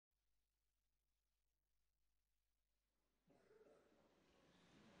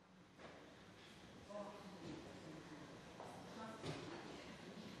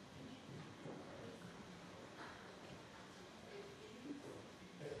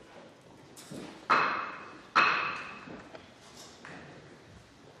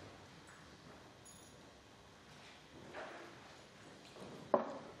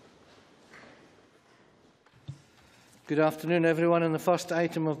Good afternoon, everyone. And the first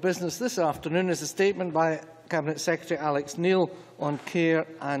item of business this afternoon is a statement by Cabinet Secretary Alex Neil on care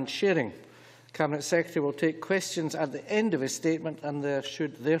and sharing. The Cabinet Secretary will take questions at the end of his statement, and there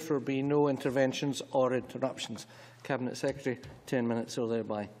should therefore be no interventions or interruptions. Cabinet Secretary, 10 minutes or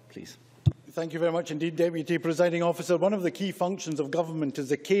thereby, please. Thank you very much indeed, Deputy Presiding Officer. One of the key functions of government is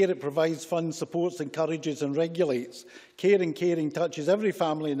the care it provides, funds, supports, encourages and regulates. Care and caring touches every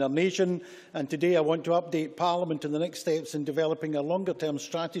family in our nation, and today I want to update Parliament on the next steps in developing a longer-term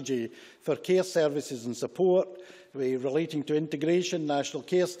strategy for care services and support relating to integration, national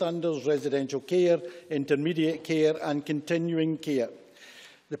care standards, residential care, intermediate care and continuing care.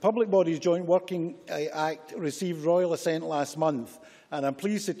 The Public Bodies Joint Working Act received royal assent last month, and I am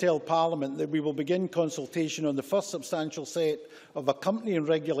pleased to tell Parliament that we will begin consultation on the first substantial set of accompanying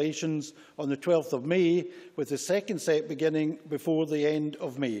regulations on the 12th of May, with the second set beginning before the end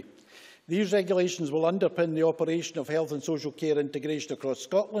of May. These regulations will underpin the operation of health and social care integration across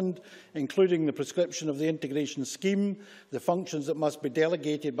Scotland, including the prescription of the integration scheme, the functions that must be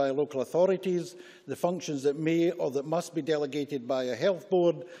delegated by local authorities, the functions that may or that must be delegated by a health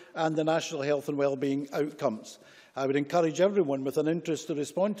board, and the national health and wellbeing outcomes. I would encourage everyone with an interest to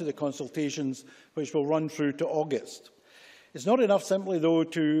respond to the consultations, which will run through to August. It is not enough simply, though,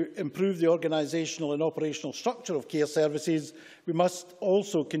 to improve the organisational and operational structure of care services. We must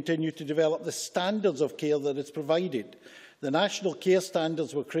also continue to develop the standards of care that is provided. The National Care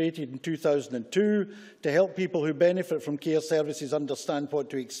Standards were created in 2002 to help people who benefit from care services understand what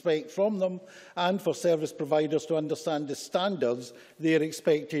to expect from them, and for service providers to understand the standards they are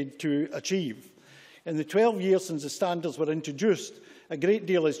expected to achieve. In the 12 years since the standards were introduced, a great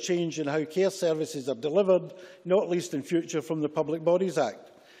deal has changed in how care services are delivered, not least in future from the Public Bodies Act.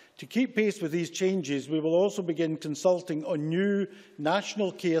 To keep pace with these changes, we will also begin consulting on new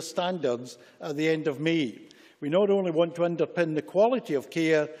national care standards at the end of May. We not only want to underpin the quality of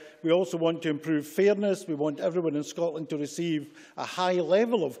care, we also want to improve fairness. We want everyone in Scotland to receive a high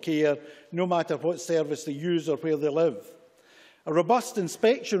level of care, no matter what service they use or where they live. A robust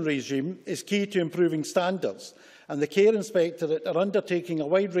inspection regime is key to improving standards, and the Care Inspectorate are undertaking a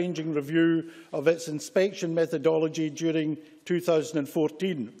wide-ranging review of its inspection methodology during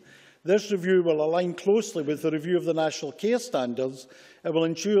 2014. This review will align closely with the review of the National Care Standards and will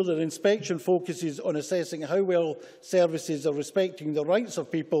ensure that inspection focuses on assessing how well services are respecting the rights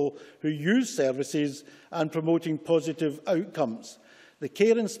of people who use services and promoting positive outcomes. The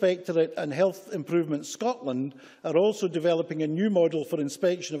Care Inspectorate and Health Improvement Scotland are also developing a new model for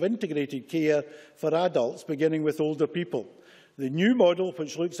inspection of integrated care for adults, beginning with older people. The new model,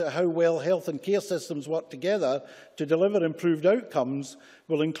 which looks at how well health and care systems work together to deliver improved outcomes,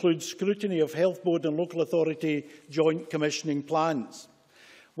 will include scrutiny of health board and local authority joint commissioning plans.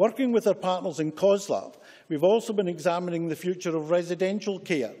 Working with our partners in COSLA, we have also been examining the future of residential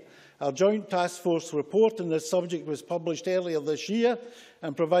care. Our Joint Task Force report on this subject was published earlier this year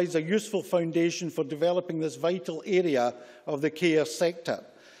and provides a useful foundation for developing this vital area of the care sector.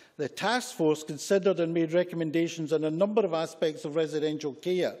 The Task Force considered and made recommendations on a number of aspects of residential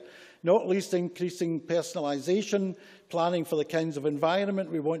care, not least increasing personalisation, planning for the kinds of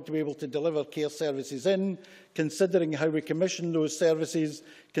environment we want to be able to deliver care services in, considering how we commission those services,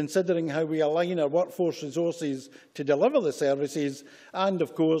 considering how we align our workforce resources to deliver the services, and,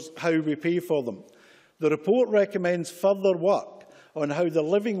 of course, how we pay for them. The report recommends further work on how the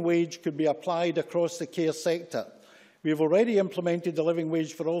living wage could be applied across the care sector. We have already implemented the living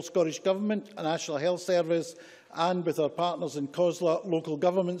wage for all Scottish Government, a National Health Service, and with our partners in COSLA, local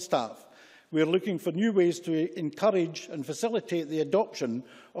government staff. We are looking for new ways to encourage and facilitate the adoption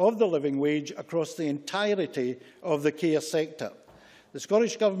of the living wage across the entirety of the care sector. The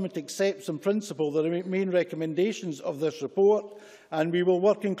Scottish Government accepts in principle the main recommendations of this report, and we will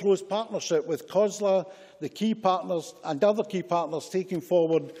work in close partnership with COSLA, the key partners and other key partners taking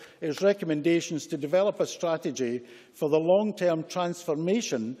forward its recommendations to develop a strategy for the long-term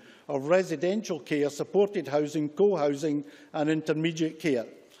transformation of residential care, supported housing, co-housing and intermediate care.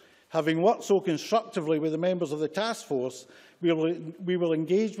 Having worked so constructively with the members of the task force, we will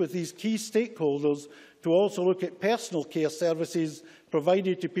engage with these key stakeholders to also look at personal care services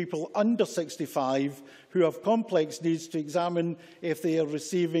provided to people under 65 who have complex needs, to examine if they are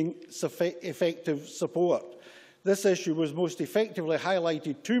receiving effective support. This issue was most effectively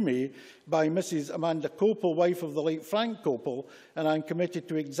highlighted to me by Mrs Amanda Copel, wife of the late Frank Copel, and I am committed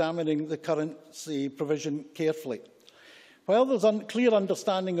to examining the currency provision carefully. While there is a clear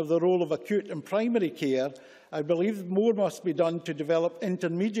understanding of the role of acute and primary care, I believe more must be done to develop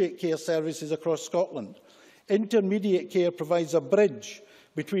intermediate care services across Scotland. Intermediate care provides a bridge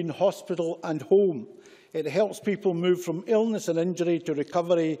between hospital and home. It helps people move from illness and injury to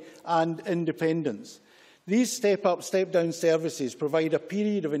recovery and independence. These step-up, step-down services provide a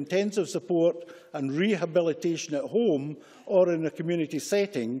period of intensive support and rehabilitation at home or in a community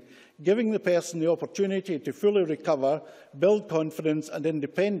setting, giving the person the opportunity to fully recover, build confidence and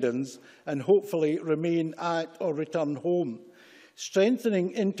independence, and hopefully remain at or return home.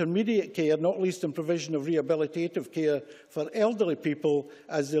 Strengthening intermediate care, not least in provision of rehabilitative care for elderly people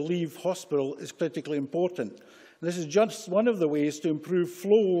as they leave hospital, is critically important. This is just one of the ways to improve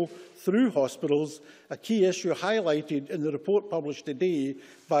flow through hospitals, a key issue highlighted in the report published today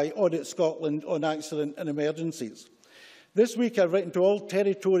by Audit Scotland on accident and emergencies. This week I've written to all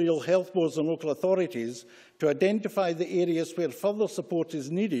territorial health boards and local authorities to identify the areas where further support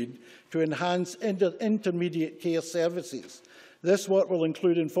is needed to enhance intermediate care services. This work will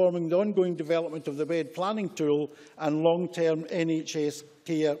include informing the ongoing development of the bed planning tool and long-term NHS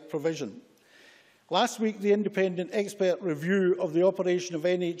care provision. Last week, the independent expert review of the operation of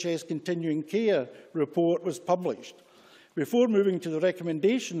NHS continuing care report was published. Before moving to the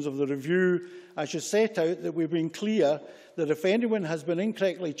recommendations of the review, I should set out that we've been clear that if anyone has been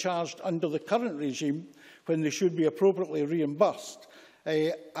incorrectly charged under the current regime, when they should be appropriately reimbursed,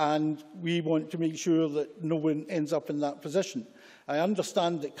 and we want to make sure that no one ends up in that position. I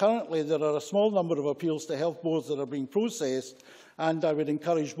understand that currently there are a small number of appeals to health boards that are being processed, and I would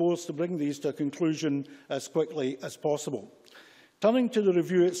encourage boards to bring these to a conclusion as quickly as possible. Turning to the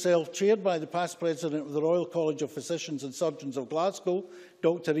review itself, chaired by the past President of the Royal College of Physicians and Surgeons of Glasgow,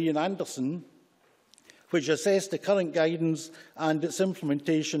 Dr Ian Anderson, which assessed the current guidance and its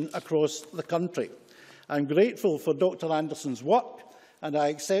implementation across the country. I am grateful for Dr Anderson's work, and I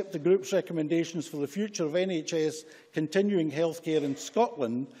accept the group's recommendations for the future of NHS continuing healthcare in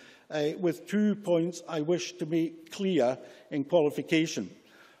Scotland, with 2 points I wish to make clear in qualification.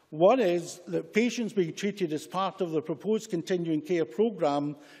 One is that patients being treated as part of the proposed continuing care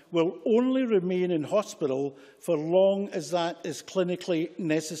programme will only remain in hospital for long as that is clinically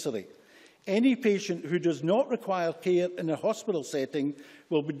necessary. Any patient who does not require care in a hospital setting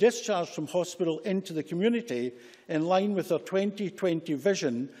will be discharged from hospital into the community in line with our 2020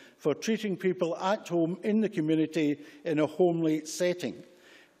 vision for treating people at home in the community in a homely setting.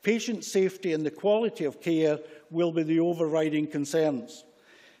 Patient safety and the quality of care will be the overriding concerns.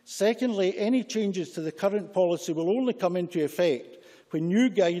 Secondly, any changes to the current policy will only come into effect when new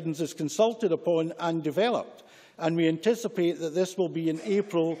guidance is consulted upon and developed, and we anticipate that this will be in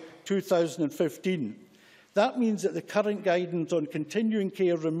April 2015. That means that the current guidance on continuing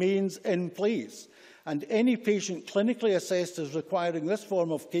care remains in place, and any patient clinically assessed as requiring this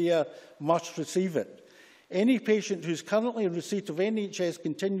form of care must receive it. Any patient who is currently in receipt of NHS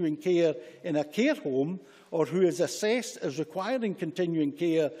continuing care in a care home or who is assessed as requiring continuing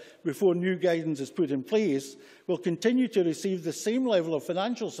care before new guidance is put in place will continue to receive the same level of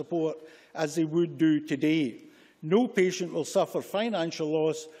financial support as they would do today. No patient will suffer financial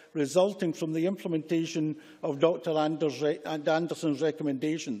loss resulting from the implementation of Dr Anderson's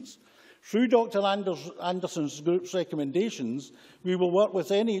recommendations. Through Dr Anderson's group's recommendations, we will work with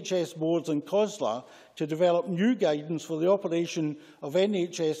NHS boards and COSLA to develop new guidance for the operation of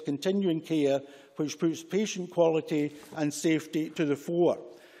NHS continuing care, which puts patient quality and safety to the fore.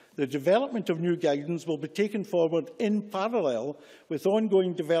 The development of new guidance will be taken forward in parallel with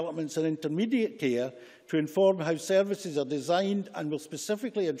ongoing developments in intermediate care to inform how services are designed and will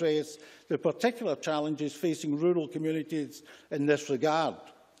specifically address the particular challenges facing rural communities in this regard.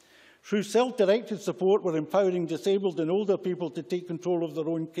 Through self-directed support, we're empowering disabled and older people to take control of their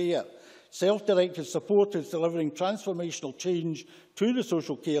own care. Self-directed support is delivering transformational change to the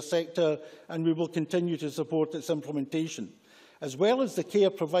social care sector, and we will continue to support its implementation. As well as the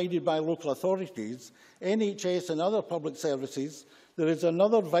care provided by local authorities, NHS and other public services, there is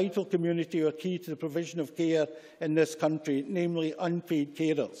another vital community or key to the provision of care in this country, namely unpaid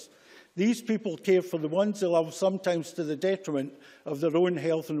carers. These people care for the ones they love, sometimes to the detriment of their own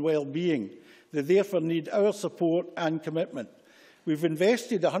health and well-being. They therefore need our support and commitment. We've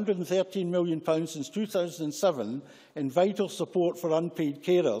invested £113 million since 2007 in vital support for unpaid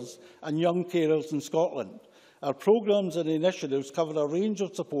carers and young carers in Scotland. Our programmes and initiatives cover a range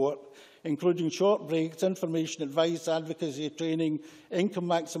of support, including short breaks, information, advice, advocacy, training, income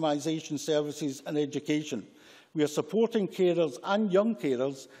maximisation services and education. We are supporting carers and young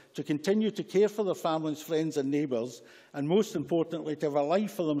carers to continue to care for their families, friends and neighbours, and most importantly, to have a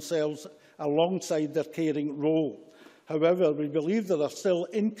life for themselves alongside their caring role. However, we believe there are still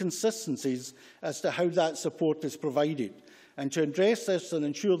inconsistencies as to how that support is provided, And to address this and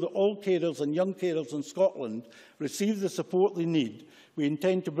ensure that all carers and young carers in Scotland receive the support they need, we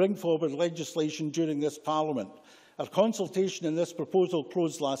intend to bring forward legislation during this Parliament. Our consultation in this proposal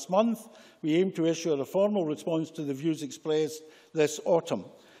closed last month. We aim to issue a formal response to the views expressed this autumn.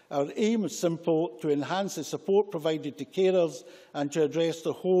 Our aim is simple: to enhance the support provided to carers and to address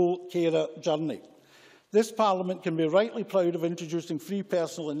the whole carer journey. This Parliament can be rightly proud of introducing free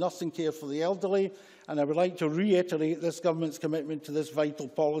personal and nursing care for the elderly, and I would like to reiterate this Government's commitment to this vital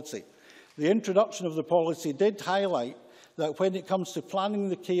policy. The introduction of the policy did highlight that when it comes to planning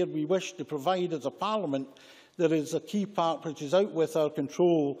the care we wish to provide as a Parliament, there is a key part which is out with our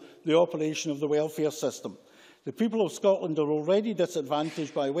control: the operation of the welfare system. The people of Scotland are already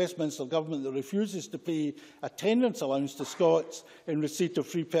disadvantaged by a Westminster Government that refuses to pay attendance allowance to Scots in receipt of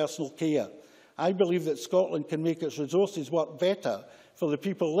free personal care. I believe that Scotland can make its resources work better for the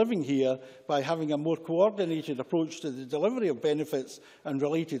people living here by having a more coordinated approach to the delivery of benefits and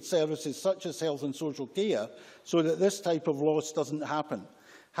related services such as health and social care, so that this type of loss doesn't happen.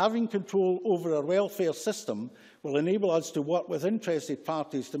 Having control over our welfare system will enable us to work with interested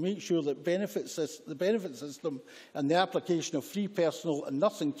parties to make sure that the benefit system and the application of free personal and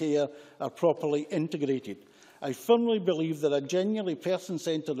nursing care are properly integrated. I firmly believe that a genuinely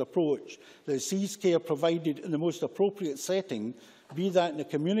person-centred approach that sees care provided in the most appropriate setting, be that in a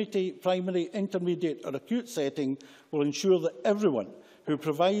community, primary, intermediate or acute setting, will ensure that everyone who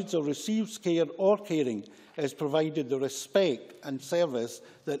provides or receives care or caring is provided the respect and service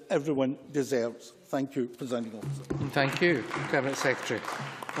that everyone deserves. Thank you, Presiding Officer. Thank you, Cabinet Secretary.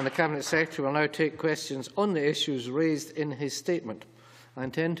 And the Cabinet Secretary will now take questions on the issues raised in his statement. I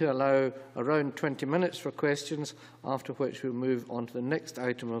intend to allow around 20 minutes for questions, after which we will move on to the next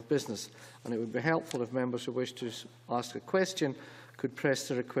item of business. And it would be helpful if members who wish to ask a question could press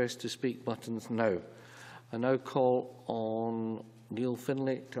the request to speak buttons now. I now call on Neil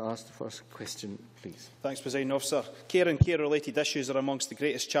Finlay to ask the first question, please. Thanks, Presiding Officer. Care and care-related issues are amongst the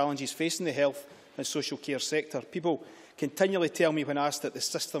greatest challenges facing the health and social care sector. People continually tell me when asked that the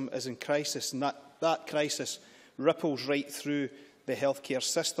system is in crisis, and that crisis ripples right through the healthcare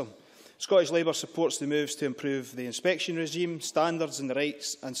system. Scottish Labour supports the moves to improve the inspection regime, standards and the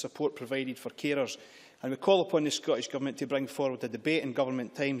rights and support provided for carers. And we call upon the Scottish Government to bring forward a debate in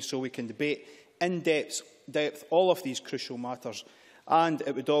Government time so we can debate in depth all of these crucial matters. And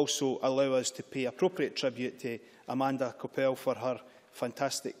it would also allow us to pay appropriate tribute to Amanda Coppell for her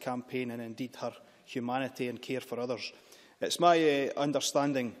fantastic campaign and indeed her humanity and care for others. It's my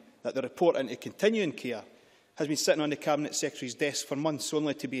understanding that the report into continuing care has been sitting on the Cabinet Secretary's desk for months,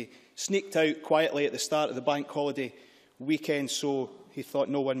 only to be sneaked out quietly at the start of the bank holiday weekend, so he thought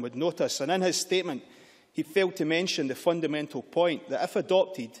no one would notice. And in his statement, he failed to mention the fundamental point that, if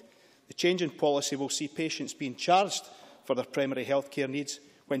adopted, the change in policy will see patients being charged for their primary health care needs,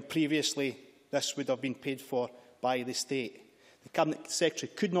 when previously this would have been paid for by the state. The Cabinet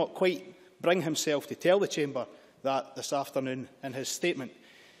Secretary could not quite bring himself to tell the Chamber that this afternoon in his statement.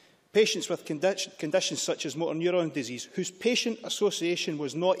 Patients with conditions such as motor neuron disease, whose patient association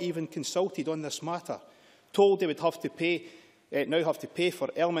was not even consulted on this matter, told they would now have to pay for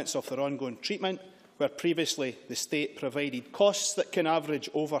elements of their ongoing treatment, where previously the state provided, costs that can average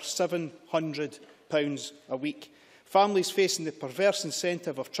over £700 a week. Families facing the perverse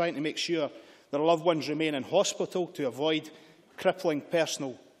incentive of trying to make sure their loved ones remain in hospital to avoid crippling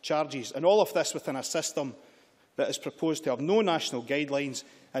personal charges. And all of this within a system that is proposed to have no national guidelines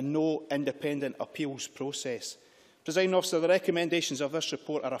and no independent appeals process. Presiding Officer, the recommendations of this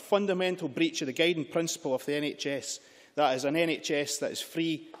report are a fundamental breach of the guiding principle of the NHS. That is, an NHS that is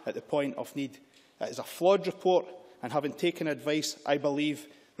free at the point of need. It is a flawed report, and having taken advice, I believe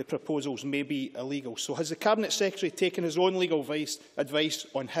the proposals may be illegal. So has the Cabinet Secretary taken his own legal advice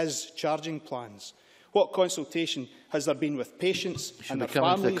on his charging plans? What consultation has there been with patients and their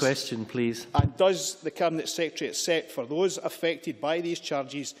families? To the question, please. And does the Cabinet Secretary accept for those affected by these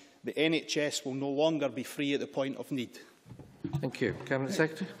charges the NHS will no longer be free at the point of need? Thank you. Cabinet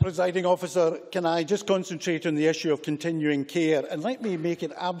Secretary. Presiding Officer, can I just concentrate on the issue of continuing care? And let me make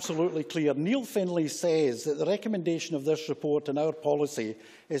it absolutely clear. Neil Finlay says that the recommendation of this report and our policy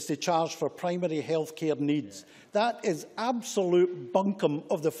is to charge for primary health care needs. That is absolute bunkum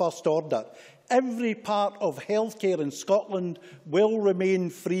of the first order. Every part of healthcare in Scotland will remain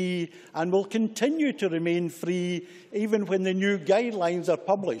free and will continue to remain free even when the new guidelines are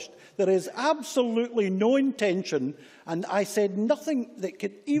published. There is absolutely no intention, and I said nothing that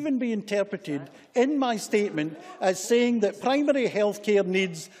could even be interpreted in my statement as saying that primary healthcare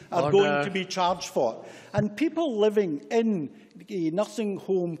needs are going to be charged for. And people living in nursing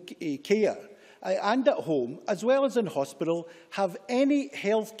home care and at home, as well as in hospital, have any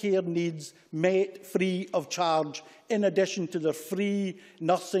healthcare needs met free of charge, in addition to their free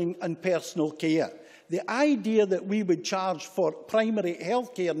nursing and personal care. The idea that we would charge for primary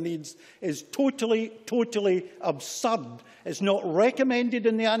healthcare needs is totally absurd. It's not recommended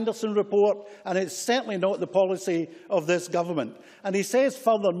in the Anderson report, and it's certainly not the policy of this government. And he says,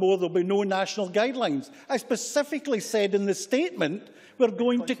 furthermore, there will be no national guidelines. I specifically said in the statement we're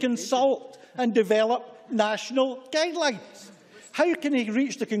going to consult and develop national guidelines. How can he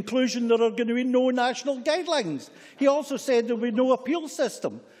reach the conclusion there are going to be no national guidelines? He also said there will be no appeal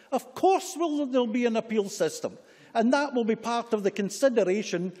system. Of course there will be an appeal system, and that will be part of the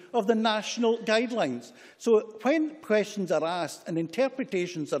consideration of the national guidelines. So when questions are asked and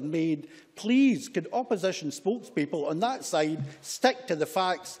interpretations are made, please, could opposition spokespeople on that side stick to the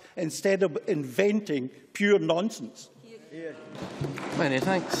facts instead of inventing pure nonsense? Many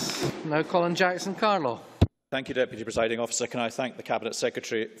thanks. Now Colin Jackson-Carlaw. Thank you, Deputy Presiding Officer. Can I thank the Cabinet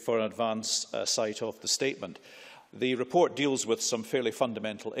Secretary for an advance sight of the statement. The report deals with some fairly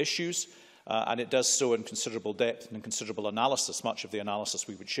fundamental issues, and it does so in considerable depth and in considerable analysis, much of the analysis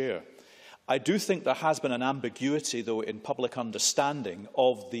we would share. I do think there has been an ambiguity, though, in public understanding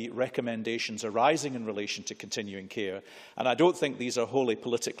of the recommendations arising in relation to continuing care, and I don't think these are wholly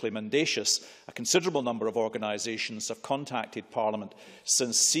politically mendacious. A considerable number of organisations have contacted Parliament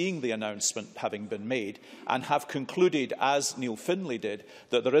since seeing the announcement having been made and have concluded, as Neil Findlay did,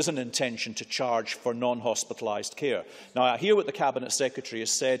 that there is an intention to charge for non-hospitalised care. Now, I hear what the Cabinet Secretary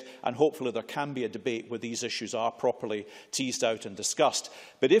has said, and hopefully there can be a debate where these issues are properly teased out and discussed.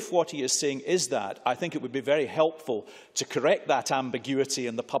 But if what he is saying is that, I think it would be very helpful to correct that ambiguity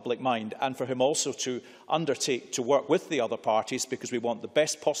in the public mind, and for him also to undertake to work with the other parties, because we want the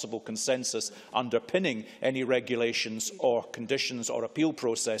best possible consensus underpinning any regulations or conditions or appeal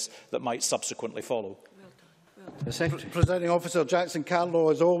process that might subsequently follow. Presiding Officer,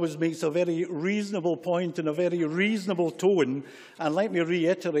 Jackson-Carlaw, as always, makes a very reasonable point in a very reasonable tone. And let me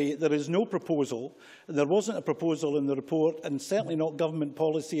reiterate, there is no proposal, there wasn't a proposal in the report, and certainly not government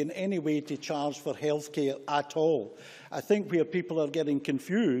policy in any way to charge for healthcare at all. I think where people are getting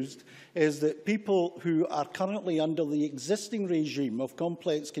confused is that people who are currently under the existing regime of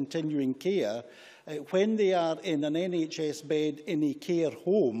complex continuing care, when they are in an NHS bed in a care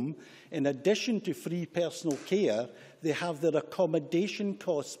home, in addition to free personal care, they have their accommodation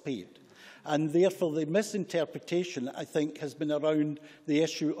costs paid. And therefore, the misinterpretation, I think, has been around the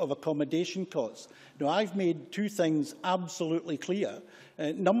issue of accommodation costs. Now, I've made two things absolutely clear.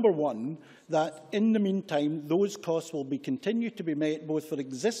 Number one, that in the meantime, those costs will continue to be met both for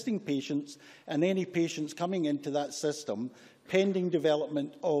existing patients and any patients coming into that system, pending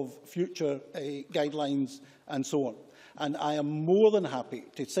development of future guidelines and so on. And I am more than happy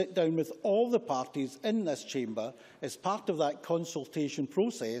to sit down with all the parties in this chamber as part of that consultation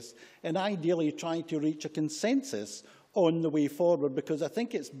process and ideally trying to reach a consensus on the way forward, because I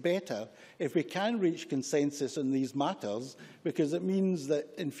think it's better if we can reach consensus on these matters, because it means that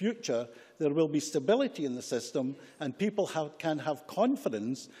in future there will be stability in the system and people can have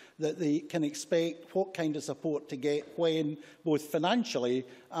confidence that they can expect what kind of support to get when, both financially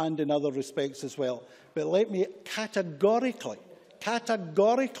and in other respects as well. But let me categorically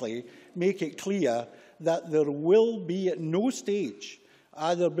make it clear that there will be at no stage,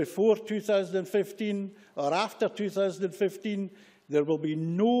 either before 2015 or after 2015, there will be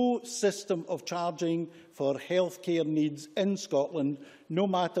no system of charging for healthcare needs in Scotland, no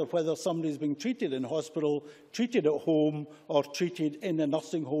matter whether somebody is being treated in hospital, treated at home, or treated in a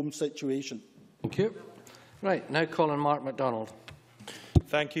nursing home situation. Thank you. Right, now Colin Mark MacDonald.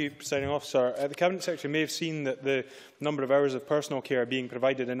 Thank you, Presiding Officer. The Cabinet Secretary may have seen that the number of hours of personal care being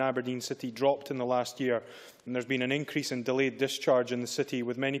provided in Aberdeen City dropped in the last year, and there's been an increase in delayed discharge in the city,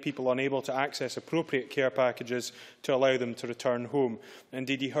 with many people unable to access appropriate care packages to allow them to return home.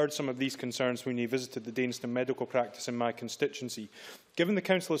 Indeed, he heard some of these concerns when he visited the Daneston medical practice in my constituency. Given the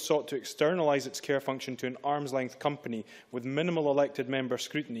Council has sought to externalise its care function to an arm's-length company with minimal elected member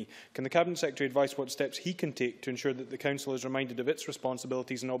scrutiny, can the Cabinet Secretary advise what steps he can take to ensure that the Council is reminded of its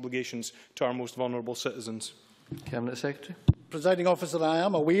responsibilities and obligations to our most vulnerable citizens? Cabinet Secretary. Presiding Officer, I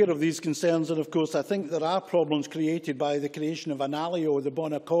am aware of these concerns, and of course I think there are problems created by the creation of an ALIO, the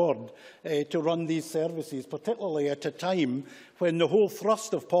Bon Accord, to run these services, particularly at a time when the whole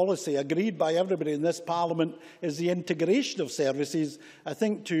thrust of policy agreed by everybody in this Parliament is the integration of services. I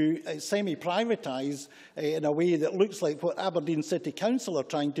think to semi-privatise in a way that looks like what Aberdeen City Council are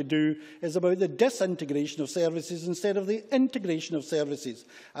trying to do is about the disintegration of services instead of the integration of services.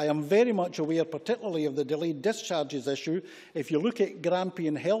 I am very much aware, particularly of the delayed discharges issue. If you look at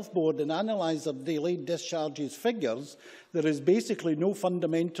Grampian Health Board and analyse their delayed discharges figures, there is basically no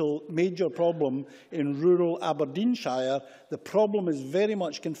fundamental major problem in rural Aberdeenshire. The problem is very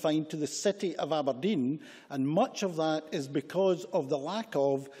much confined to the city of Aberdeen, and much of that is because of the lack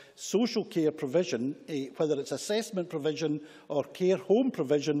of social care provision, whether it's assessment provision or care home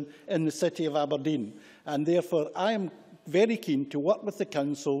provision in the city of Aberdeen. And therefore, I am very keen to work with the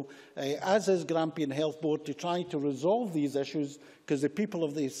Council, as is Grampian Health Board, to try to resolve these issues, because the people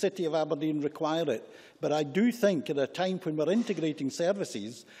of the City of Aberdeen require it. But I do think at a time when we're integrating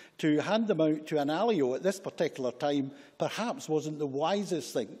services, to hand them out to an alio at this particular time perhaps wasn't the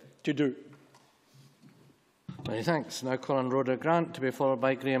wisest thing to do. Many thanks. Now call on Rhoda Grant to be followed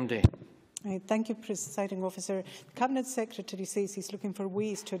by Graham Day. Thank you, Presiding Officer. The Cabinet Secretary says he's looking for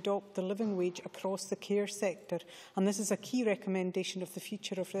ways to adopt the living wage across the care sector, and this is a key recommendation of the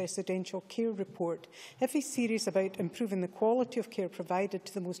Future of Residential Care report. If he's serious about improving the quality of care provided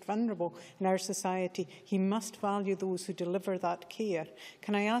to the most vulnerable in our society, he must value those who deliver that care.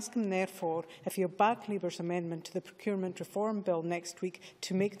 Can I ask him, therefore, if he'll back Labour's amendment to the Procurement Reform Bill next week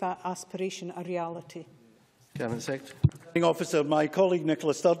to make that aspiration a reality? Cabinet Secretary. Officer, my colleague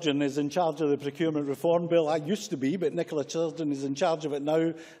Nicola Sturgeon is in charge of the Procurement Reform Bill. I used to be, but Nicola Sturgeon is in charge of it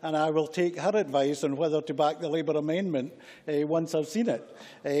now, and I will take her advice on whether to back the Labour amendment once I've seen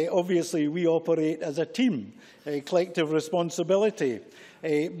it. Obviously, we operate as a team, collective responsibility.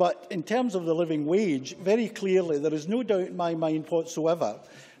 But in terms of the living wage, very clearly, there is no doubt in my mind whatsoever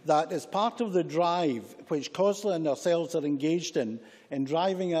that as part of the drive which COSLA and ourselves are engaged in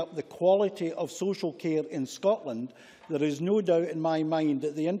driving up the quality of social care in Scotland, there is no doubt in my mind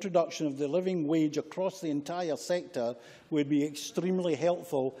that the introduction of the living wage across the entire sector would be extremely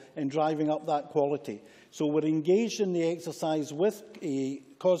helpful in driving up that quality. So we're engaged in the exercise with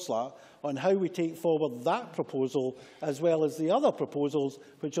COSLA on how we take forward that proposal, as well as the other proposals,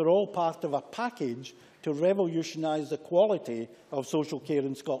 which are all part of a package to revolutionise the quality of social care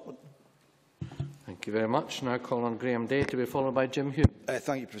in Scotland. Thank you very much. Now call on Graham Day to be followed by Jim Hughes.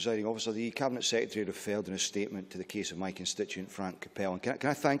 Thank you, Presiding Officer. The Cabinet Secretary referred in his statement to the case of my constituent Frank Capel. And can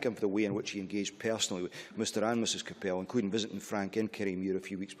I thank him for the way in which he engaged personally with Mr and Mrs Capel, including visiting Frank in Kirriemuir a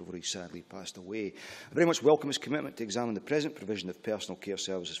few weeks before he sadly passed away. I very much welcome his commitment to examine the present provision of personal care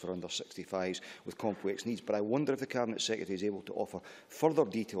services for under-65s with complex needs, but I wonder if the Cabinet Secretary is able to offer further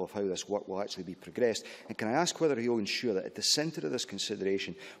detail of how this work will actually be progressed. And can I ask whether he will ensure that at the centre of this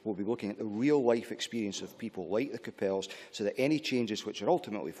consideration we'll be looking at the real-life experience of people like the Capels, so that any changes which are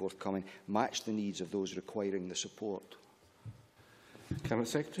ultimately forthcoming match the needs of those requiring the support? Cabinet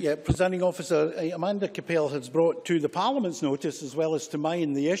Secretary. Yeah, Presiding Officer, Amanda Capel has brought to the Parliament's notice, as well as to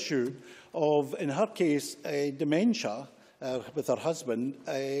mine, the issue of, in her case, dementia with her husband,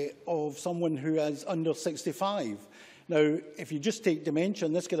 of someone who is under 65. Now, if you just take dementia,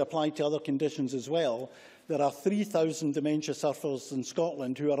 and this could apply to other conditions as well, there are 3,000 dementia sufferers in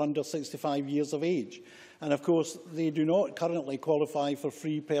Scotland who are under 65 years of age. And of course, they do not currently qualify for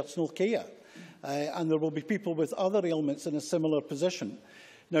free personal care. And there will be people with other ailments in a similar position.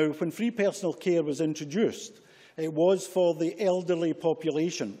 Now, when free personal care was introduced, it was for the elderly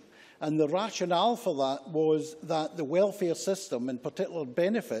population. And the rationale for that was that the welfare system, in particular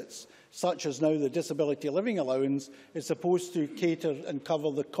benefits, such as now the disability living allowance, is supposed to cater and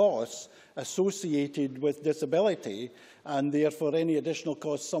cover the costs associated with disability, and therefore any additional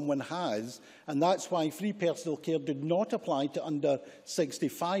costs someone has. And that's why free personal care did not apply to under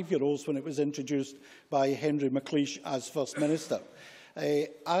 65-year-olds when it was introduced by Henry McLeish as First Minister. The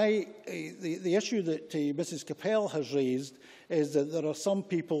issue that Mrs Capel has raised is that there are some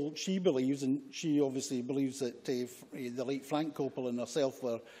people, she believes, and she obviously believes that the late Frank Copel and herself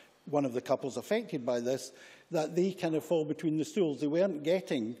were one of the couples affected by this, that they kind of fall between the stools. They weren't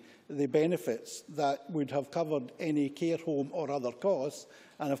getting the benefits that would have covered any care home or other costs.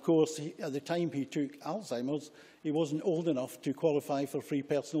 And of course, at the time he took Alzheimer's, he wasn't old enough to qualify for free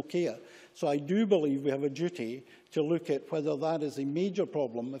personal care. So I do believe we have a duty to look at whether that is a major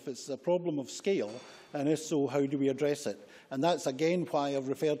problem, if it's a problem of scale, and if so, how do we address it? And that's again why I've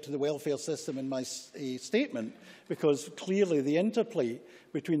referred to the welfare system in my statement, because clearly the interplay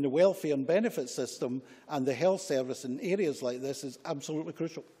between the welfare and benefit system and the health service in areas like this is absolutely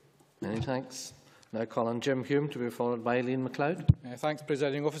crucial. Many thanks. Now call on Jim Hume to be followed by Eileen MacLeod. Thanks,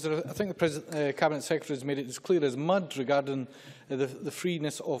 Presiding Officer. I think the Cabinet Secretary has made it as clear as mud regarding the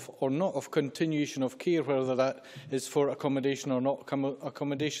freeness of or not of continuation of care, whether that is for accommodation or not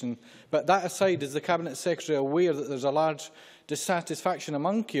accommodation. But that aside, is the Cabinet Secretary aware that there is a large dissatisfaction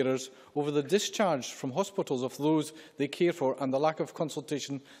among carers over the discharge from hospitals of those they care for and the lack of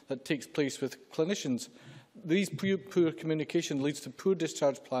consultation that takes place with clinicians? These poor communication leads to poor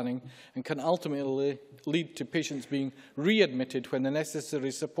discharge planning and can ultimately lead to patients being readmitted when the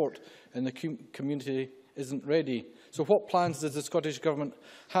necessary support in the community isn't ready. So what plans does the Scottish Government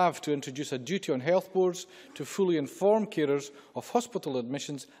have to introduce a duty on health boards to fully inform carers of hospital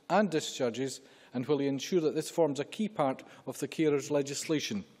admissions and discharges, and will he ensure that this forms a key part of the carers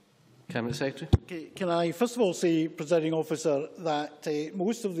legislation? Cabinet Secretary. Can I first of all say, Presiding Officer, that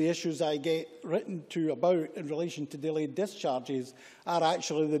most of the issues I get written to about in relation to delayed discharges are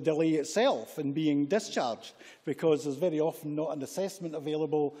actually the delay itself in being discharged, because there's very often not an assessment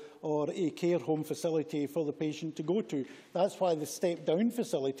available or a care home facility for the patient to go to. That's why the step-down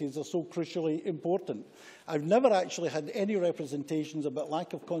facilities are so crucially important. I've never actually had any representations about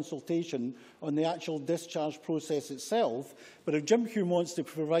lack of consultation on the actual discharge process itself, but if Jim Hume wants to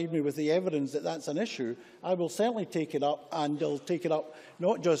provide me with the evidence that that's an issue, I will certainly take it up, and I'll take it up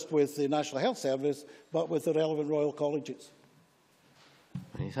not just with the National Health Service, but with the relevant Royal Colleges.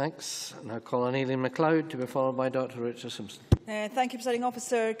 Many thanks. Now call on Eileen MacLeod to be followed by Dr Richard Simpson. Thank you, Presiding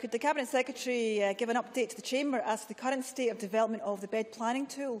Officer. Could the Cabinet Secretary give an update to the Chamber as to the current state of development of the bed planning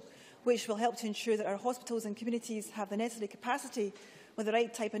tool, which will help to ensure that our hospitals and communities have the necessary capacity with the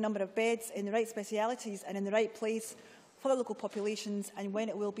right type of number of beds in the right specialities and in the right place for the local populations, and when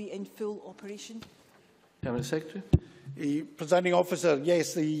it will be in full operation? Cabinet Secretary. Presiding Officer,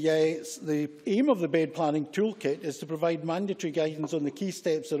 yes, the aim of the bed planning toolkit is to provide mandatory guidance on the key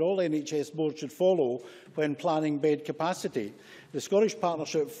steps that all NHS boards should follow when planning bed capacity. The Scottish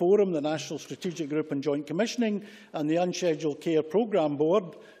Partnership Forum, the National Strategic Group on Joint Commissioning and the Unscheduled Care Programme Board,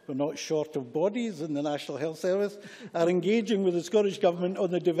 we're not short of bodies in the National Health Service, are engaging with the Scottish Government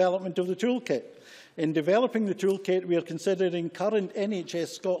on the development of the toolkit. In developing the toolkit, we are considering current NHS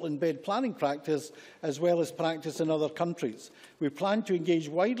Scotland bed planning practice as well as practice in other countries. We plan to engage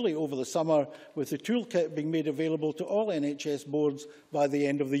widely over the summer, with the toolkit being made available to all NHS boards by the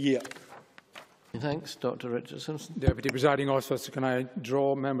end of the year. Thanks. Dr Richard Simpson. Deputy Presiding Officer, can I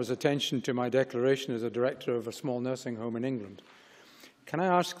draw members' attention to my declaration as a director of a small nursing home in England? Can I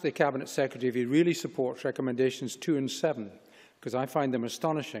ask the Cabinet Secretary if he really supports recommendations 2 and 7, because I find them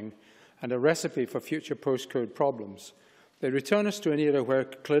astonishing and a recipe for future postcode problems. They return us to an era where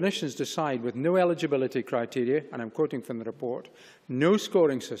clinicians decide with no eligibility criteria, and I'm quoting from the report, no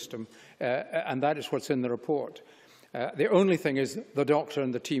scoring system, and that is what's in the report. The only thing is the doctor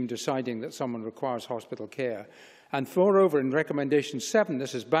and the team deciding that someone requires hospital care. And moreover, in recommendation 7,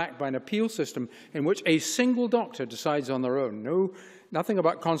 this is backed by an appeal system in which a single doctor decides on their own. Nothing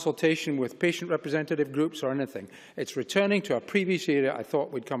about consultation with patient representative groups or anything. It's returning to a previous era I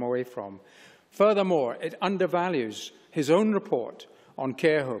thought we'd come away from. Furthermore, it undervalues his own report on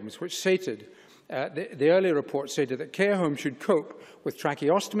care homes, which stated, the earlier report stated that care homes should cope with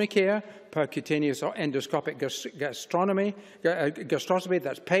tracheostomy care, percutaneous or endoscopic gastrostomy,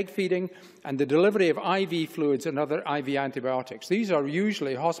 that's peg feeding, and the delivery of IV fluids and other IV antibiotics. These are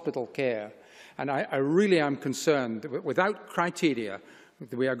usually hospital care. And I really am concerned that without criteria,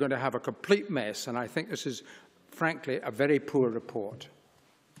 we are going to have a complete mess. And I think this is, frankly, a very poor report.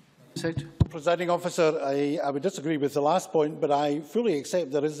 Presiding Officer, I would disagree with the last point, but I fully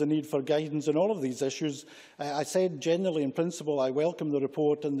accept there is the need for guidance on all of these issues. I said generally, in principle, I welcome the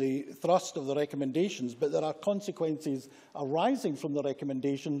report and the thrust of the recommendations, but there are consequences arising from the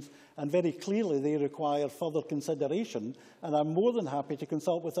recommendations, and very clearly they require further consideration. And I'm more than happy to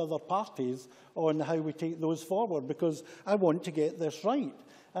consult with other parties on how we take those forward, because I want to get this right.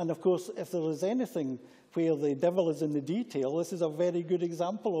 And of course, if there is anything where the devil is in the detail, this is a very good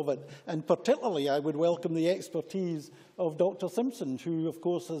example of it. And particularly, I would welcome the expertise of Dr Simpson, who, of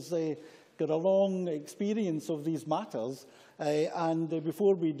course, has got a long experience of these matters. And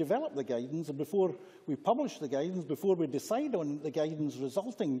before we develop the guidance, and before we publish the guidance, before we decide on the guidance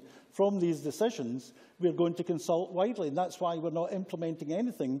resulting from these decisions, we're going to consult widely. And that's why we're not implementing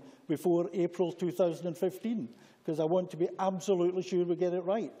anything before April 2015, because I want to be absolutely sure we get it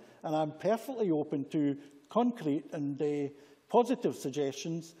right. And I'm perfectly open to concrete and positive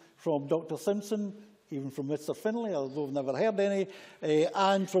suggestions from Dr Simpson, even from Mr Finlay, although I've never heard any,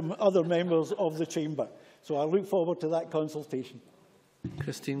 and from other members of the Chamber. So I look forward to that consultation.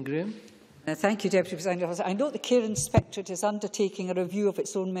 Christine Graham. Thank you, Deputy Presiding Officer. I note the Care Inspectorate is undertaking a review of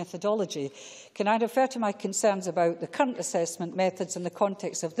its own methodology. Can I refer to my concerns about the current assessment methods in the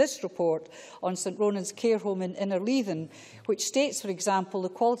context of this report on St Ronan's Care Home in Innerleithen, which states, for example, the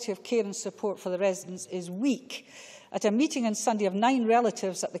quality of care and support for the residents is weak. At a meeting on Sunday of 9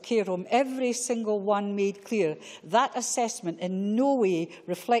 relatives at the care home, every single one made clear that assessment in no way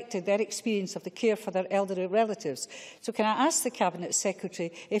reflected their experience of the care for their elderly relatives. So can I ask the Cabinet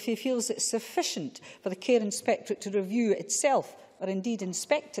Secretary if he feels it's sufficient for the Care Inspectorate to review itself or indeed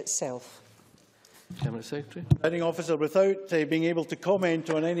inspect itself? Cabinet Secretary. Presiding Officer, without being able to comment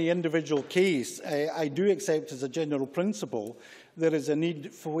on any individual case, I do accept as a general principle there is a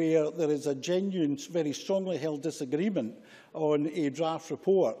need for where there is a genuine, very strongly held disagreement on a draft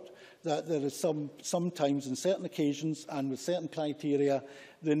report, that there is sometimes, in certain occasions and with certain criteria,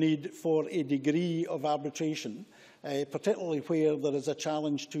 the need for a degree of arbitration, particularly where there is a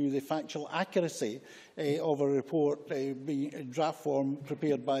challenge to the factual accuracy of a report being in draft form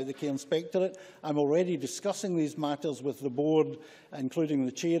prepared by the Care Inspectorate. I'm already discussing these matters with the Board, including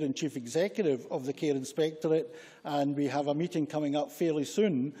the Chair and Chief Executive of the Care Inspectorate, and we have a meeting coming up fairly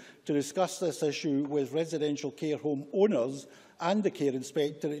soon to discuss this issue with residential care home owners and the Care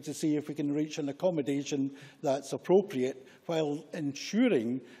Inspectorate to see if we can reach an accommodation that's appropriate while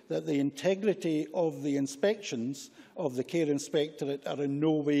ensuring that the integrity of the inspections of the Care Inspectorate are in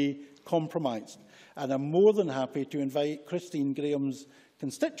no way compromised. And I'm more than happy to invite Christine Graham's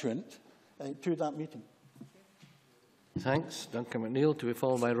constituent to that meeting. Thanks. Duncan McNeill, to be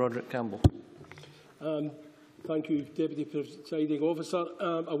followed by Roderick Campbell. Thank you, Deputy Presiding Officer.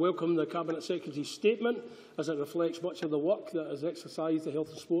 I welcome the Cabinet Secretary's statement, as it reflects much of the work that has exercised the Health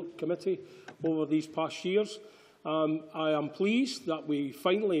and Sport Committee over these past years. I am pleased that we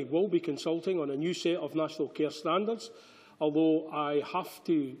finally will be consulting on a new set of national care standards, although I have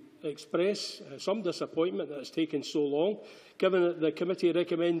to express some disappointment that it's taken so long, given that the committee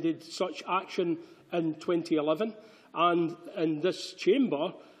recommended such action in 2011, and in this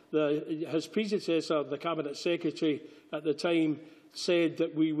chamber, his predecessor, the Cabinet Secretary at the time, said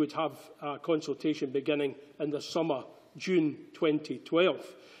that we would have a consultation beginning in the summer, June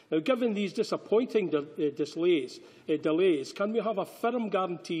 2012. Now, given these disappointing delays, can we have a firm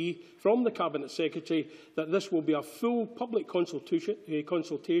guarantee from the Cabinet Secretary that this will be a full public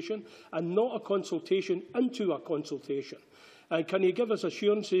consultation and not a consultation into a consultation? And can he give us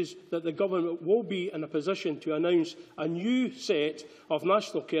assurances that the Government will be in a position to announce a new set of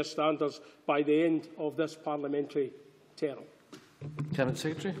national care standards by the end of this parliamentary term? Cabinet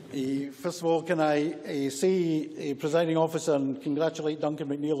Secretary. First of all, can I say, Presiding Officer, and congratulate Duncan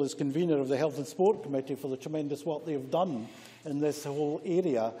McNeill as convener of the Health and Sport Committee for the tremendous work they have done in this whole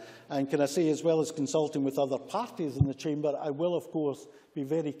area. And can I say, as well as consulting with other parties in the chamber, I will, of course, be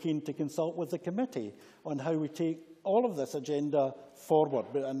very keen to consult with the committee on how we take all of this agenda forward,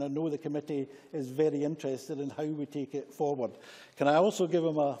 and I know the committee is very interested in how we take it forward. Can I also give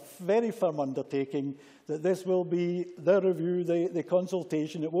him a very firm undertaking that this will be the review, the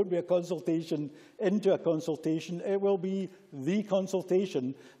consultation. It won't be a consultation into a consultation. It will be the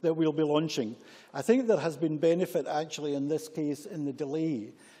consultation that we'll be launching. I think there has been benefit, actually, in this case, in the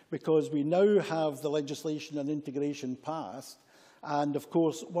delay, because we now have the legislation and integration passed. And, of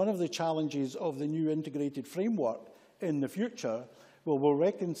course, one of the challenges of the new integrated framework in the future will be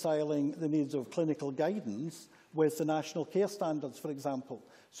reconciling the needs of clinical guidance with the national care standards, for example.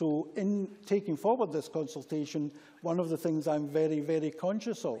 So in taking forward this consultation, one of the things I'm very, very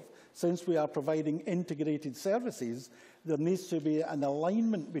conscious of, since we are providing integrated services, there needs to be an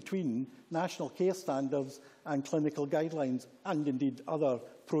alignment between national care standards and clinical guidelines, and indeed other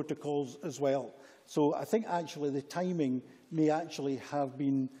protocols as well. So I think actually the timing may actually have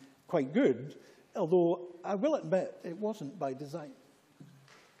been quite good, although I will admit it wasn't by design.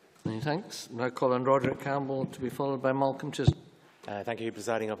 Many thanks. Now call on Roderick Campbell, to be followed by Malcolm Chisholm. Thank you,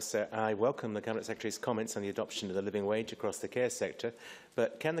 Presiding Officer. I welcome the Cabinet Secretary's comments on the adoption of the living wage across the care sector,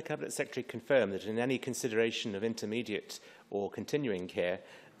 but can the Cabinet Secretary confirm that in any consideration of intermediate or continuing care,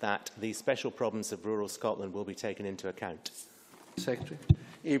 that the special problems of rural Scotland will be taken into account? Secretary.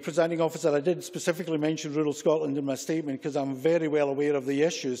 Presiding Officer, I did specifically mention rural Scotland in my statement because I'm very well aware of the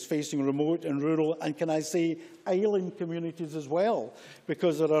issues facing remote and rural, and can I say island communities as well,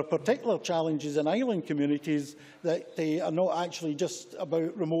 because there are particular challenges in island communities that they are not actually just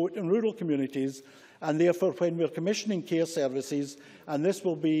about remote and rural communities, and therefore when we're commissioning care services, and this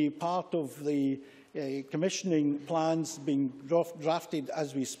will be part of the commissioning plans being drafted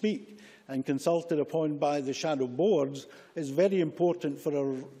as we speak and consulted upon by the shadow boards is very important for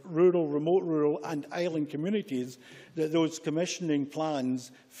our rural, remote rural and island communities, that those commissioning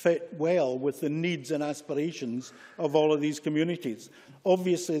plans fit well with the needs and aspirations of all of these communities.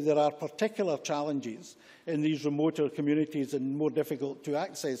 Obviously, there are particular challenges in these remoter communities and more difficult to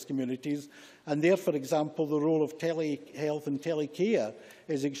access communities, and there, for example, the role of telehealth and telecare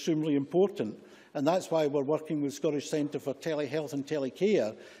is extremely important. And that's why we're working with Scottish Centre for Telehealth and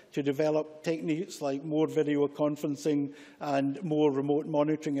Telecare to develop techniques like more video conferencing and more remote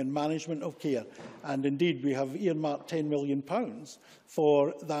monitoring and management of care. And indeed, we have earmarked £10 million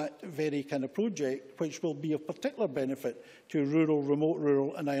for that very kind of project, which will be of particular benefit to rural, remote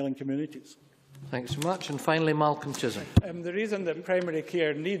rural and island communities. Thanks so much. And finally, Malcolm Chisholm. The reason that primary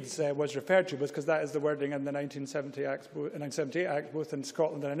care needs was referred to was because that is the wording in the 1978 Act, both in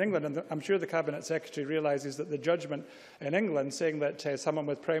Scotland and in England. And I'm sure the Cabinet Secretary realises that the judgment in England saying that someone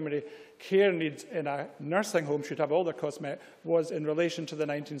with primary care needs in a nursing home should have all their costs met was in relation to the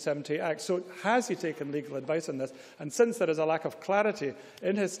 1978 Act. So has he taken legal advice on this? And since there is a lack of clarity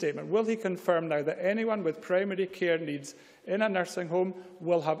in his statement, will he confirm now that anyone with primary care needs in a nursing home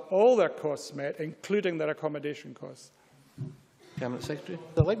will have all their costs met, including their accommodation costs? Cabinet Secretary.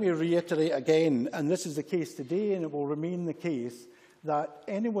 So let me reiterate again, and this is the case today and it will remain the case, that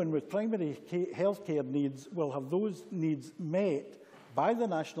anyone with primary health care needs will have those needs met by the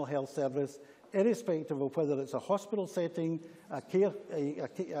National Health Service, irrespective of whether it's a hospital setting, a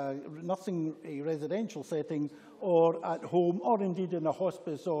nursing residential setting, or at home, or indeed in a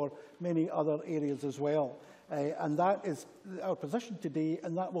hospice or many other areas as well. And that is our position today,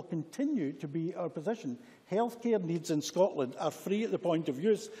 and that will continue to be our position. Healthcare needs in Scotland are free at the point of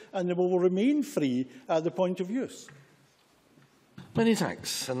use, and they will remain free at the point of use. Many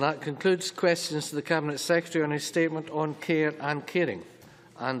thanks. And that concludes questions to the Cabinet Secretary on his statement on care and caring.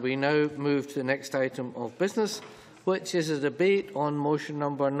 And we now move to the next item of business, which is a debate on motion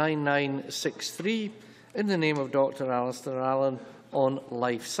number 9963 in the name of Dr Alistair Allen on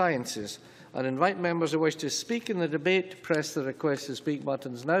life sciences. I invite members who wish to speak in the debate to press the request to speak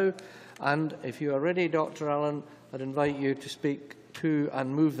buttons now. And if you are ready, Dr Allen, I'd invite you to speak to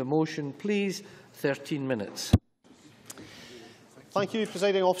and move the motion. Please, 13 minutes. Thank you,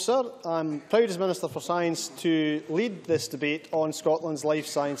 Presiding Officer. I'm proud as Minister for Science to lead this debate on Scotland's life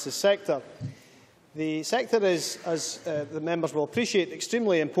sciences sector. The sector is, as the members will appreciate,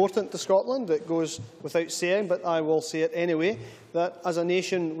 extremely important to Scotland. It goes without saying, but I will say it anyway, that as a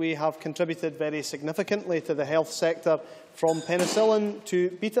nation we have contributed very significantly to the health sector, from penicillin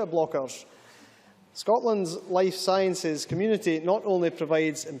to beta blockers. Scotland's life sciences community not only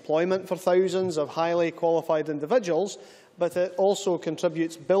provides employment for thousands of highly qualified individuals, but it also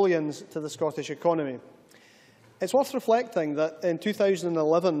contributes billions to the Scottish economy. It's worth reflecting that in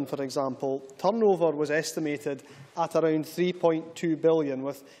 2011, for example, turnover was estimated at around £3.2 billion,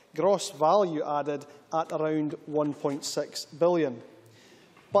 with gross value added at around £1.6 billion.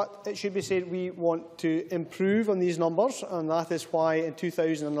 But it should be said we want to improve on these numbers, and that is why in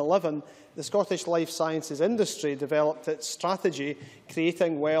 2011 the Scottish life sciences industry developed its strategy,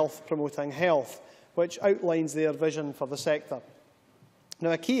 Creating Wealth, Promoting Health, which outlines their vision for the sector.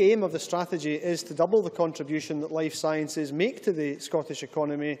 Now, a key aim of the strategy is to double the contribution that life sciences make to the Scottish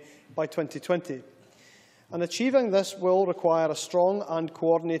economy by 2020. And achieving this will require a strong and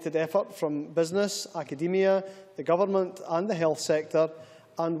coordinated effort from business, academia, the government and the health sector,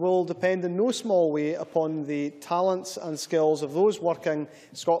 and will depend in no small way upon the talents and skills of those working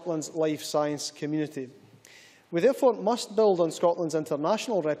Scotland's life science community. We therefore must build on Scotland's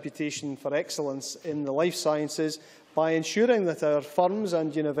international reputation for excellence in the life sciences by ensuring that our firms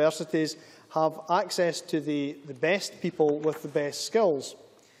and universities have access to the best people with the best skills.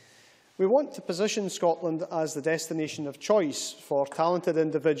 We want to position Scotland as the destination of choice for talented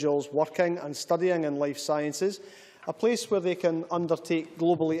individuals working and studying in life sciences, a place where they can undertake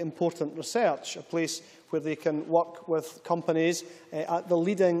globally important research, a place where they can work with companies at the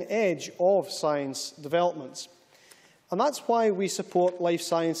leading edge of science developments. And that's why we support life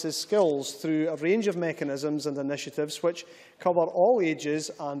sciences skills through a range of mechanisms and initiatives which cover all ages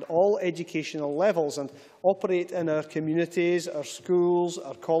and all educational levels and operate in our communities, our schools,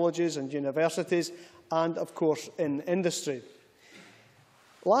 our colleges and universities, and of course in industry.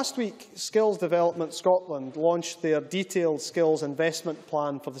 Last week, Skills Development Scotland launched their detailed skills investment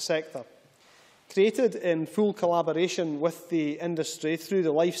plan for the sector. Created in full collaboration with the industry through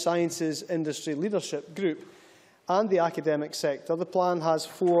the Life Sciences Industry Leadership Group and the academic sector, the plan has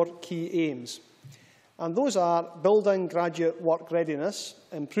 4 key aims. And those are building graduate work readiness,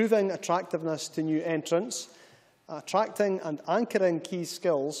 improving attractiveness to new entrants, attracting and anchoring key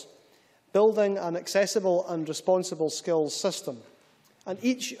skills, building an accessible and responsible skills system. And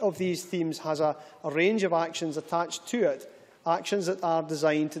each of these themes has a range of actions attached to it, actions that are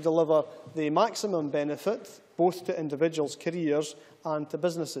designed to deliver the maximum benefit both to individuals' careers and to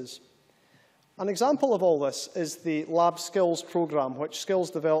businesses. An example of all this is the Lab Skills programme, which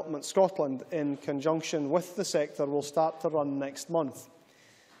Skills Development Scotland, in conjunction with the sector, will start to run next month.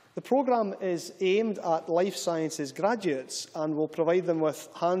 The programme is aimed at life sciences graduates and will provide them with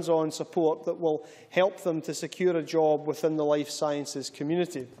hands-on support that will help them to secure a job within the life sciences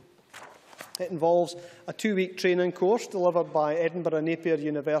community. It involves a 2-week training course delivered by Edinburgh Napier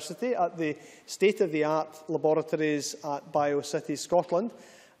University at the state-of-the-art laboratories at BioCity, Scotland,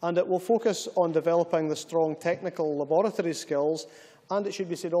 and it will focus on developing the strong technical laboratory skills and, it should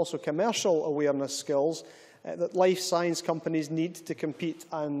be said, also commercial awareness skills that life science companies need to compete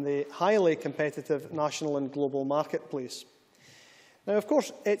in the highly competitive national and global marketplace. Now, of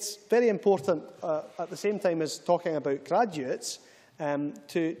course, it's very important at the same time as talking about graduates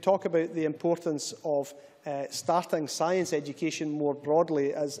to talk about the importance of starting science education more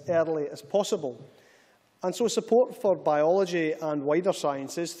broadly as early as possible. And so support for biology and wider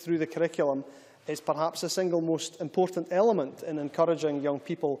sciences through the curriculum is perhaps the single most important element in encouraging young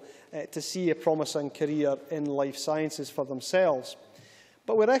people to see a promising career in life sciences for themselves.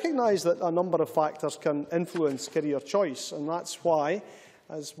 But we recognise that a number of factors can influence career choice, and that's why,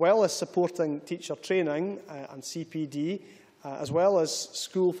 as well as supporting teacher training and CPD, as well as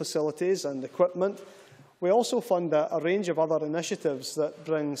school facilities and equipment, we also fund a range of other initiatives that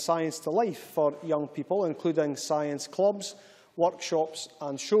bring science to life for young people, including science clubs, workshops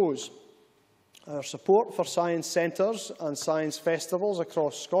and shows. Our support for science centres and science festivals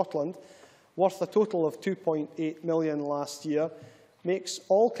across Scotland, worth a total of £2.8 million last year, makes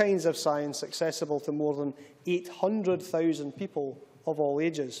all kinds of science accessible to more than 800,000 people of all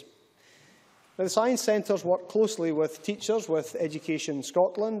ages. Now, the Science Centres work closely with teachers with Education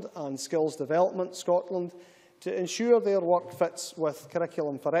Scotland and Skills Development Scotland to ensure their work fits with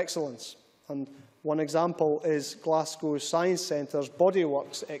Curriculum for Excellence. And one example is Glasgow's Science Centre's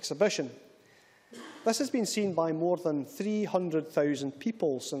Bodyworks exhibition. This has been seen by more than 300,000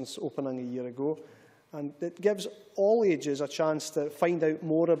 people since opening a year ago, and it gives all ages a chance to find out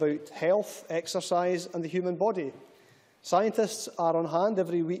more about health, exercise and the human body. Scientists are on hand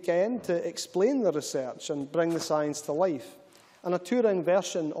every weekend to explain the research and bring the science to life. And a touring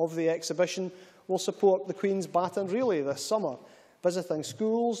version of the exhibition will support the Queen's Baton Relay this summer, visiting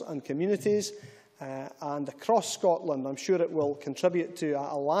schools and communities and across Scotland. I'm sure it will contribute to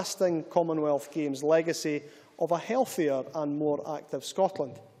a lasting Commonwealth Games legacy of a healthier and more active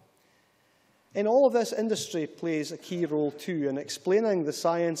Scotland. In all of this, industry plays a key role too in explaining the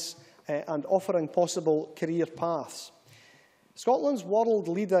science and offering possible career paths. Scotland's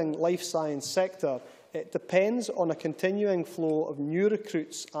world-leading life science sector depends on a continuing flow of new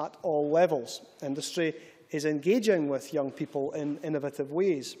recruits at all levels. Industry is engaging with young people in innovative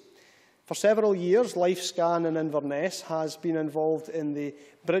ways. For several years, LifeScan in Inverness has been involved in the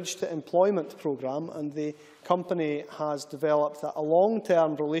Bridge to Employment programme, and the company has developed a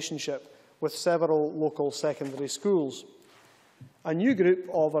long-term relationship with several local secondary schools. A new group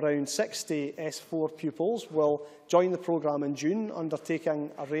of around 60 S4 pupils will join the programme in June, undertaking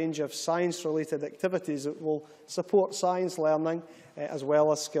a range of science-related activities that will support science learning as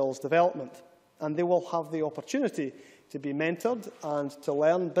well as skills development. And they will have the opportunity to be mentored and to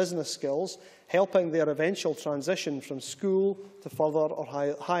learn business skills, helping their eventual transition from school to further or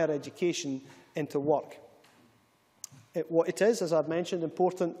higher education into work. It is, as I've mentioned,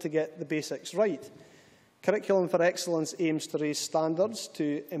 important to get the basics right. Curriculum for Excellence aims to raise standards,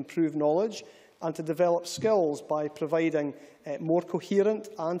 to improve knowledge and to develop skills by providing more coherent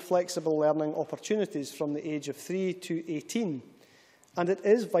and flexible learning opportunities from the age of 3 to 18. And it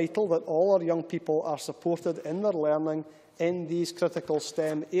is vital that all our young people are supported in their learning in these critical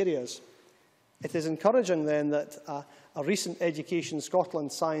STEM areas. It is encouraging then that a recent Education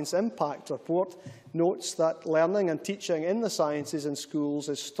Scotland Science Impact report notes that learning and teaching in the sciences in schools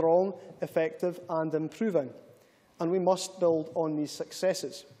is strong, effective and improving, and we must build on these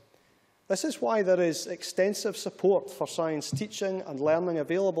successes. This is why there is extensive support for science teaching and learning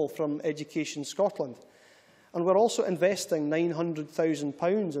available from Education Scotland, and we're also investing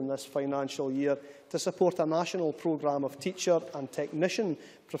 £900,000 in this financial year to support a national programme of teacher and technician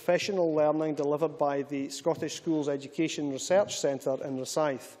professional learning delivered by the Scottish Schools Education Research Centre in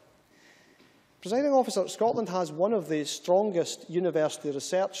Rosyth. Presiding Officer, Scotland has one of the strongest university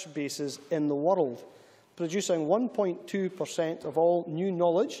research bases in the world, producing 1.2% of all new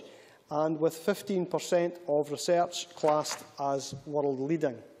knowledge and with 15% of research classed as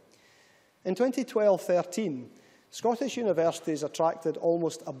world-leading. In 2012-13, Scottish universities attracted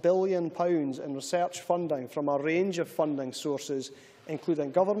almost £1 billion in research funding from a range of funding sources, including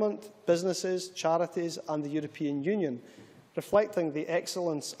government, businesses, charities and the European Union, reflecting the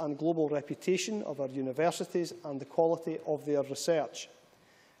excellence and global reputation of our universities and the quality of their research.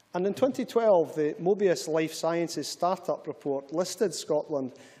 And in 2012, the Mobius Life Sciences Startup Report listed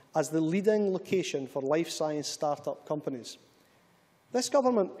Scotland as the leading location for life science startup companies. This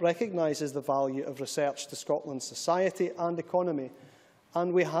government recognises the value of research to Scotland's society and economy,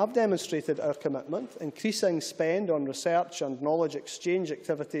 and we have demonstrated our commitment, increasing spend on research and knowledge exchange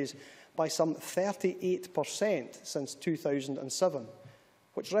activities by some 38% since 2007,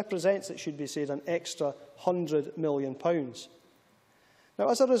 which represents, it should be said, an extra £100 million. Now,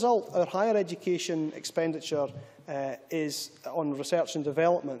 as a result, our higher education expenditure on research and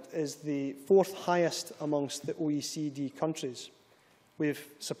development is the 4th highest amongst the OECD countries. We've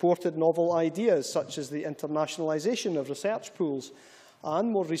supported novel ideas such as the internationalisation of research pools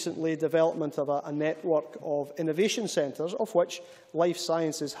and, more recently, development of a network of innovation centres, of which life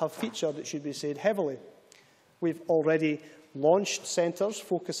sciences have featured, it should be said, heavily. We've already launched centres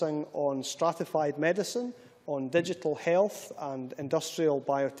focusing on stratified medicine, on digital health and industrial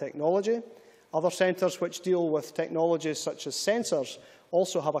biotechnology. Other centres which deal with technologies such as sensors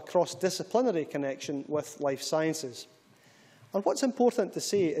also have a cross-disciplinary connection with life sciences. And what's important to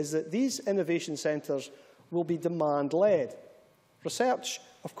say is that these innovation centres will be demand-led. Research,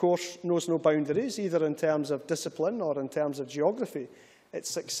 of course, knows no boundaries, either in terms of discipline or in terms of geography. Its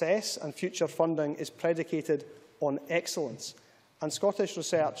success and future funding is predicated on excellence, and Scottish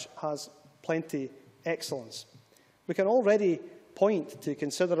research has plenty excellence. We can already point to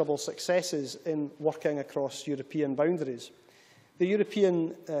considerable successes in working across European boundaries. The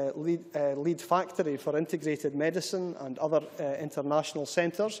European lead factory for integrated medicine and other international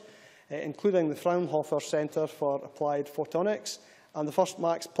centres, including the Fraunhofer Centre for Applied Photonics and the first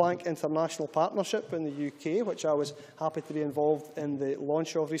Max Planck International Partnership in the UK, which I was happy to be involved in the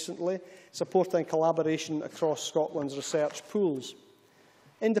launch of recently, supporting collaboration across Scotland's research pools.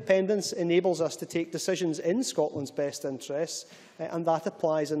 Independence enables us to take decisions in Scotland's best interests, and that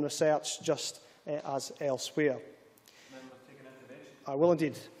applies in research just as elsewhere. I will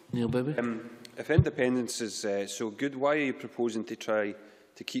indeed. Neil Bibby. If independence is so good, why are you proposing to try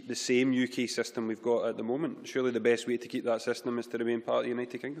to keep the same UK system we've got at the moment? Surely the best way to keep that system is to remain part of the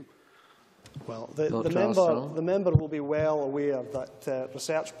United Kingdom. Well, the member will be well aware that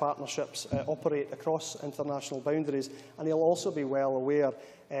research partnerships operate across international boundaries, and he'll also be well aware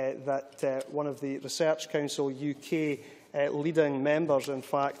that one of the Research Council UK leading members, in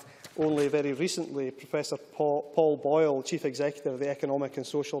fact, only very recently, Professor Paul Boyle, Chief Executive of the Economic and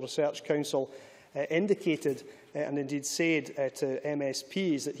Social Research Council, indicated and indeed said to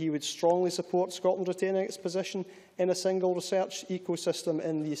MSPs that he would strongly support Scotland retaining its position in a single research ecosystem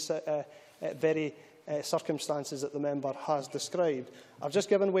in these very circumstances that the member has described. I've just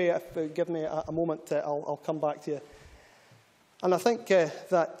given way. Give me a moment, I'll come back to you. And I think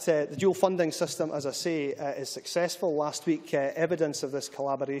that the dual funding system, as I say, is successful. Last week, evidence of this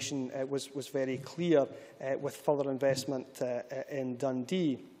collaboration was very clear with further investment in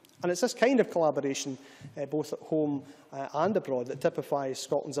Dundee. And it's this kind of collaboration, both at home and abroad, that typifies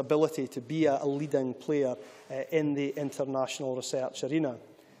Scotland's ability to be a leading player in the international research arena.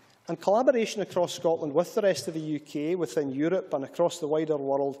 And collaboration across Scotland with the rest of the UK, within Europe and across the wider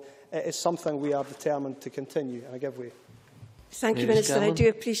world is something we are determined to continue. And I give way. Thank you, Minister. I do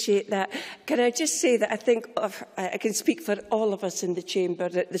appreciate that. Can I just say that I think I can speak for all of us in the Chamber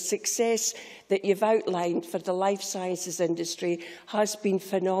that the success that you've outlined for the life sciences industry has been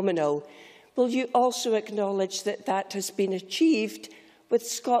phenomenal. Will you also acknowledge that that has been achieved with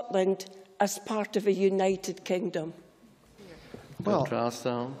Scotland as part of a united kingdom? Well,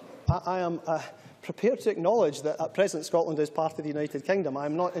 I am prepared to acknowledge that at present Scotland is part of the United Kingdom. I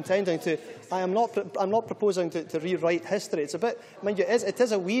am not intending to. I'm not proposing to rewrite history. It's a bit, mind you, it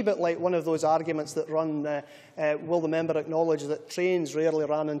is a wee bit like one of those arguments that run. Will the member acknowledge that trains rarely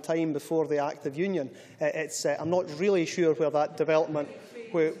ran in time before the Act of Union? I'm not really sure where that development.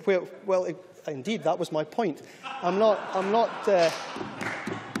 Indeed, that was my point.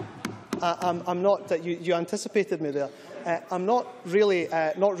 You anticipated me there. I'm not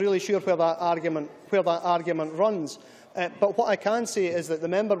really sure where that argument runs. But what I can say is that the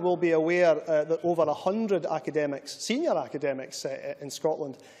member will be aware that over 100 academics, senior academics in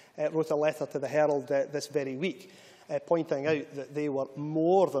Scotland, wrote a letter to the Herald this very week, pointing out that they were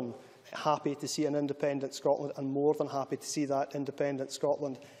more than happy to see an independent Scotland, and more than happy to see that independent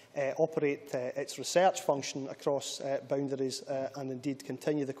Scotland operate its research function across boundaries and indeed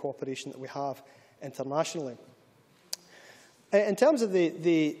continue the cooperation that we have internationally. In terms of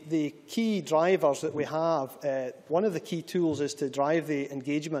the key drivers that we have, one of the key tools is to drive the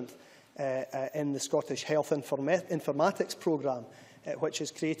engagement in the Scottish Health Informatics Programme, which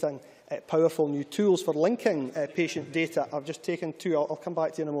is creating powerful new tools for linking patient data. I've just taken two, I'll come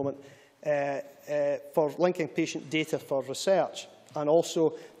back to you in a moment, for linking patient data for research, and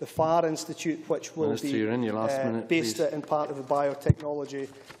also the FAR Institute, which will be based in part of the Biotechnology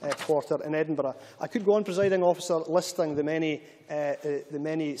Quarter in Edinburgh. I could go on, Presiding Officer, listing the many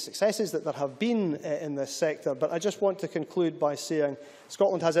successes that there have been in this sector, but I just want to conclude by saying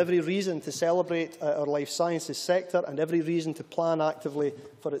Scotland has every reason to celebrate our life sciences sector and every reason to plan actively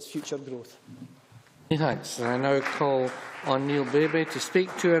for its future growth. Thanks. I now call on Neil Baby to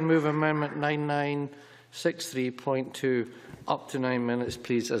speak to and move Amendment 9963.2. Up to 9 minutes,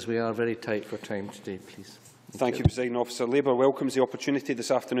 please, as we are very tight for time today, please. Thank you, Presiding Officer. Labour welcomes the opportunity this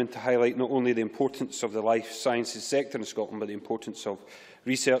afternoon to highlight not only the importance of the life sciences sector in Scotland, but the importance of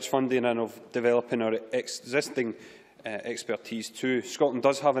research funding and of developing our existing expertise too. Scotland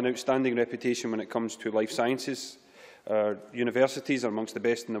does have an outstanding reputation when it comes to life sciences. Our universities are amongst the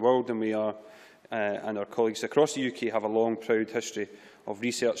best in the world, and we are, and our colleagues across the UK have a long, proud history of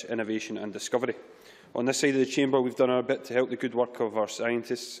research, innovation and discovery. On this side of the chamber, we've done our bit to help the good work of our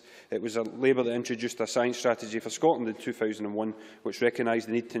scientists. It was Labour that introduced a science strategy for Scotland in 2001, which recognised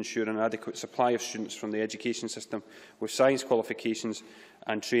the need to ensure an adequate supply of students from the education system with science qualifications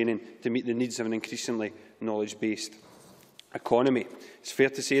and training to meet the needs of an increasingly knowledge-based economy. It's fair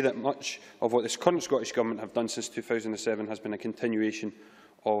to say that much of what this current Scottish Government have done since 2007 has been a continuation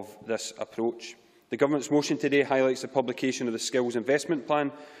of this approach. The Government's motion today highlights the publication of the Skills Investment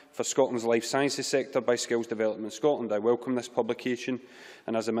Plan for Scotland's life sciences sector by Skills Development Scotland. I welcome this publication,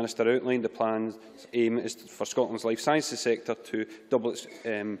 and as the Minister outlined, the plan's aim is for Scotland's life sciences sector to double its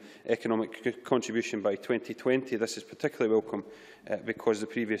economic contribution by 2020. This is particularly welcome because the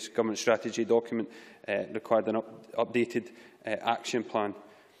previous Government strategy document required an updated action plan.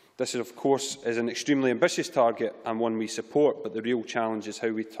 This, of course, is an extremely ambitious target and one we support, but the real challenge is how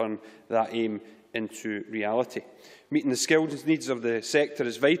we turn that aim into reality. Meeting the skills needs of the sector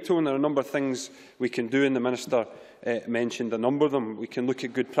is vital, and there are a number of things we can do, and the Minister mentioned a number of them. We can look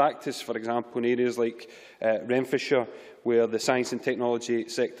at good practice, for example, in areas like Renfrewshire, where the science and technology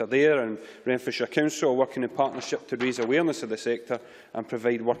sector there and Renfrewshire Council are working in partnership to raise awareness of the sector and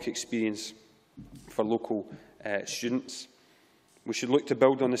provide work experience for local students. We should look to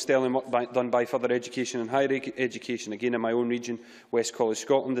build on the sterling work done by further education and higher education. Again, in my own region, West College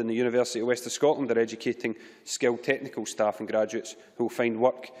Scotland and the University of West of Scotland are educating skilled technical staff and graduates who will find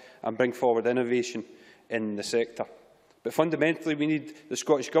work and bring forward innovation in the sector. But fundamentally, we need the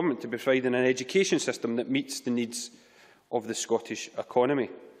Scottish Government to be providing an education system that meets the needs of the Scottish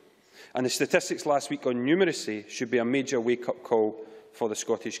economy. And the statistics last week on numeracy should be a major wake-up call for the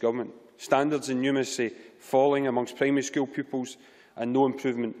Scottish Government. Standards in numeracy falling amongst primary school pupils and no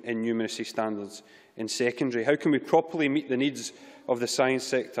improvement in numeracy standards in secondary. How can we properly meet the needs of the science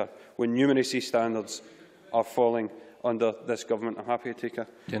sector when numeracy standards are falling under this Government? I'm happy to take an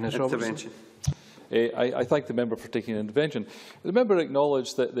intervention. I thank the member for taking an intervention. The member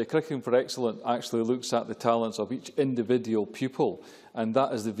acknowledged that the Curriculum for Excellence actually looks at the talents of each individual pupil, and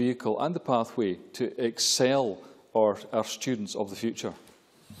that is the vehicle and the pathway to excel our students of the future.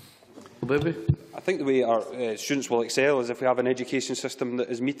 I think the way our students will excel is if we have an education system that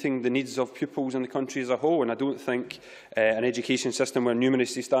is meeting the needs of pupils in the country as a whole, and I don't think an education system where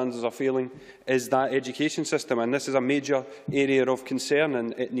numeracy standards are failing is that education system, and this is a major area of concern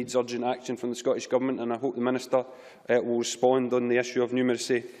and it needs urgent action from the Scottish Government, and I hope the Minister will respond on the issue of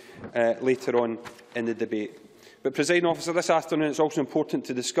numeracy later on in the debate. But, Presiding Officer, this afternoon it is also important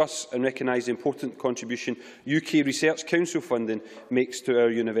to discuss and recognise the important contribution UK Research Council funding makes to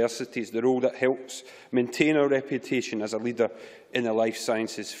our universities, the role that helps maintain our reputation as a leader in the life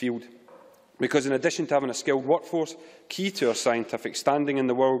sciences field. Because in addition to having a skilled workforce, key to our scientific standing in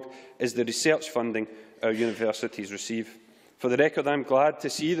the world is the research funding our universities receive. For the record, I am glad to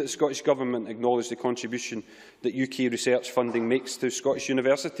see that the Scottish Government acknowledged the contribution that UK research funding makes to Scottish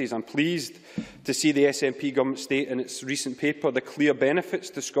universities. I am pleased to see the SNP Government state in its recent paper the clear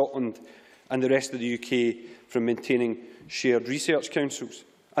benefits to Scotland and the rest of the UK from maintaining shared research councils.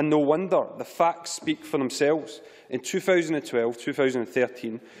 And no wonder, the facts speak for themselves. In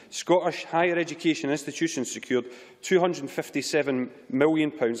 2012-2013, Scottish higher education institutions secured £257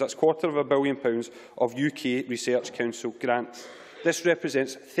 million, that's £250 million, of UK Research Council grants. This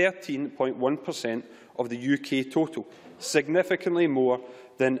represents 13.1% of the UK total, significantly more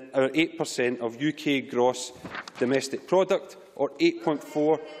than our 8% of UK gross domestic product, or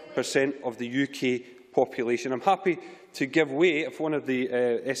 8.4% of the UK population. I'm happy to give way if one of the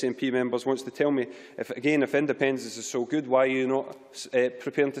SNP members wants to tell me, if independence is so good, why are you not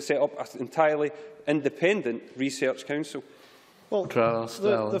preparing to set up an entirely independent research council? Well,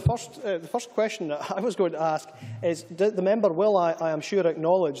 the first question that I was going to ask is, the member will, I am sure,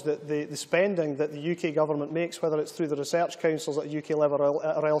 acknowledge that the spending that the UK government makes, whether it's through the research councils at UK level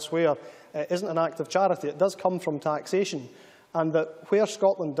or elsewhere, isn't an act of charity. It does come from taxation, and that where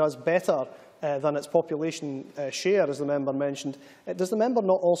Scotland does better than its population share, as the member mentioned, does the member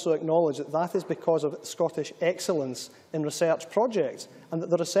not also acknowledge that that is because of Scottish excellence in research projects, and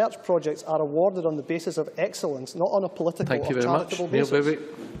that the research projects are awarded on the basis of excellence, not on a political or charitable basis?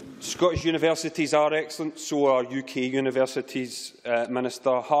 Scottish universities are excellent, so are UK universities,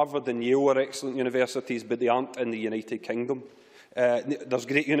 Minister. Harvard and Yale are excellent universities, but they aren't in the United Kingdom. There's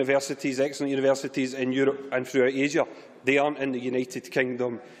great universities, excellent universities in Europe and throughout Asia. They aren't in the United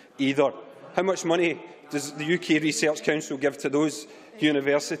Kingdom either. How much money does the UK Research Council give to those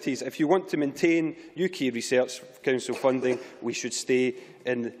universities? If you want to maintain UK Research Council funding, we should stay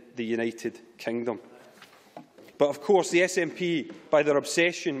in the United Kingdom. But of course, the SNP, by their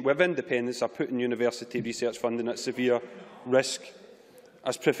obsession with independence, are putting university research funding at severe risk.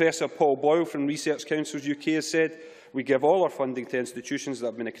 As Professor Paul Boyle from Research Councils UK has said, we give all our funding to institutions that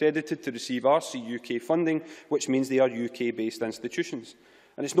have been accredited to receive RC UK funding, which means they are UK-based institutions.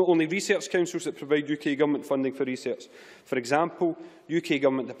 And it's not only research councils that provide UK government funding for research. For example, UK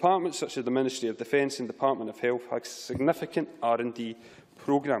government departments such as the Ministry of Defence and Department of Health have significant R&D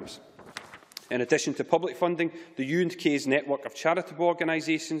programmes. In addition to public funding, the U&K's network of charitable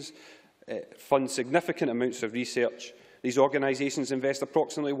organisations fund significant amounts of research. These organisations invest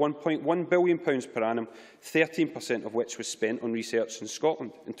approximately £1.1 billion per annum, 13% of which was spent on research in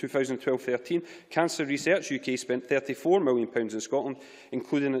Scotland. In 2012-13, Cancer Research UK spent £34 million in Scotland,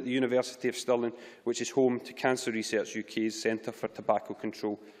 including at the University of Stirling, which is home to Cancer Research UK's Centre for Tobacco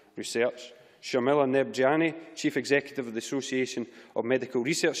Control Research. Sharmila Nebjani, Chief Executive of the Association of Medical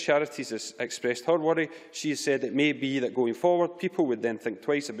Research Charities, has expressed her worry. She has said it may be that going forward, people would then think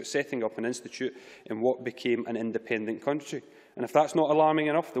twice about setting up an institute in what became an independent country. And if that's not alarming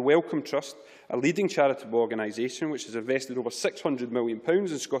enough, the Wellcome Trust, a leading charitable organisation which has invested over £600 million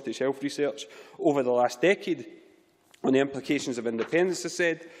in Scottish health research over the last decade on the implications of independence, has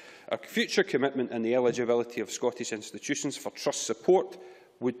said, a future commitment and the eligibility of Scottish institutions for trust support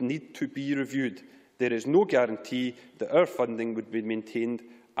would need to be reviewed. There is no guarantee that our funding would be maintained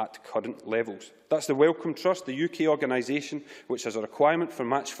at current levels. That's the Wellcome Trust, the UK organisation which has a requirement for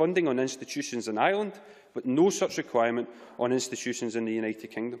match funding on institutions in Ireland, but no such requirement on institutions in the United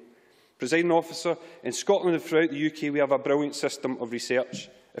Kingdom. Presiding Officer, in Scotland and throughout the UK we have a brilliant system of research.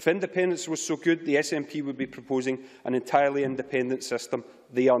 If independence was so good, the SNP would be proposing an entirely independent system.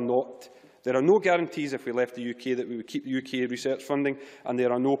 They are not. There are no guarantees if we left the UK that we would keep the UK research funding, and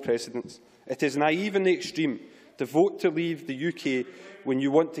there are no precedents. It is naive in the extreme to vote to leave the UK when you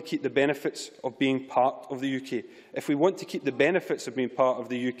want to keep the benefits of being part of the UK. If we want to keep the benefits of being part of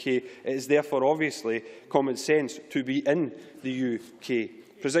the UK, it is therefore obviously common sense to be in the UK.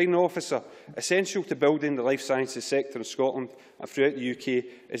 Presiding Officer, essential to building the life sciences sector in Scotland and throughout the UK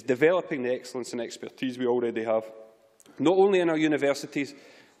is developing the excellence and expertise we already have, not only in our universities,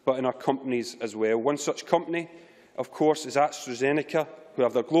 but in our companies as well. One such company, of course, is AstraZeneca, who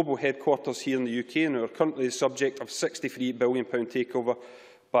have their global headquarters here in the UK and who are currently the subject of a £63 billion takeover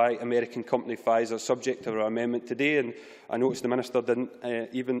by American company Pfizer, subject to our amendment today. And I noticed the Minister didn't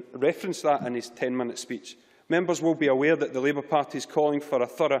even reference that in his 10-minute speech. Members will be aware that the Labour Party is calling for a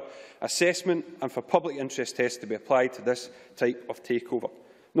thorough assessment and for public interest tests to be applied to this type of takeover.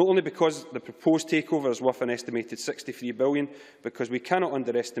 Not only because the proposed takeover is worth an estimated £63 billion, because we cannot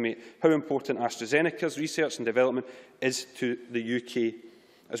underestimate how important AstraZeneca's research and development is to the UK.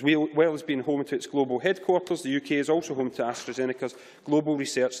 As well as being home to its global headquarters, the UK is also home to AstraZeneca's global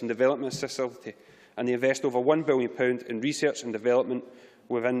research and development facility, and they invest over £1 billion in research and development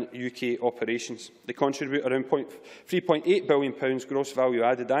within UK operations. They contribute around £3.8 billion gross value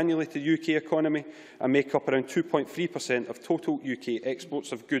added annually to the UK economy and make up around 2.3% of total UK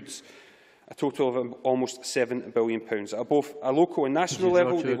exports of goods, a total of almost £7 billion. At both a local and national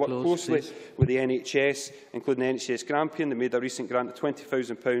level, they work closely with the NHS, including the NHS Grampian. They made a recent grant of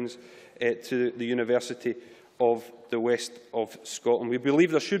 £20,000 to the University of the west of Scotland. We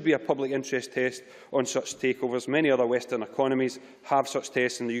believe there should be a public interest test on such takeovers. Many other Western economies have such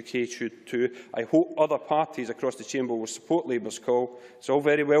tests, and the UK should too. I hope other parties across the Chamber will support Labour's call. It's all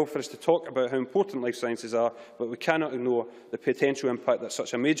very well for us to talk about how important life sciences are, but we cannot ignore the potential impact that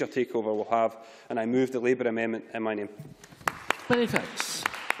such a major takeover will have, and I move the Labour amendment in my name. Many thanks.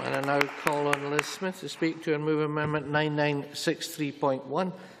 And I now call on Liz Smith to speak to and move Amendment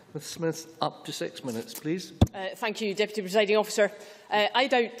 9963.1. Ms Smith, up to 6 minutes, please. Thank you, Deputy Presiding Officer. I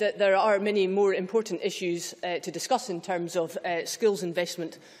doubt that there are many more important issues to discuss in terms of skills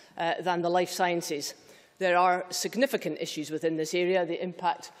investment than the life sciences. There are significant issues within this area. The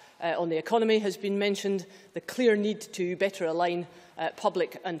impact on the economy has been mentioned, the clear need to better align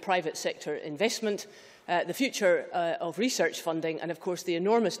public and private sector investment, the future of research funding, and of course the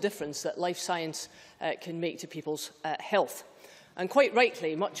enormous difference that life science can make to people's health. And quite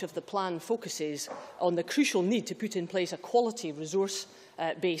rightly, much of the plan focuses on the crucial need to put in place a quality resource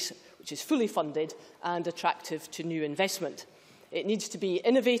base which is fully funded and attractive to new investment. It needs to be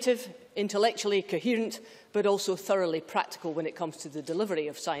innovative, intellectually coherent, but also thoroughly practical when it comes to the delivery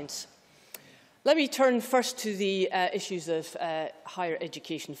of science. Let me turn first to the issues of higher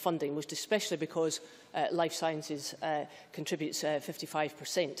education funding, most especially because life sciences contributes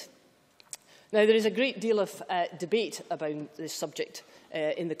 55%. Now, there is a great deal of debate about this subject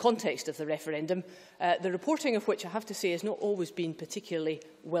in the context of the referendum, the reporting of which I have to say has not always been particularly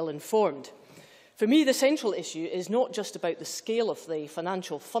well informed. For me, the central issue is not just about the scale of the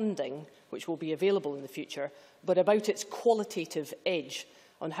financial funding which will be available in the future, but about its qualitative edge,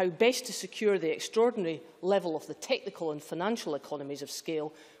 on how best to secure the extraordinary level of the technical and financial economies of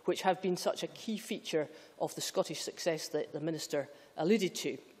scale which have been such a key feature of the Scottish success that the Minister alluded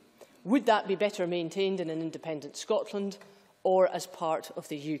to. Would that be better maintained in an independent Scotland or as part of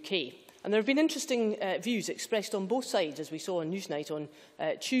the UK? And there have been interesting views expressed on both sides, as we saw on Newsnight on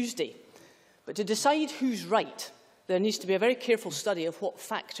Tuesday. But to decide who's right, there needs to be a very careful study of what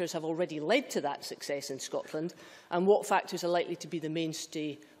factors have already led to that success in Scotland and what factors are likely to be the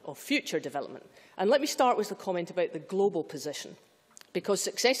mainstay of future development. And let me start with the comment about the global position, because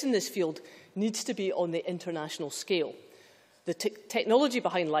success in this field needs to be on the international scale. The technology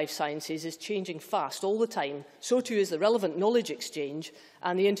behind life sciences is changing fast all the time. So too is the relevant knowledge exchange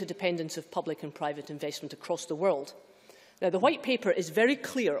and the interdependence of public and private investment across the world. Now, the White Paper is very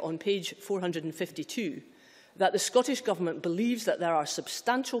clear on page 452 that the Scottish Government believes that there are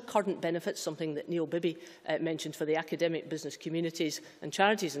substantial current benefits, something that Neil Bibby mentioned for the academic, business communities and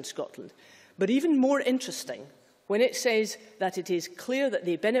charities in Scotland. But even more interesting, when it says that it is clear that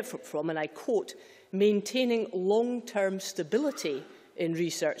they benefit from, and I quote, maintaining long-term stability in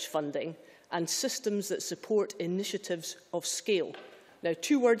research funding and systems that support initiatives of scale. Now,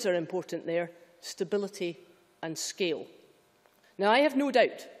 two words are important there, stability and scale. Now, I have no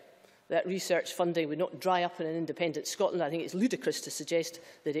doubt that research funding would not dry up in an independent Scotland. I think it's ludicrous to suggest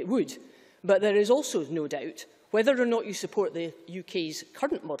that it would. But there is also no doubt whether or not you support the UK's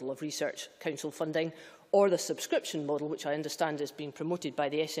current model of research council funding or the subscription model, which I understand is being promoted by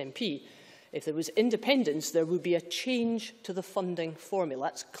the SNP. If there was independence, there would be a change to the funding formula.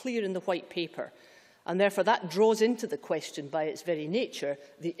 That's clear in the White Paper. And therefore, that draws into the question, by its very nature,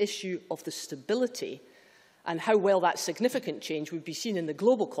 the issue of the stability and how well that significant change would be seen in the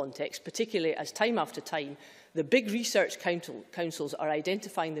global context, particularly as time after time, the big research councils are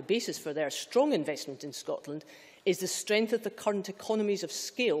identifying the basis for their strong investment in Scotland is the strength of the current economies of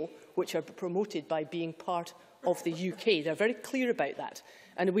scale, which are promoted by being part of the UK. They're very clear about that.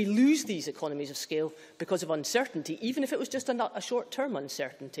 And we lose these economies of scale because of uncertainty, even if it was just a short-term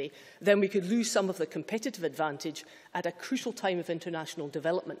uncertainty, then we could lose some of the competitive advantage at a crucial time of international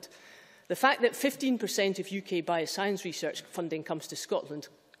development. The fact that 15% of UK bioscience research funding comes to Scotland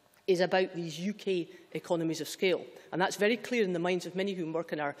is about these UK economies of scale. And that's very clear in the minds of many who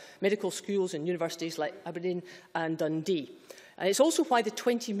work in our medical schools and universities like Aberdeen and Dundee. And it's also why the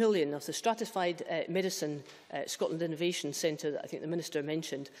 20 million of the Stratified Medicine Scotland Innovation Centre that I think the Minister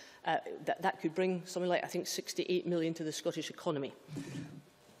mentioned, that could bring something like, I think, 68 million to the Scottish economy.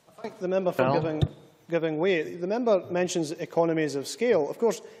 I thank the member for giving way. The member mentions economies of scale. Of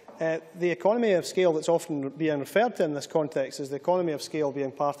course, the economy of scale that's often being referred to in this context is the economy of scale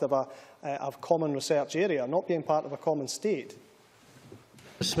being part of a common research area, not being part of a common state.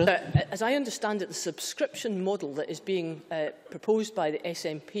 As I understand it, the subscription model that is being proposed by the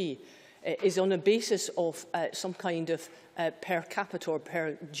SNP is on a basis of some kind of per capita or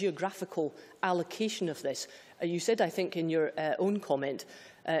per geographical allocation of this. You said, I think, in your own comment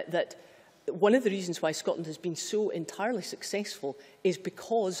that one of the reasons why Scotland has been so entirely successful is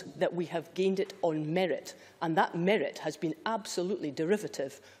because that we have gained it on merit, and that merit has been absolutely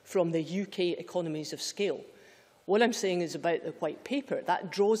derivative from the UK economies of scale. What I'm saying is about the white paper,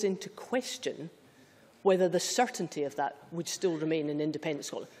 that draws into question whether the certainty of that would still remain in independent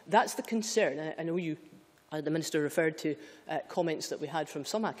Scotland. That's the concern. I know you, the Minister, referred to comments that we had from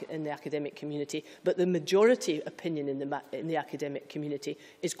some in the academic community, but the majority opinion in the academic community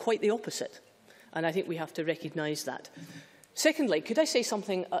is quite the opposite. And I think we have to recognise that. Secondly, could I say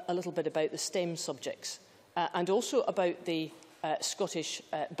something a little bit about the STEM subjects and also about the Scottish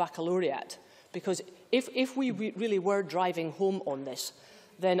Baccalaureate? Because if we really were driving home on this,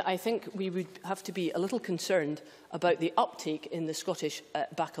 then I think we would have to be a little concerned about the uptake in the Scottish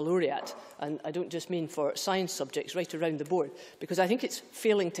Baccalaureate. And I don't just mean for science subjects, right around the board, because I think it's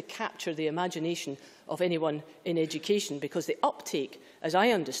failing to capture the imagination of anyone in education, because the uptake, as I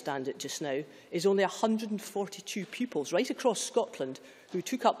understand it just now, is only 142 pupils right across Scotland who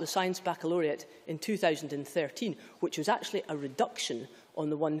took up the Science Baccalaureate in 2013, which was actually a reduction on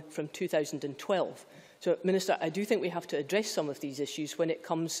the one from 2012. So, Minister, I do think we have to address some of these issues when it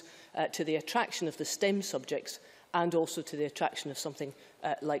comes to the attraction of the STEM subjects and also to the attraction of something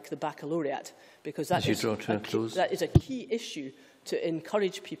like the baccalaureate, because that is a key issue to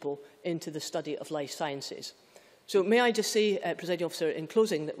encourage people into the study of life sciences. So may I just say, Presiding Officer, in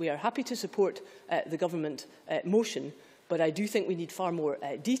closing, that we are happy to support the government motion, but I do think we need far more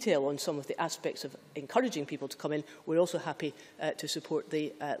detail on some of the aspects of encouraging people to come in. We're also happy to support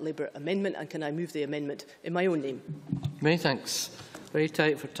the Labour amendment, and can I move the amendment in my own name? Many thanks. Very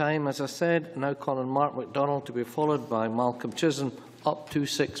tight for time, as I said. Now calling Mark MacDonald, to be followed by Malcolm Chisholm. Up to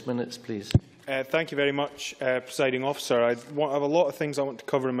 6 minutes, please. Thank you very much, Presiding Officer. I have a lot of things I want to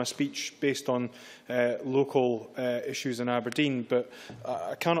cover in my speech based on local issues in Aberdeen, but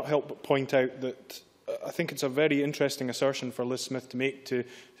I cannot help but point out that I think it's a very interesting assertion for Liz Smith to make, to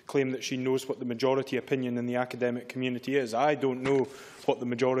claim that she knows what the majority opinion in the academic community is. I don't know what the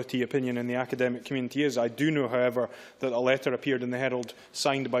majority opinion in the academic community is. I do know, however, that a letter appeared in the Herald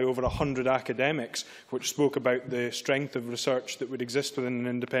signed by over 100 academics, which spoke about the strength of research that would exist within an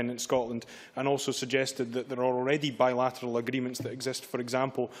independent Scotland, and also suggested that there are already bilateral agreements that exist, for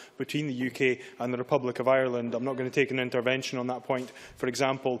example, between the UK and the Republic of Ireland. I'm not going to take an intervention on that point. For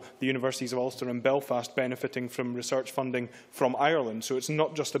example, the Universities of Ulster and Belfast benefiting from research funding from Ireland. So it's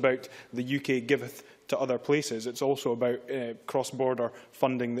not just about the UK giveth to other places. It's also about cross-border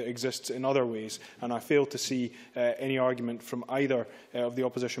funding that exists in other ways. And I fail to see any argument from either of the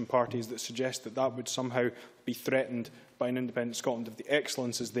opposition parties that suggest that that would somehow be threatened by an independent Scotland. If the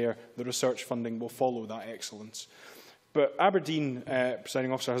excellence is there, the research funding will follow that excellence. But Aberdeen,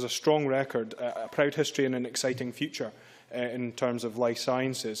 Presiding Officer, has a strong record, a proud history and an exciting future in terms of life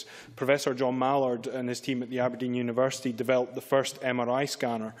sciences. Professor John Mallard and his team at the Aberdeen University developed the first MRI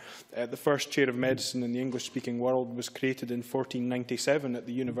scanner. The first chair of medicine in the English-speaking world was created in 1497 at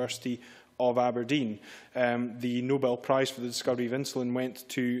the University of Aberdeen. The Nobel Prize for the discovery of insulin went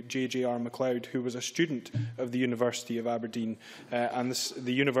to J.J.R. Macleod, who was a student of the University of Aberdeen.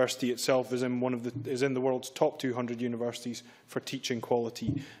 The university itself is in the world's top 200 universities for teaching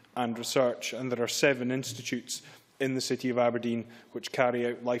quality and research. And there are 7 institutes in the city of Aberdeen which carry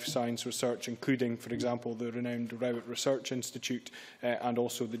out life science research, including, for example, the renowned Rowett Research Institute and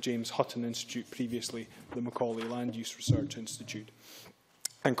also the James Hutton Institute, previously the Macaulay Land Use Research Institute.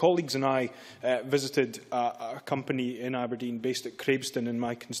 And colleagues and I visited a company in Aberdeen based at Crabeston in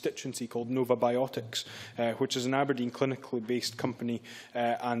my constituency called Nova Biotics, which is an Aberdeen clinically based company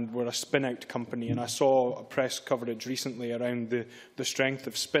and we're a spin-out company. And I saw a press coverage recently around the strength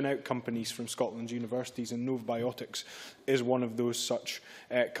of spin-out companies from Scotland's universities, and Nova Biotics is one of those such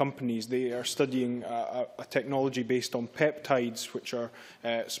companies. They are studying a technology based on peptides, which are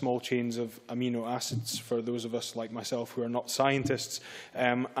small chains of amino acids for those of us like myself who are not scientists.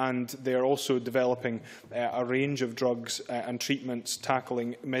 And they are also developing a range of drugs and treatments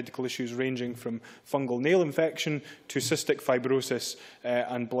tackling medical issues ranging from fungal nail infection to cystic fibrosis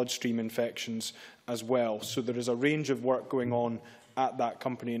and bloodstream infections as well. So there is a range of work going on at that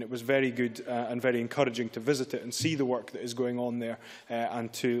company, and it was very good and very encouraging to visit it and see the work that is going on there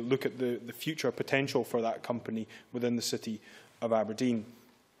and to look at the future potential for that company within the city of Aberdeen.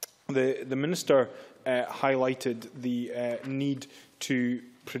 The Minister highlighted the need to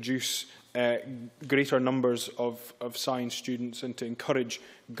produce greater numbers of science students and to encourage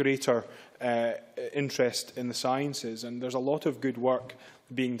greater interest in the sciences. And there's a lot of good work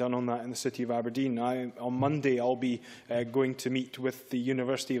being done on that in the city of Aberdeen. On Monday, I'll be going to meet with the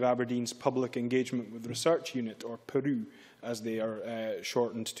University of Aberdeen's Public Engagement with Research Unit, or PERU, as they are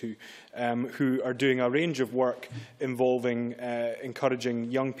shortened to, who are doing a range of work involving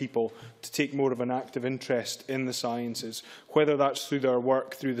encouraging young people to take more of an active interest in the sciences, whether that's through their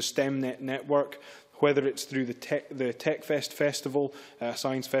work through the STEMnet network, whether it's through the TechFest Festival, a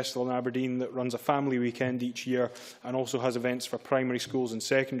science festival in Aberdeen that runs a family weekend each year and also has events for primary schools and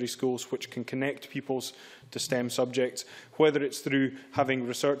secondary schools which can connect pupils to STEM subjects, whether it's through having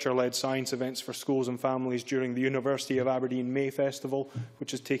researcher-led science events for schools and families during the University of Aberdeen May Festival,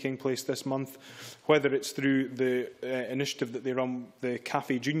 which is taking place this month, whether it's through the initiative that they run, the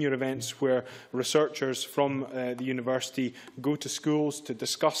Cafe Junior events, where researchers from the university go to schools to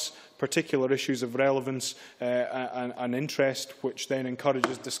discuss particular issues of relevance and interest, which then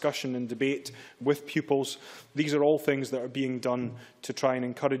encourages discussion and debate with pupils. These are all things that are being done to try and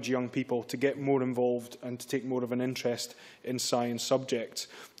encourage young people to get more involved and to take more of an interest in science subjects.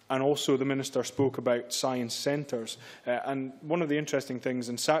 And also the Minister spoke about science centres. And one of the interesting things,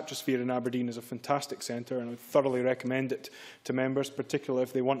 in Satrosphere in Aberdeen is a fantastic centre, and I would thoroughly recommend it to members, particularly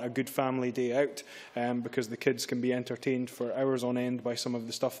if they want a good family day out, because the kids can be entertained for hours on end by some of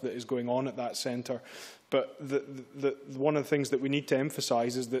the stuff that is going on at that centre. But one of the things that we need to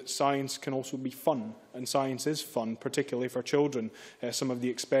emphasise is that science can also be fun, and science is fun, particularly for children. Some of the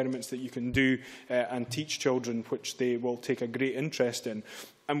experiments that you can do and teach children, which they will take a great interest in.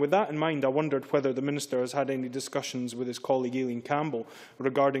 And with that in mind, I wondered whether the Minister has had any discussions with his colleague Aileen Campbell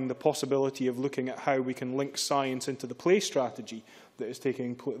regarding the possibility of looking at how we can link science into the play strategy that is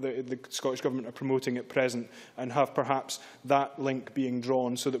the Scottish Government are promoting at present, and have perhaps that link being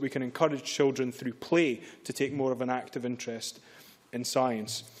drawn so that we can encourage children through play to take more of an active interest in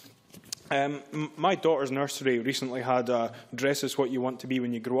science. My daughter's nursery recently had a Dress is What You Want to Be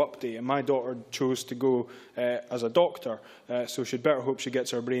When You Grow Up day, and my daughter chose to go as a doctor, so she'd better hope she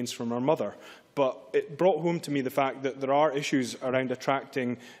gets her brains from her mother. But it brought home to me the fact that there are issues around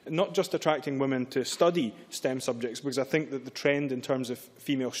attracting, not just attracting women to study STEM subjects, because I think that the trend in terms of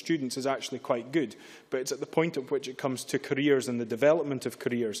female students is actually quite good, but it's at the point at which it comes to careers and the development of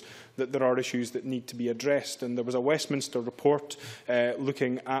careers that there are issues that need to be addressed. And there was a Westminster report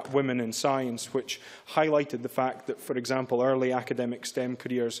looking at women in science, which highlighted the fact that, for example, early academic STEM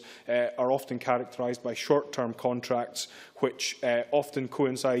careers are often characterised by short-term contracts, which often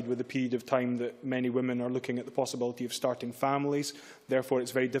coincide with the period of time that many women are looking at the possibility of starting families. Therefore,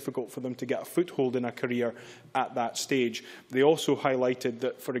 it's very difficult for them to get a foothold in a career at that stage. They also highlighted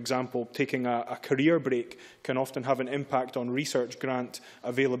that, for example, taking a career break can often have an impact on research grant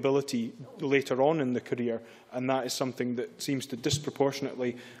availability later on in the career, and that is something that seems to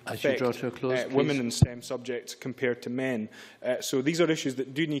disproportionately affect women in STEM subjects compared to men. So these are issues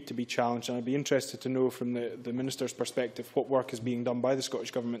that do need to be challenged, and I'd be interested to know from the Minister's perspective what work is being done by the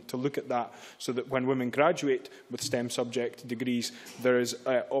Scottish Government to look at that, so that when women graduate with STEM subject degrees, there is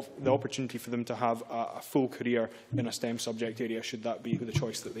the opportunity for them to have a full career in a STEM subject area, should that be the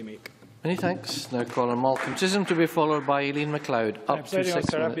choice that they make. Many thanks. Now caller Malcolm Chisholm, to be followed by Eileen MacLeod. Up to 6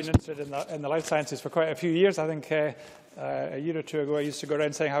 minutes. I've been interested in the life sciences for quite a few years. I think a year or two ago I used to go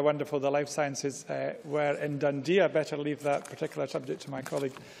around saying how wonderful the life sciences were in Dundee. I better leave that particular subject to my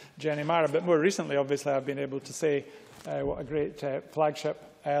colleague Jenny Mara. But more recently, obviously, I've been able to say what a great flagship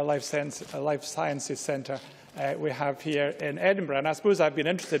life sciences centre we have here in Edinburgh. And I suppose I've been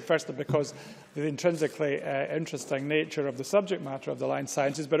interested firstly because of the intrinsically interesting nature of the subject matter of the life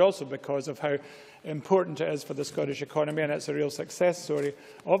sciences, but also because of how important it is for the Scottish economy, and it's a real success story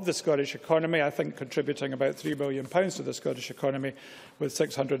of the Scottish economy, I think contributing about £3 billion to the Scottish economy, with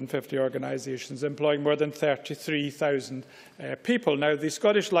 650 organisations employing more than 33,000 people. Now, the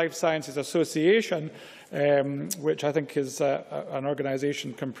Scottish Life Sciences Association, which I think is an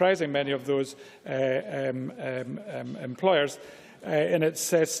organisation comprising many of those employers, in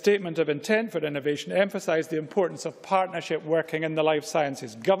its statement of intent for innovation, emphasised the importance of partnership working in the life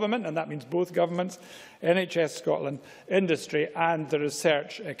sciences. Government, and that means both governments, NHS Scotland, industry and the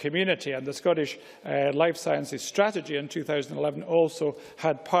research community. And the Scottish Life Sciences Strategy in 2011 also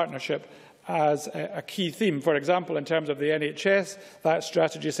had partnership as a key theme. For example, in terms of the NHS, that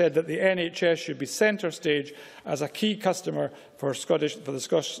strategy said that the NHS should be centre stage as a key customer for the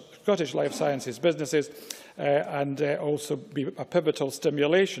Scottish life sciences businesses, and also be a pivotal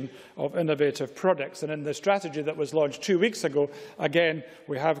stimulation of innovative products. And in the strategy that was launched 2 weeks ago, again,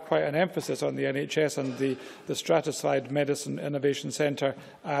 we have quite an emphasis on the NHS, and the Stratified Medicine Innovation Centre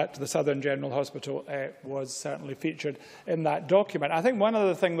at the Southern General Hospital was certainly featured in that document. I think one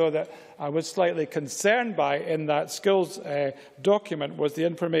other thing, though, that I was slightly concerned by in that skills document was the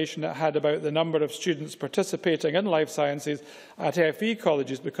information it had about the number of students participating in life sciences at FE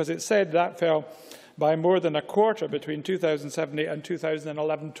colleges, because it said that fell by more than a quarter between 2007 and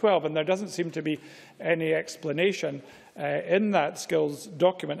 2011-12, and there doesn't seem to be any explanation in that skills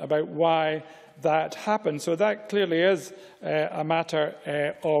document about why that happened. So that clearly is a matter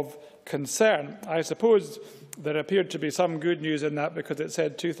of concern. I suppose there appeared to be some good news in that, because it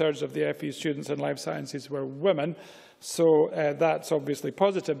said 2/3 of the FE students in life sciences were women. So that's obviously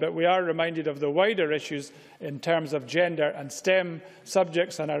positive, but we are reminded of the wider issues in terms of gender and STEM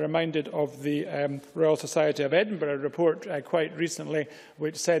subjects, and I'm reminded of the Royal Society of Edinburgh report quite recently,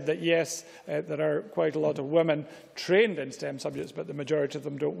 which said that yes, there are quite a lot of women trained in STEM subjects, but the majority of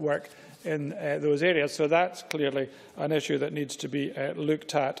them don't work in those areas. So that's clearly an issue that needs to be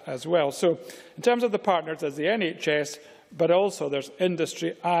looked at as well. So in terms of the partners, there's the NHS, but also there's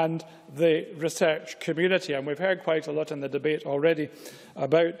industry and the research community. And we've heard quite a lot in the debate already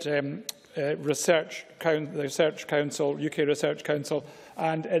about the Research Council, UK Research Council,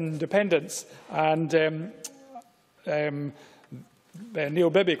 and independence. And Neil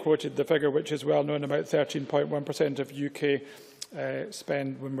Bibby quoted the figure, which is well known, about 13.1% of UK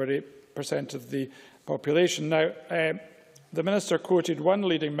spend when we're 8% of the population. Now, the Minister quoted one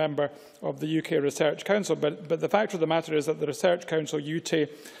leading member of the UK Research Council, but the fact of the matter is that the Research Council UK,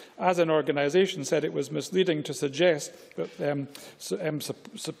 as an organisation, said it was misleading to suggest that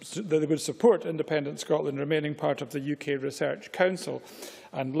they would support Independent Scotland remaining part of the UK Research Council.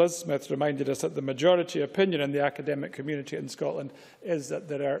 And Liz Smith reminded us that the majority opinion in the academic community in Scotland is that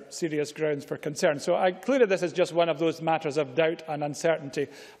there are serious grounds for concern. So clearly this is just one of those matters of doubt and uncertainty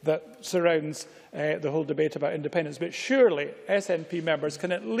that surrounds the whole debate about independence. But surely SNP members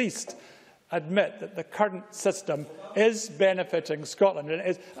can at least admit that the current system is benefiting Scotland.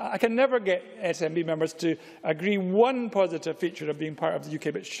 And I can never get SNP members to agree one positive feature of being part of the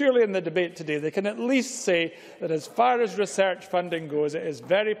UK, but surely in the debate today they can at least say that as far as research funding goes, it is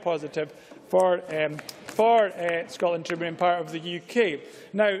very positive for Scotland to remain part of the UK.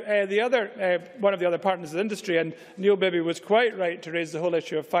 Now, one of the other partners is industry, and Neil Bibby was quite right to raise the whole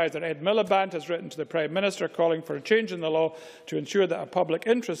issue of Pfizer. Ed Miliband has written to the Prime Minister calling for a change in the law to ensure that a public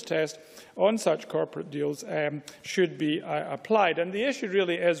interest test on such corporate deals should be applied. And the issue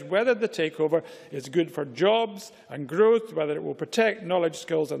really is whether the takeover is good for jobs and growth, whether it will protect knowledge,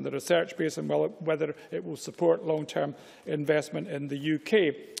 skills and the research base, and whether it will support long-term investment in the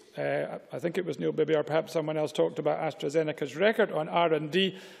UK. I think it was Neil Bibby or perhaps someone else talked about AstraZeneca's record on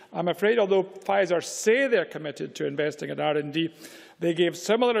R&D. I'm afraid, although Pfizer say they're committed to investing in R&D, they gave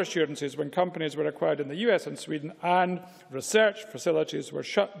similar assurances when companies were acquired in the US and Sweden, and research facilities were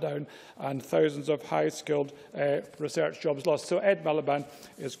shut down and thousands of high-skilled research jobs lost. So Ed Miliband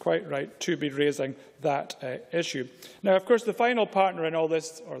is quite right to be raising that issue. Now, of course, the final partner in all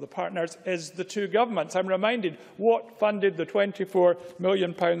this, or the partners, is the two governments. I'm reminded what funded the £24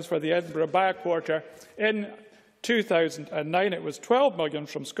 million for the Edinburgh Bioquarter in 2009. It was £12 million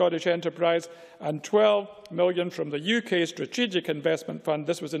from Scottish Enterprise and £12 million from the UK Strategic Investment Fund.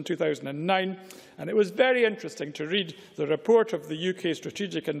 This was in 2009. And it was very interesting to read the report of the UK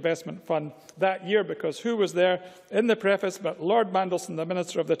Strategic Investment Fund that year, because who was there in the preface but Lord Mandelson, the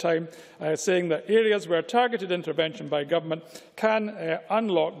Minister of the time, saying that areas where targeted intervention by government can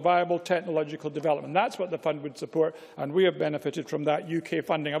unlock viable technological development. That's what the fund would support, and we have benefited from that UK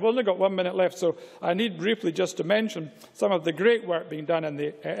funding. I've only got 1 minute left, so I need briefly just to mention some of the great work being done in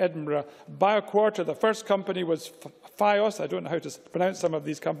the Edinburgh Bioquarter. The first company was FIOS, I don't know how to pronounce some of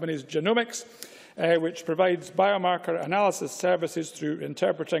these companies, Genomics, which provides biomarker analysis services through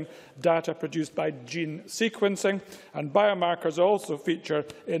interpreting data produced by gene sequencing. And biomarkers also feature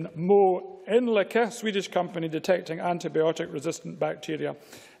in Mo Inlika, a Swedish company detecting antibiotic-resistant bacteria,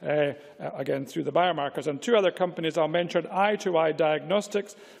 again through the biomarkers. And two other companies I'll mention, Eye-to-Eye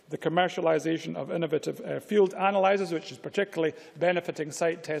Diagnostics, the commercialisation of innovative field analyzers, which is particularly benefiting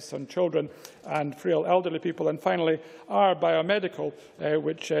site tests on children and frail elderly people. And finally, our Biomedical,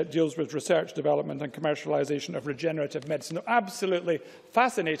 which deals with research, development and commercialisation of regenerative medicine. Absolutely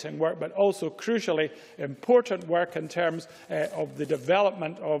fascinating work, but also crucially important work in terms of the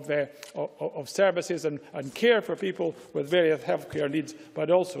development of services and care for people with various healthcare needs, but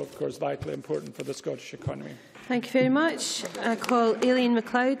also, of course, vitally important for the Scottish economy. Thank you very much. I call Aileen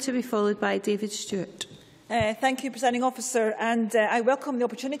MacLeod to be followed by David Stewart. Thank you, Presiding Officer, and I welcome the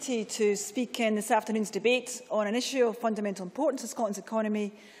opportunity to speak in this afternoon's debate on an issue of fundamental importance to Scotland's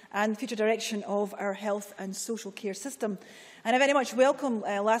economy and the future direction of our health and social care system. And I very much welcome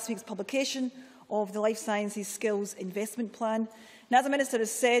last week's publication of the Life Sciences Skills Investment Plan. And as the Minister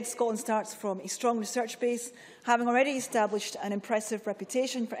has said, Scotland starts from a strong research base, having already established an impressive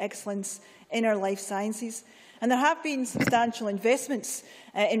reputation for excellence in our life sciences. And there have been substantial investments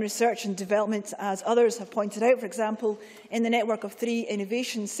in research and development, as others have pointed out, for example, in the network of 3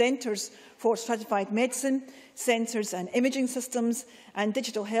 innovation centres for stratified medicine, sensors and imaging systems and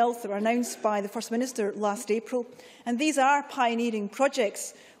digital health that were announced by the First Minister last April. And these are pioneering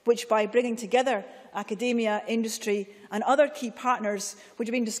projects which, by bringing together academia, industry and other key partners, which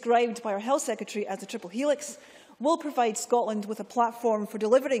have been described by our Health Secretary as the Triple Helix, will provide Scotland with a platform for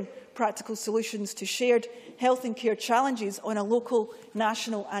delivering practical solutions to shared health and care challenges on a local,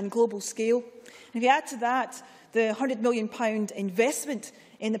 national and global scale. And if you add to that the £100 million investment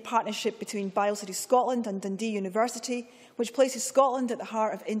in the partnership between Biocity Scotland and Dundee University, which places Scotland at the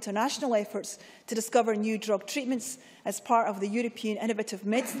heart of international efforts to discover new drug treatments as part of the European Innovative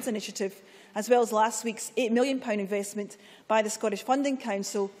Medicines Initiative, as well as last week's £8 million investment by the Scottish Funding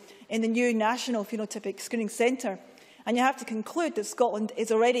Council in the new National Phenotypic Screening Centre. And you have to conclude that Scotland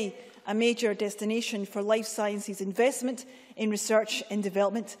is already a major destination for life sciences investment in research and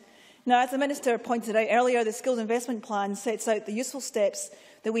development. Now, as the Minister pointed out earlier, the Skills Investment Plan sets out the useful steps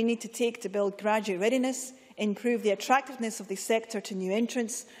that we need to take to build graduate readiness, improve the attractiveness of the sector to new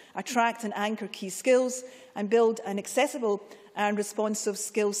entrants, attract and anchor key skills, and build an accessible and responsive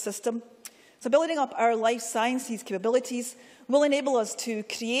skills system. So building up our life sciences capabilities will enable us to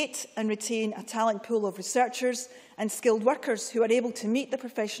create and retain a talent pool of researchers and skilled workers who are able to meet the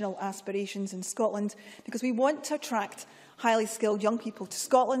professional aspirations in Scotland, because we want to attract highly skilled young people to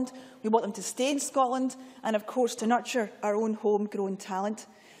Scotland. We want them to stay in Scotland and, of course, to nurture our own homegrown talent.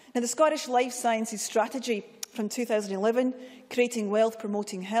 Now, the Scottish Life Sciences Strategy from 2011, Creating Wealth,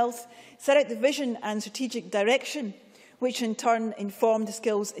 Promoting Health, set out the vision and strategic direction, which in turn informed the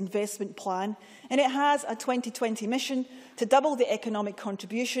Skills Investment Plan. And it has a 2020 mission to double the economic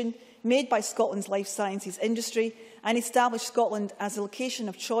contribution made by Scotland's life sciences industry and establish Scotland as a location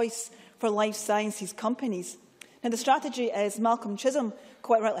of choice for life sciences companies. Now, the strategy, as Malcolm Chisholm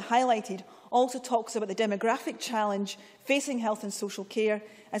quite rightly highlighted, also talks about the demographic challenge facing health and social care,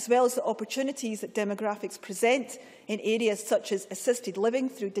 as well as the opportunities that demographics present in areas such as assisted living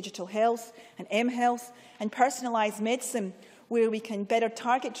through digital health and mHealth, and personalised medicine, where we can better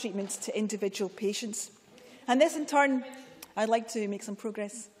target treatments to individual patients. And this in turn, I'd like to make some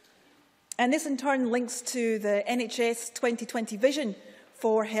progress. And this in turn links to the NHS 2020 vision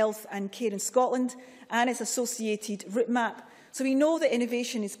for health and care in Scotland and its associated route map. So we know that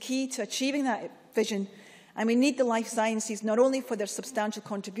innovation is key to achieving that vision, and we need the life sciences not only for their substantial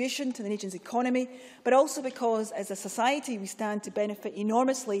contribution to the nation's economy, but also because, as a society, we stand to benefit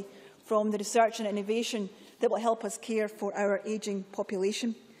enormously from the research and innovation that will help us care for our ageing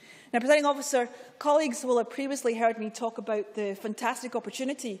population. Now, Presiding Officer, colleagues will have previously heard me talk about the fantastic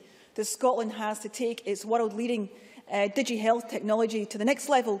opportunity that Scotland has to take its world-leading digi-health technology to the next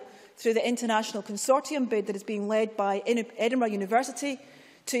level through the international consortium bid that is being led by Edinburgh University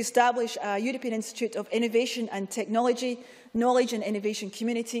to establish a European Institute of Innovation and Technology, Knowledge and Innovation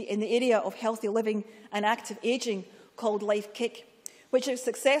Community in the area of healthy living and active ageing, called LifeKick, which, if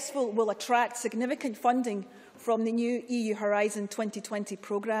successful, will attract significant funding from the new EU Horizon 2020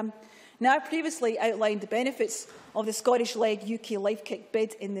 programme. Now, I've previously outlined the benefits of the Scottish-led UK LifeKick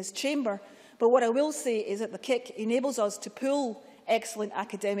bid in this chamber, but what I will say is that the KIC enables us to pool excellent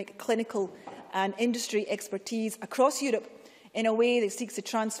academic, clinical and industry expertise across Europe in a way that seeks to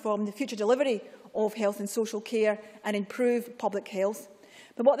transform the future delivery of health and social care and improve public health.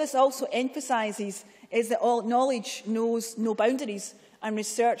 But what this also emphasises is that all knowledge knows no boundaries and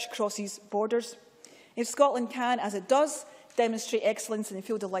research crosses borders. If Scotland can, as it does, demonstrate excellence in the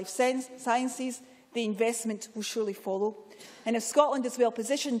field of life sciences, the investment will surely follow. And if Scotland is well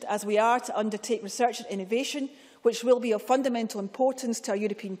positioned, as we are, to undertake research and innovation, which will be of fundamental importance to our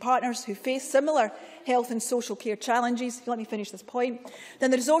European partners who face similar health and social care challenges, if you let me finish this point,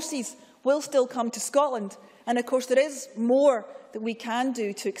 then the resources will still come to Scotland. And of course, there is more that we can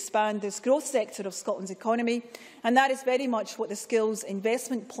do to expand this growth sector of Scotland's economy, and that is very much what the Skills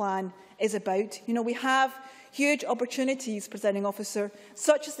Investment Plan is about. You know, we have huge opportunities, Presiding Officer,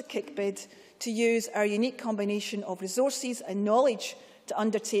 such as the KIC bid, to use our unique combination of resources and knowledge to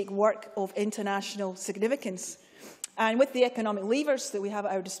undertake work of international significance. And with the economic levers that we have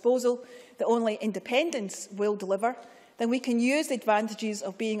at our disposal that only independence will deliver, then we can use the advantages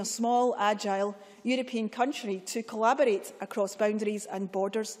of being a small, agile European country to collaborate across boundaries and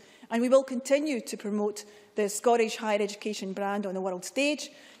borders. And we will continue to promote the Scottish higher education brand on the world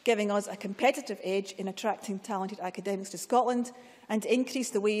stage, giving us a competitive edge in attracting talented academics to Scotland, and to increase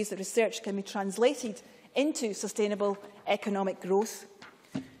the ways that research can be translated into sustainable economic growth.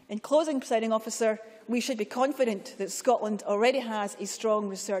 In closing, Presiding Officer, we should be confident that Scotland already has a strong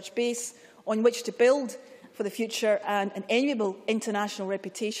research base on which to build for for the future and an enviable international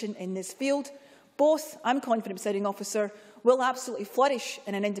reputation in this field. Both, I'm confident, Presiding Officer, will absolutely flourish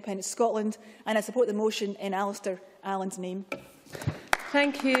in an independent Scotland, and I support the motion in Alistair Allen's name.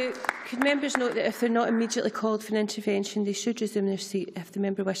 Thank you. Could members note that if they're not immediately called for an intervention, they should resume their seat. If the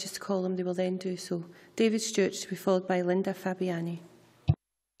member wishes to call them, they will then do so. David Stewart, to be followed by Linda Fabiani.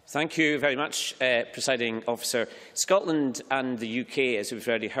 Thank you very much, Presiding Officer. Scotland and the UK, as we've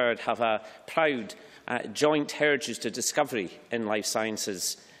already heard, have a proud joint heritage to discovery in life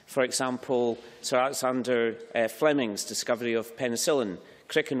sciences. For example, Sir Alexander Fleming's discovery of penicillin,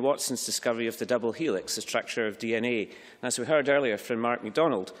 Crick and Watson's discovery of the double helix, the structure of DNA. And as we heard earlier from Mark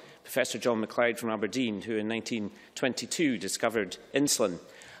MacDonald, Professor John MacLeod from Aberdeen, who in 1922 discovered insulin.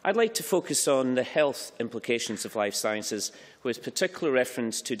 I'd like to focus on the health implications of life sciences, with particular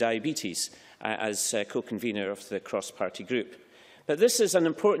reference to diabetes, as co-convener of the cross-party group. But this is an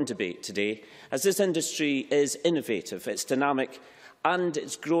important debate today, as this industry is innovative, it's dynamic, and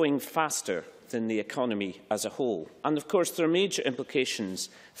it's growing faster than the economy as a whole. And of course, there are major implications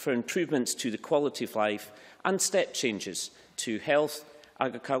for improvements to the quality of life and step changes to health,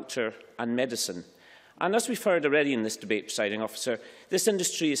 agriculture and medicine. And as we've heard already in this debate, Presiding Officer, this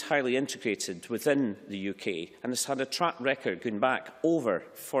industry is highly integrated within the UK and has had a track record going back over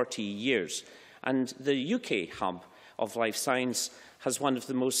 40 years. And the UK hub of life science has one of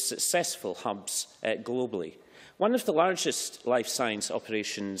the most successful hubs globally. One of the largest life science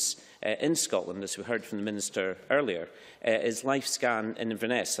operations in Scotland, as we heard from the Minister earlier, is LifeScan in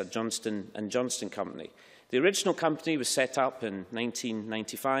Inverness, a Johnson & Johnson company. The original company was set up in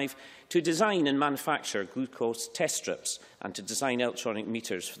 1995 to design and manufacture glucose test strips and to design electronic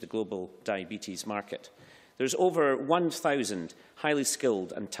meters for the global diabetes market. There's over 1,000 highly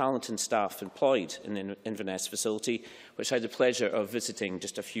skilled and talented staff employed in the Inverness facility, which I had the pleasure of visiting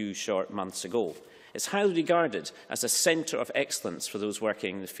just a few short months ago. It's highly regarded as a centre of excellence for those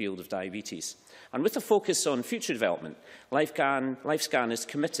working in the field of diabetes. And with a focus on future development, LifeScan is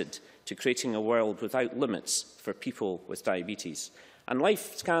committed to creating a world without limits for people with diabetes. And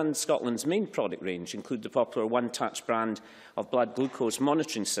LifeScan Scotland's main product range include the popular One Touch brand of blood glucose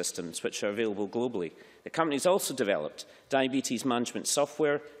monitoring systems, which are available globally. The company has also developed diabetes management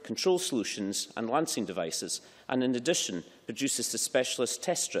software, control solutions and lancing devices, and in addition produces the specialist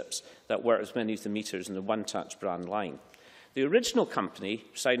test strips that work with many of the meters in the One Touch brand line. The original company,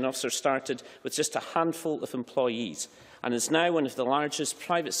 Presiding Officer, started with just a handful of employees and is now one of the largest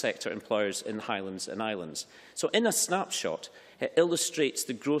private sector employers in the Highlands and Islands. So in a snapshot, it illustrates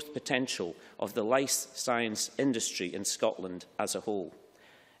the growth potential of the life science industry in Scotland as a whole.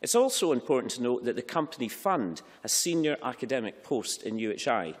 It's also important to note that the company fund a senior academic post in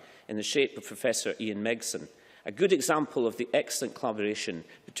UHI in the shape of Professor Ian Megson, a good example of the excellent collaboration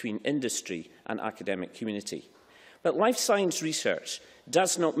between industry and academic community. But life science research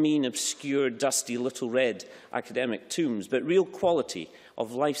does not mean obscure, dusty, little red academic tombs, but real quality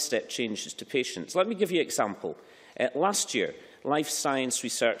of life step changes to patients. Let me give you an example. Last year, life science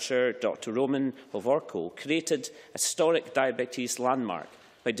researcher Dr. Roman Hovorko created a historic diabetes landmark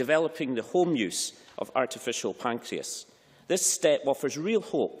by developing the home use of artificial pancreas. This step offers real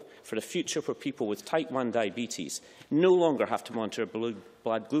hope for a future where people with type 1 diabetes no longer have to monitor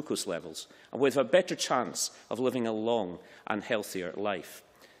blood glucose levels and will have a better chance of living a long and healthier life.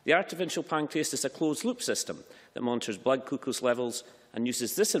 The artificial pancreas is a closed-loop system that monitors blood glucose levels and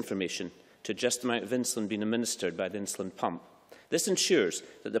uses this information to adjust the amount of insulin being administered by the insulin pump. This ensures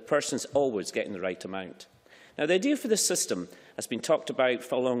that the person is always getting the right amount. Now, the idea for this system has been talked about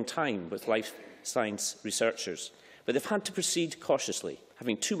for a long time with life science researchers, but they've had to proceed cautiously.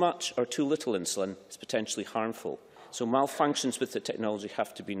 Having too much or too little insulin is potentially harmful, so malfunctions with the technology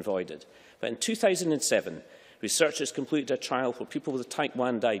have to be avoided. But in 2007, researchers completed a trial where people with type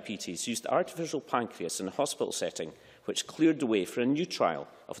 1 diabetes used artificial pancreas in a hospital setting, which cleared the way for a new trial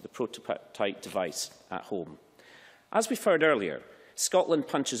of the prototype device at home. As we've heard earlier, Scotland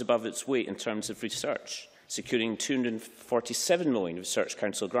punches above its weight in terms of research, securing £247 million Research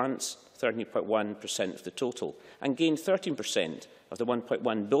Council grants, 13.1% of the total, and gained 13% of the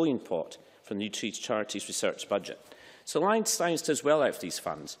 £1.1 billion pot from the UT's Charities Research budget. So life science does well out of these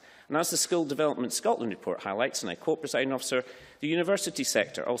funds. And as the Skill Development Scotland report highlights, and I quote, Presiding Officer, the university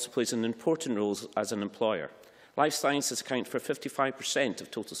sector also plays an important role as an employer. Life sciences account for 55%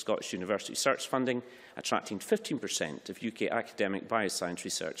 of total Scottish university research funding, attracting 15% of UK academic bioscience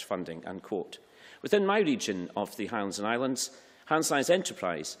research funding, unquote. Within my region of the Highlands and Islands, Handscience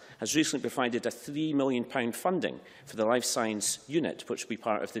Enterprise has recently provided a £3 million funding for the Life Science unit, which will be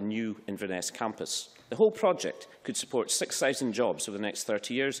part of the new Inverness campus. The whole project could support 6,000 jobs over the next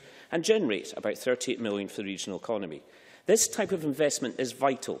 30 years and generate about £38 million for the regional economy. This type of investment is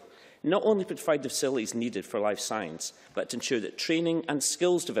vital, not only to provide the facilities needed for life science, but to ensure that training and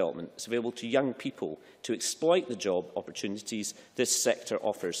skills development is available to young people to exploit the job opportunities this sector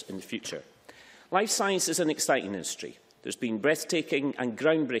offers in the future. Life science is an exciting industry. There's been breathtaking and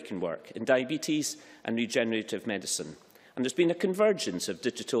groundbreaking work in diabetes and regenerative medicine, and there's been a convergence of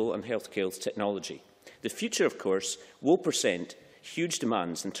digital and healthcare technology. The future, of course, will present huge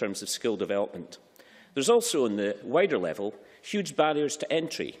demands in terms of skill development. There's also, on the wider level, huge barriers to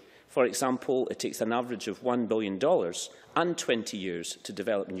entry. For example, it takes an average of $1 billion and 20 years to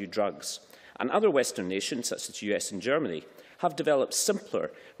develop new drugs. And other Western nations, such as the US and Germany, have developed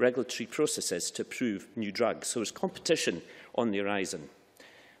simpler regulatory processes to approve new drugs. So there's competition on the horizon.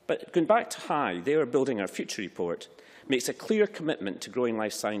 But going back to how they are building our future report, makes a clear commitment to growing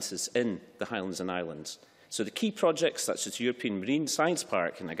life sciences in the Highlands and Islands. So the key projects such as the European Marine Science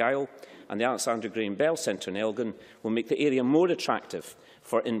Park in Argyll and the Alexander Graham Bell Centre in Elgin will make the area more attractive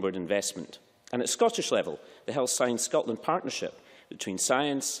for inward investment. And at Scottish level, the Health Science Scotland partnership between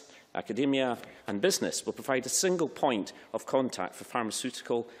science, academia and business will provide a single point of contact for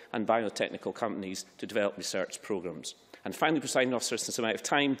pharmaceutical and biotechnical companies to develop research programmes. And finally, Presiding Officer, since I'm out of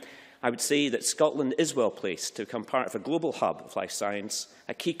time, I would say that Scotland is well placed to become part of a global hub of life science,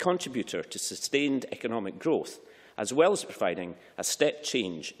 a key contributor to sustained economic growth, as well as providing a step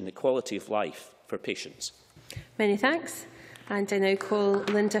change in the quality of life for patients. Many thanks. And I now call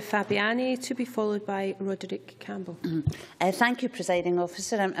Linda Fabiani to be followed by Roderick Campbell. Thank you, Presiding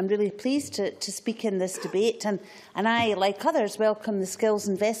Officer. I'm really pleased to speak in this debate, and I, like others, welcome the Skills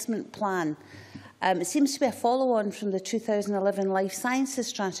Investment Plan. It seems to be a follow-on from the 2011 Life Sciences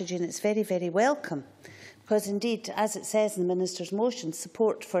Strategy, and it's very, very welcome. Because indeed, as it says in the Minister's motion,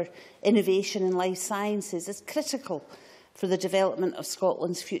 support for innovation in life sciences is critical for the development of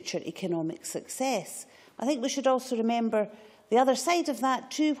Scotland's future economic success. I think we should also remember the other side of that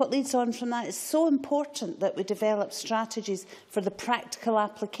too. What leads on from that is so important that we develop strategies for the practical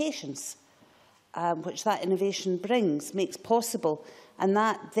applications which that innovation brings, makes possible, and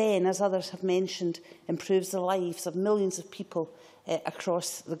that then, as others have mentioned, improves the lives of millions of people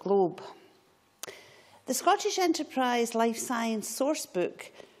across the globe. The Scottish Enterprise Life Science Sourcebook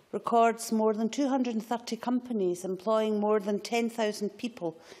records more than 230 companies employing more than 10,000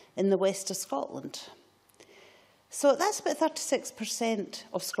 people in the west of Scotland. So that's about 36%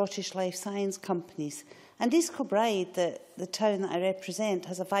 of Scottish life science companies. And East Kilbride, the town that I represent,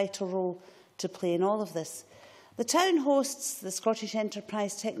 has a vital role to play in all of this. The town hosts the Scottish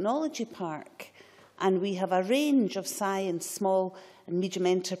Enterprise Technology Park, and we have a range of science, small and medium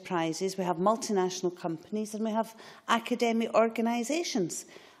enterprises. We have multinational companies and we have academic organisations.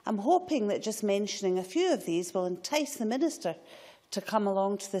 I'm hoping that just mentioning a few of these will entice the Minister to come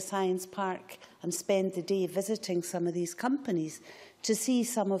along to the Science Park and spend the day visiting some of these companies to see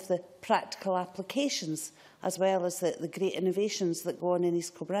some of the practical applications as well as the great innovations that go on in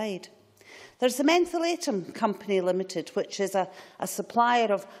East Kilbride. There's the Mentholatum Company Limited, which is a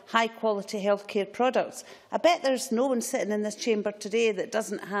supplier of high-quality healthcare products. I bet there's no one sitting in this chamber today that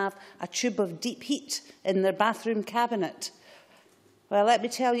doesn't have a tube of deep heat in their bathroom cabinet. Well, let me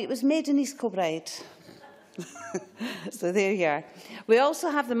tell you, it was made in East Kilbride. So there you are. We also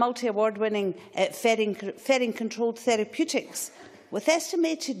have the multi-award-winning ferring-controlled therapeutics, with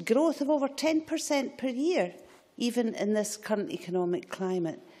estimated growth of over 10% per year, even in this current economic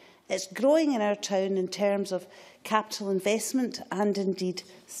climate. It's growing in our town in terms of capital investment and indeed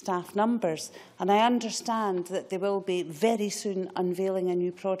staff numbers. And I understand that they will be very soon unveiling a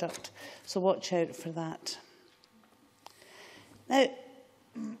new product, so watch out for that. Now,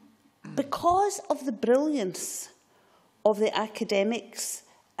 because of the brilliance of the academics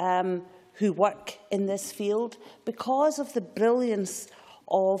who work in this field, because of the brilliance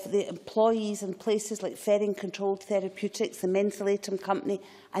of the employees in places like ferring-controlled therapeutics, the Mentholatum Company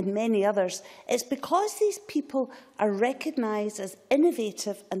and many others, it's because these people are recognised as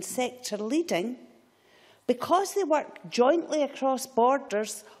innovative and sector-leading, because they work jointly across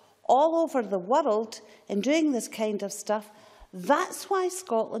borders all over the world in doing this kind of stuff. That's why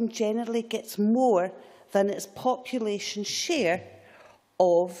Scotland generally gets more than its population share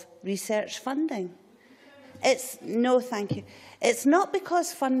of research funding. No, thank you. It's not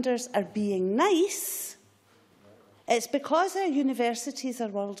because funders are being nice. It's because our universities are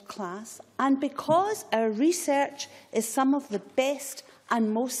world class and because our research is some of the best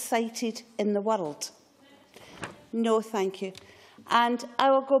and most cited in the world. No, thank you. And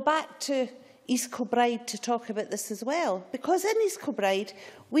I will go back to East Kilbride to talk about this as well, because in East Kilbride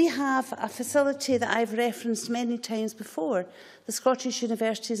we have a facility that I've referenced many times before, the Scottish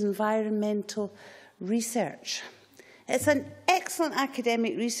University's Environmental Research. It's an excellent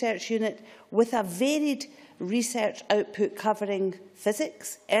academic research unit with a varied research output covering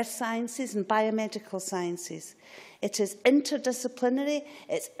physics, earth sciences and biomedical sciences. It is interdisciplinary,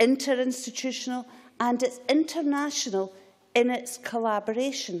 it's interinstitutional and it's international in its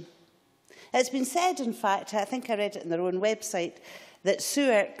collaboration. It's been said, in fact, I think I read it on their own website, that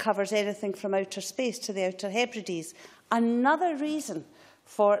SUERC covers anything from outer space to the Outer Hebrides. Another reason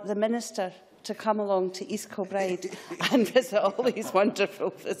for the Minister to come along to East Kilbride and visit all these wonderful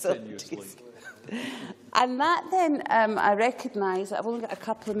facilities. And that then, I recognise, I've only got a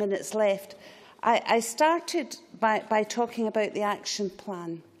couple of minutes left. I started by talking about the action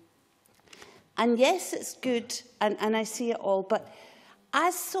plan. And yes, it's good, and I see it all, but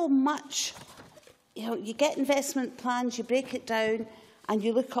as so much, you get investment plans, you break it down, and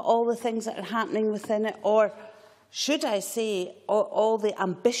you look at all the things that are happening within it, or should I say, all the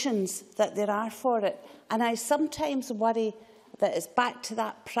ambitions that there are for it. And I sometimes worry that it's back to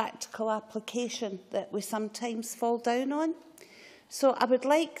that practical application that we sometimes fall down on. So I would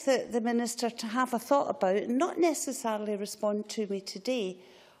like the Minister to have a thought about it, not necessarily respond to me today,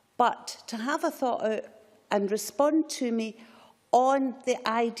 but to have a thought out and respond to me on the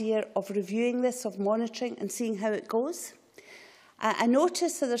idea of reviewing this, of monitoring and seeing how it goes. I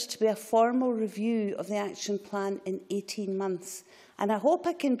notice that there's to be a formal review of the action plan in 18 months. And I hope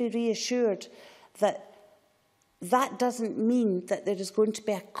I can be reassured that that doesn't mean that there is going to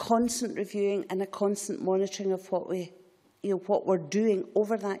be a constant reviewing and a constant monitoring of what we're doing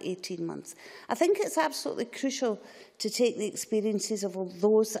over that 18 months. I think it's absolutely crucial to take the experiences of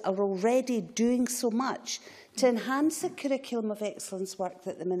those that are already doing so much to enhance the curriculum of excellence work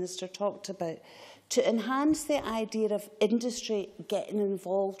that the Minister talked about, to enhance the idea of industry getting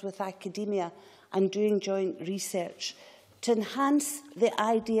involved with academia and doing joint research, to enhance the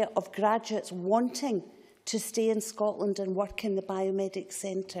idea of graduates wanting to stay in Scotland and work in the Biomedics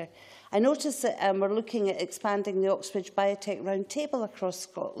Centre. I notice that we're looking at expanding the Oxbridge Biotech Roundtable across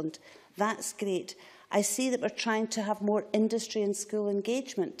Scotland. That's great. I see that we're trying to have more industry and school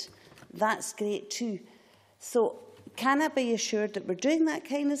engagement. That's great too. So can I be assured that we're doing that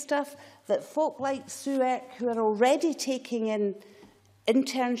kind of stuff, that folk like SUERC, who are already taking in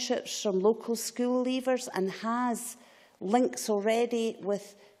internships from local school leavers and has links already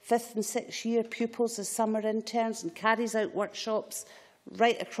with 5th and 6th year pupils as summer interns and carries out workshops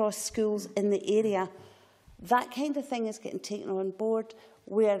right across schools in the area, that kind of thing is getting taken on board.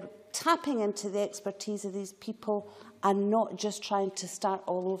 We're tapping into the expertise of these people and not just trying to start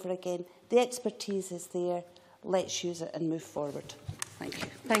all over again. The expertise is there. Let's use it and move forward. Thank you.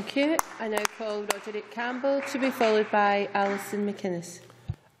 Thank you. I now call Roderick Campbell to be followed by Alison McInnes.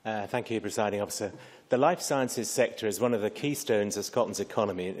 Thank you, Presiding Officer. The life sciences sector is one of the keystones of Scotland's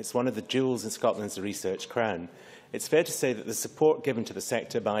economy. It's one of the jewels in Scotland's research crown. It's fair to say that the support given to the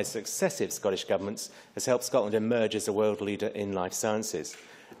sector by successive Scottish governments has helped Scotland emerge as a world leader in life sciences.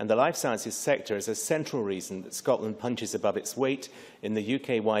 And the life sciences sector is a central reason that Scotland punches above its weight in the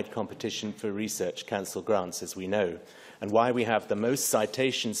UK-wide competition for Research Council grants, as we know, and why we have the most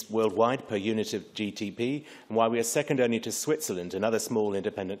citations worldwide per unit of GDP, and why we are second only to Switzerland, another small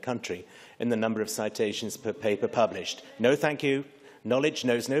independent country, in the number of citations per paper published. No thank you. Knowledge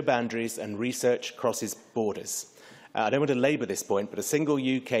knows no boundaries and research crosses borders. I don't want to labour this point, but a single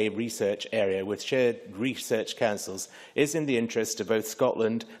UK research area with shared research councils is in the interest of both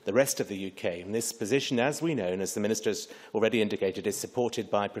Scotland and the rest of the UK. And this position, as we know, and as the Minister has already indicated, is supported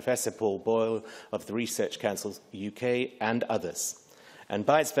by Professor Paul Boyle of the Research Council UK and others. And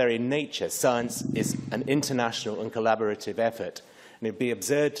by its very nature, science is an international and collaborative effort, and it would be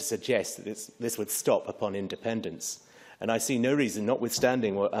absurd to suggest that this would stop upon independence. And I see no reason,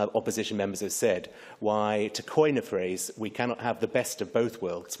 notwithstanding what opposition members have said, why, to coin a phrase, we cannot have the best of both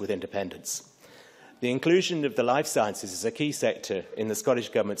worlds with independence. The inclusion of the life sciences as a key sector in the Scottish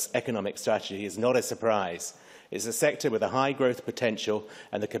Government's economic strategy is not a surprise. It is a sector with a high growth potential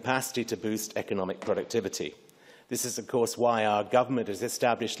and the capacity to boost economic productivity. This is, of course, why our Government has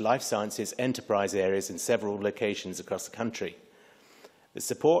established life sciences enterprise areas in several locations across the country. The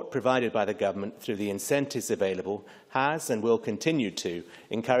support provided by the Government through the incentives available has and will continue to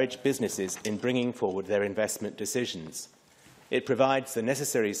encourage businesses in bringing forward their investment decisions. It provides the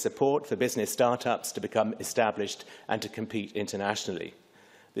necessary support for business start-ups to become established and to compete internationally.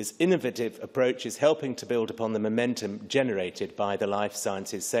 This innovative approach is helping to build upon the momentum generated by the life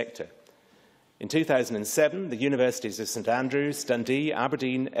sciences sector. In 2007, the universities of St Andrews, Dundee,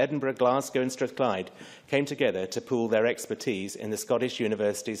 Aberdeen, Edinburgh, Glasgow and Strathclyde came together to pool their expertise in the Scottish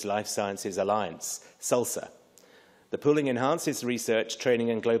Universities Life Sciences Alliance, SULSA. The pooling enhances research,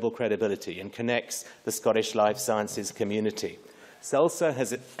 training and global credibility and connects the Scottish life sciences community. SULSA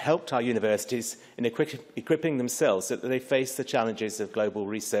has helped our universities in equipping themselves so that they face the challenges of global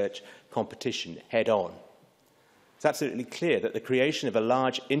research competition head-on. It's absolutely clear that the creation of a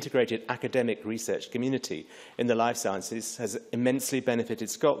large integrated academic research community in the life sciences has immensely benefited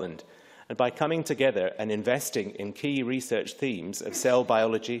Scotland. And by coming together and investing in key research themes of cell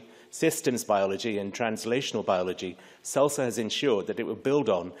biology, systems biology and translational biology, SULSA has ensured that it will build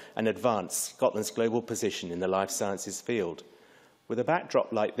on and advance Scotland's global position in the life sciences field. With a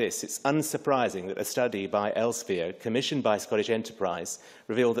backdrop like this, it's unsurprising that a study by Elsevier, commissioned by Scottish Enterprise,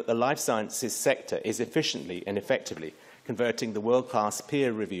 revealed that the life sciences sector is efficiently and effectively converting the world-class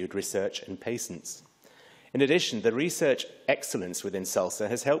peer-reviewed research and patents. In addition, the research excellence within SULSA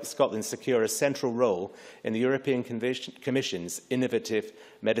has helped Scotland secure a central role in the European Commission's Innovative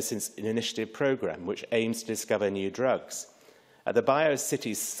Medicines Initiative programme, which aims to discover new drugs. At the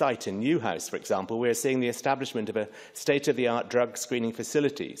BioCities site in Newhouse, for example, we are seeing the establishment of a state-of-the-art drug screening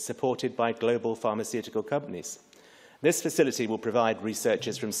facility supported by global pharmaceutical companies. This facility will provide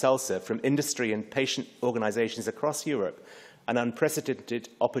researchers from SULSA, from industry and patient organisations across Europe, an unprecedented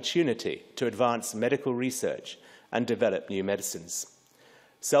opportunity to advance medical research and develop new medicines.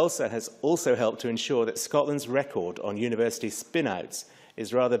 SULSA has also helped to ensure that Scotland's record on university spin-outs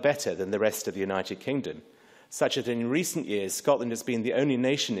is rather better than the rest of the United Kingdom, such that in recent years Scotland has been the only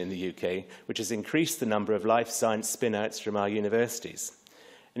nation in the UK which has increased the number of life science spin-outs from our universities.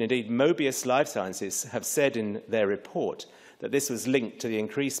 And indeed, Mobius Life Sciences have said in their report that this was linked to the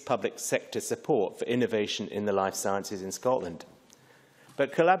increased public sector support for innovation in the life sciences in Scotland.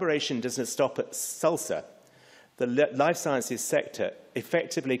 But collaboration doesn't stop at SULSA. The life sciences sector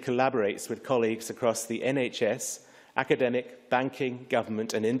effectively collaborates with colleagues across the NHS, academic, banking,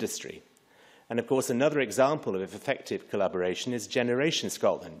 government and industry. And of course, another example of effective collaboration is Generation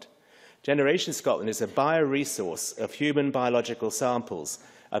Scotland. Generation Scotland is a bioresource of human biological samples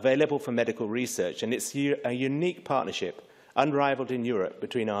available for medical research, and it's a unique partnership unrivalled in Europe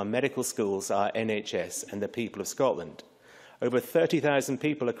between our medical schools, our NHS and the people of Scotland. Over 30,000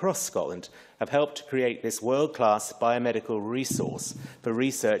 people across Scotland have helped to create this world-class biomedical resource for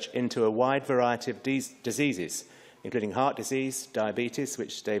research into a wide variety of diseases, including heart disease, diabetes,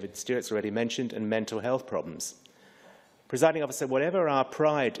 which David Stewart's already mentioned, and mental health problems. Presiding Officer, whatever our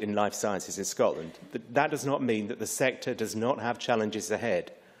pride in life sciences in Scotland, that does not mean that the sector does not have challenges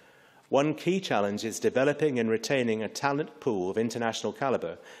ahead. One key challenge is developing and retaining a talent pool of international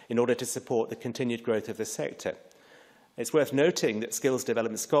calibre in order to support the continued growth of the sector. It's worth noting that Skills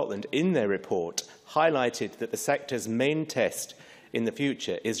Development Scotland, in their report, highlighted that the sector's main test in the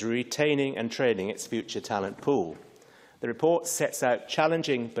future is retaining and training its future talent pool. The report sets out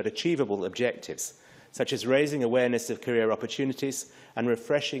challenging but achievable objectives, such as raising awareness of career opportunities and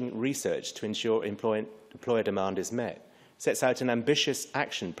refreshing research to ensure employer demand is met. It sets out an ambitious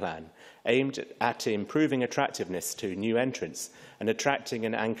action plan aimed at improving attractiveness to new entrants and attracting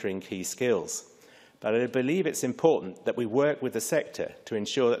and anchoring key skills. But I believe it's important that we work with the sector to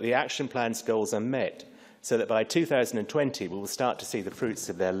ensure that the action plan's goals are met, so that by 2020 we will start to see the fruits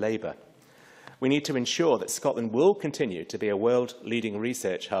of their labour. We need to ensure that Scotland will continue to be a world-leading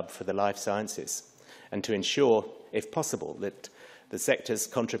research hub for the life sciences, and to ensure, if possible, that the sector's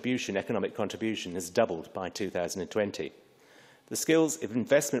economic contribution has doubled by 2020. The Skills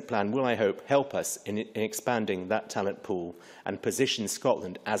Investment Plan will, I hope, help us in expanding that talent pool and position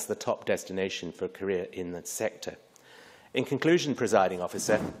Scotland as the top destination for a career in the sector. In conclusion, Presiding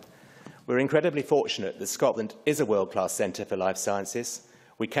Officer, we're incredibly fortunate that Scotland is a world-class centre for life sciences.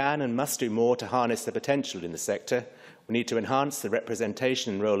 We can and must do more to harness the potential in the sector. We need to enhance the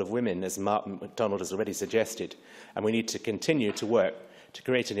representation and role of women, as Mark MacDonald has already suggested, and we need to continue to work to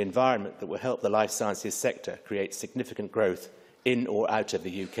create an environment that will help the life sciences sector create significant growth in or out of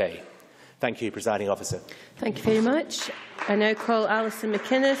the UK. Thank you, Presiding Officer. Thank you very much. I now call Alison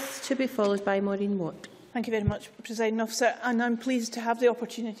McInnes to be followed by Maureen Watt. Thank you very much, Presiding Officer, and I'm pleased to have the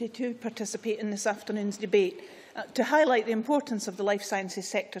opportunity to participate in this afternoon's debate to highlight the importance of the life sciences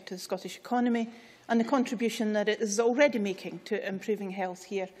sector to the Scottish economy and the contribution that it is already making to improving health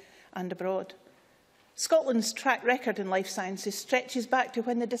here and abroad. Scotland's track record in life sciences stretches back to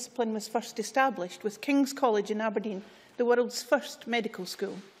when the discipline was first established, with King's College in Aberdeen the world's first medical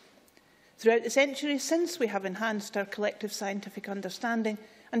school. Throughout the centuries since, we have enhanced our collective scientific understanding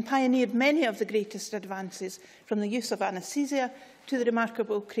and pioneered many of the greatest advances, from the use of anaesthesia to the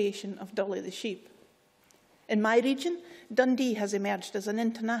remarkable creation of Dolly the sheep. In my region, Dundee has emerged as an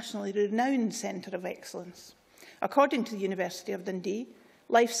internationally renowned centre of excellence. According to the University of Dundee,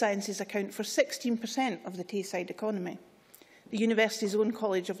 life sciences account for 16% of the Tayside economy. The university's own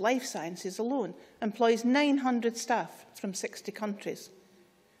College of Life Sciences alone employs 900 staff from 60 countries.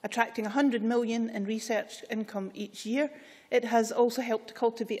 Attracting $100 million in research income each year, it has also helped to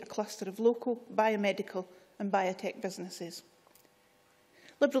cultivate a cluster of local, biomedical and biotech businesses.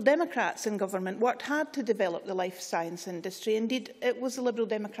 Liberal Democrats in government worked hard to develop the life science industry. Indeed, it was the Liberal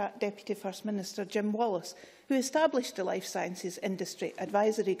Democrat Deputy First Minister Jim Wallace who established the Life Sciences Industry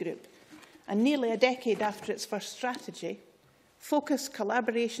Advisory Group. And nearly a decade after its first strategy, focus,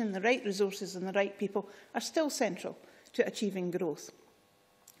 collaboration, the right resources and the right people are still central to achieving growth.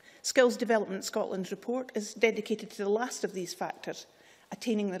 Skills Development Scotland's report is dedicated to the last of these factors,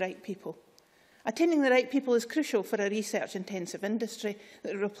 attaining the right people. Attaining the right people is crucial for a research-intensive industry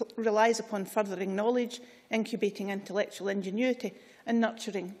that relies upon furthering knowledge, incubating intellectual ingenuity and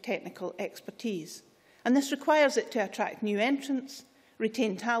nurturing technical expertise. And this requires it to attract new entrants,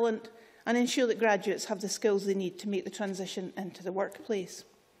 retain talent and ensure that graduates have the skills they need to make the transition into the workplace.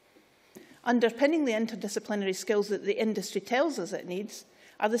 Underpinning the interdisciplinary skills that the industry tells us it needs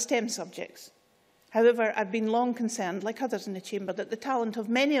are the STEM subjects. However, I've been long concerned, like others in the Chamber, that the talent of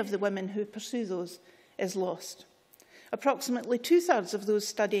many of the women who pursue those is lost. Approximately 2/3 of those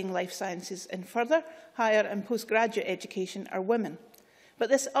studying life sciences in further, higher and postgraduate education are women. But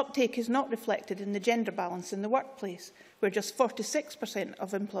this uptake is not reflected in the gender balance in the workplace, where just 46%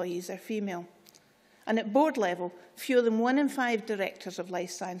 of employees are female. And at board level, fewer than 1 in 5 directors of life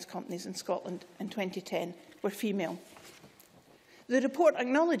science companies in Scotland in 2010 were female. The report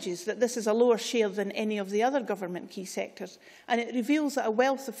acknowledges that this is a lower share than any of the other government key sectors, and it reveals that a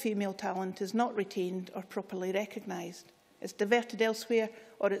wealth of female talent is not retained or properly recognised. It's diverted elsewhere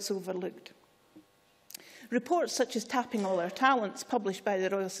or it's overlooked. Reports such as Tapping All Our Talents, published by the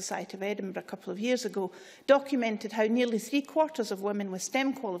Royal Society of Edinburgh a couple of years ago, documented how nearly 3/4 of women with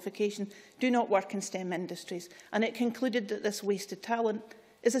STEM qualification do not work in STEM industries, and it concluded that this wasted talent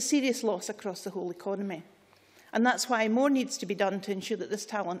is a serious loss across the whole economy. And that's why more needs to be done to ensure that this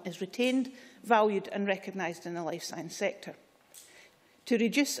talent is retained, valued and recognised in the life science sector. To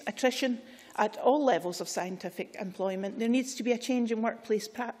reduce attrition at all levels of scientific employment, there needs to be a change in workplace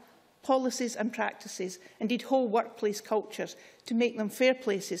policies and practices, indeed whole workplace cultures, to make them fair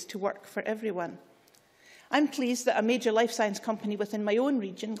places to work for everyone. I'm pleased that a major life science company within my own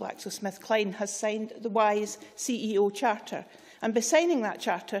region, GlaxoSmithKline, has signed the WISE CEO Charter. And by signing that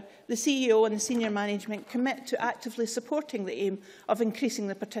charter, the CEO and the senior management commit to actively supporting the aim of increasing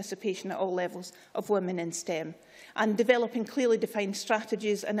the participation at all levels of women in STEM and developing clearly defined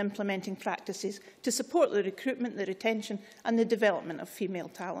strategies and implementing practices to support the recruitment, the retention and the development of female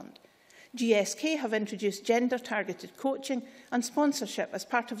talent. GSK have introduced gender-targeted coaching and sponsorship as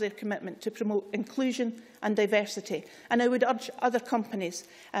part of their commitment to promote inclusion and diversity, and I would urge other companies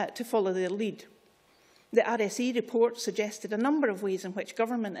to follow their lead. The RSE report suggested a number of ways in which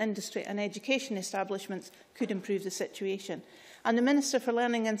government, industry and education establishments could improve the situation. And the Minister for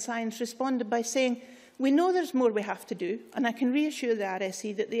Learning and Science responded by saying, "We know there's more we have to do, and I can reassure the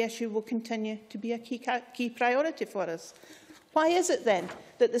RSE that the issue will continue to be a key priority for us." Why is it then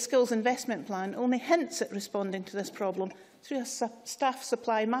that the Skills Investment Plan only hints at responding to this problem through a staff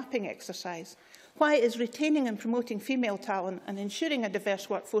supply mapping exercise? Why is retaining and promoting female talent and ensuring a diverse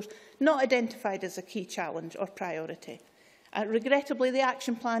workforce not identified as a key challenge or priority? Regrettably, the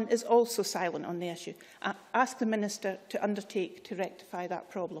action plan is also silent on the issue. I ask the Minister to undertake to rectify that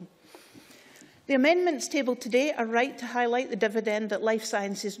problem. The amendments tabled today are right to highlight the dividend that life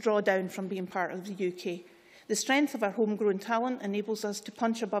sciences draw down from being part of the UK. The strength of our homegrown talent enables us to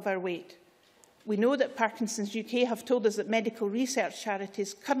punch above our weight. We know that Parkinson's UK have told us that medical research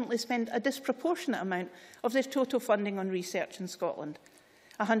charities currently spend a disproportionate amount of their total funding on research in Scotland.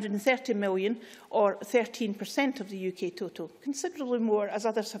 130 million, or 13% of the UK total, considerably more, as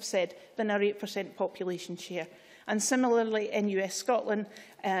others have said, than our 8% population share. And similarly, NUS Scotland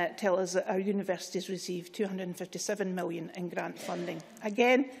tell us that our universities receive 257 million in grant funding.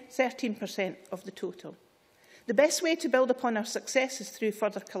 Again, 13% of the total. The best way to build upon our success is through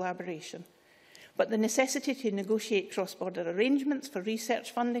further collaboration. But the necessity to negotiate cross-border arrangements for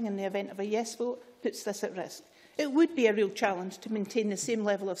research funding in the event of a yes vote puts this at risk. It would be a real challenge to maintain the same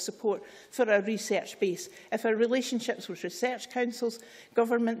level of support for our research base if our relationships with research councils,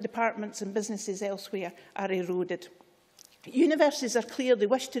 government departments and businesses elsewhere are eroded. Universities are clear they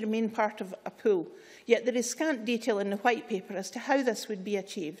wish to remain part of a pool, yet there is scant detail in the white paper as to how this would be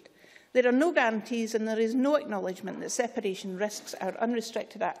achieved. There are no guarantees and there is no acknowledgement that separation risks our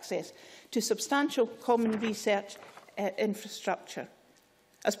unrestricted access to substantial common research infrastructure.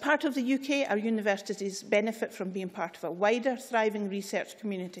 As part of the UK, our universities benefit from being part of a wider, thriving research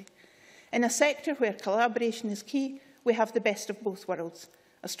community. In a sector where collaboration is key, we have the best of both worlds.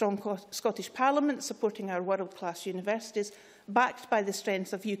 A strong Scottish Parliament supporting our world-class universities, backed by the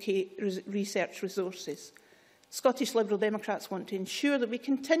strength of UK research resources. Scottish Liberal Democrats want to ensure that we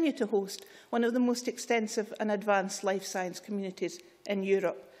continue to host one of the most extensive and advanced life science communities in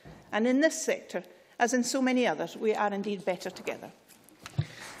Europe. And in this sector, as in so many others, we are indeed better together.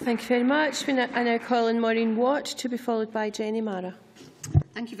 Thank you very much. I now call on Maureen Watt to be followed by Jenny Mara.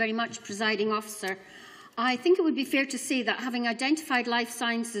 Thank you very much, Presiding Officer. I think it would be fair to say that having identified life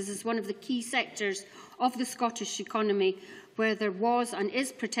sciences as one of the key sectors of the Scottish economy where there was and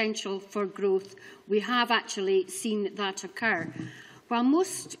is potential for growth, we have actually seen that occur. While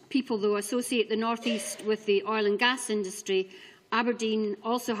most people, though, associate the North East with the oil and gas industry, Aberdeen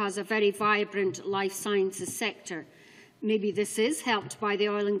also has a very vibrant life sciences sector. Maybe this is helped by the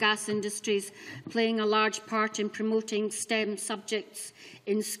oil and gas industries playing a large part in promoting STEM subjects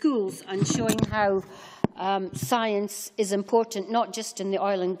in schools and showing how science is important, not just in the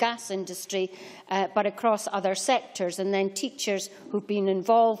oil and gas industry, but across other sectors. And then teachers who've been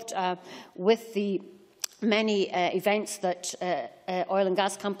involved with the many events that oil and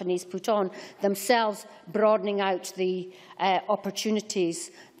gas companies put on, themselves broadening out the opportunities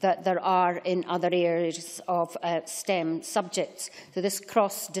that there are in other areas of STEM subjects. So this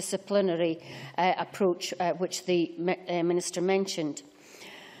cross-disciplinary approach which the Minister mentioned.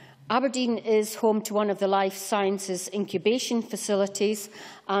 Aberdeen is home to one of the life sciences incubation facilities,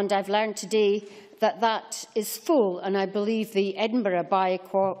 and I've learned today that that is full, and I believe the Edinburgh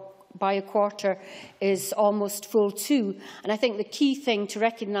Bioquarter is almost full too. And I think the key thing to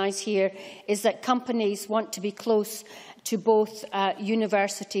recognise here is that companies want to be close to both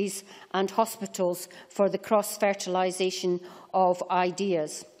universities and hospitals for the cross-fertilisation of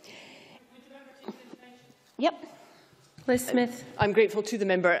ideas. Yep. Liz Smith. I'm grateful to the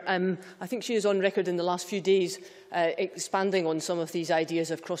member. I think she is on record in the last few days expanding on some of these ideas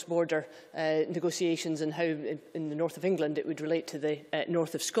of cross-border negotiations and how in the north of England it would relate to the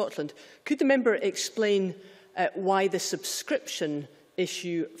north of Scotland. Could the member explain why the subscription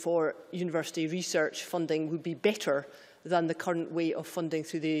issue for university research funding would be better than the current way of funding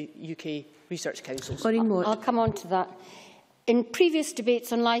through the UK Research Councils? I'll come on to that. In previous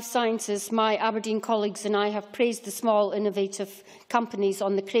debates on life sciences, my Aberdeen colleagues and I have praised the small, innovative companies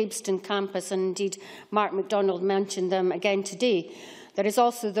on the Crabeston campus, and indeed Mark MacDonald mentioned them again today. There is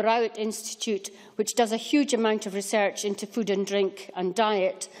also the Rowett Institute, which does a huge amount of research into food and drink and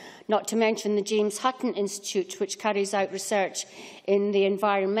diet, not to mention the James Hutton Institute, which carries out research in the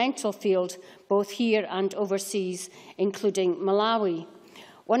environmental field, both here and overseas, including Malawi.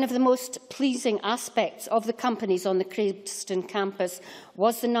 One of the most pleasing aspects of the companies on the Crabeston campus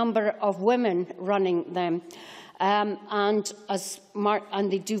was the number of women running them, and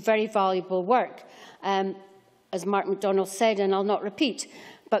they do very valuable work, as Mark MacDonald said, and I'll not repeat.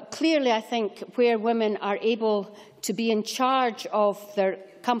 But clearly, I think, where women are able to be in charge of their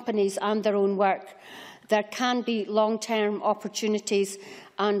companies and their own work, there can be long-term opportunities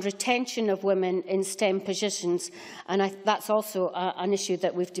and retention of women in STEM positions. And that's also an issue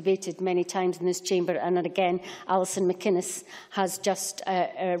that we've debated many times in this chamber, and again, Alison McInnes has just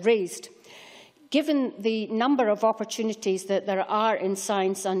raised. Given the number of opportunities that there are in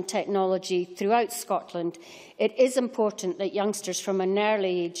science and technology throughout Scotland, it is important that youngsters from an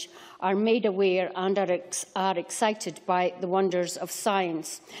early age are made aware and are excited by the wonders of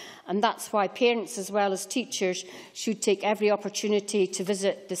science. And that's why parents as well as teachers should take every opportunity to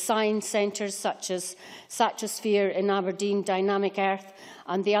visit the science centres such as Satosphere in Aberdeen, Dynamic Earth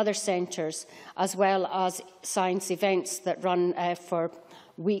and the other centres, as well as science events that run for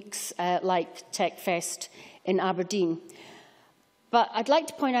weeks like TechFest in Aberdeen. But I'd like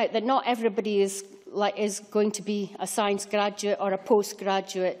to point out that not everybody is going to be a science graduate or a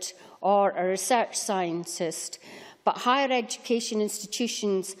postgraduate or a research scientist. But higher education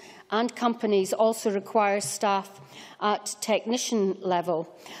institutions and companies also require staff at technician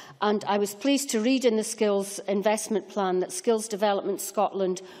level. And I was pleased to read in the Skills Investment Plan that Skills Development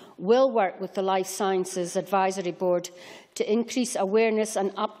Scotland will work with the Life Sciences Advisory Board to increase awareness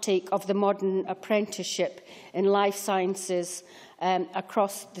and uptake of the modern apprenticeship in life sciences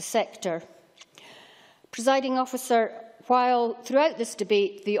across the sector. Presiding Officer, while throughout this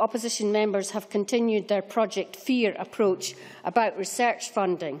debate the opposition members have continued their Project Fear approach about research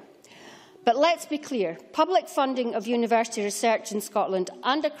funding. But let's be clear, public funding of university research in Scotland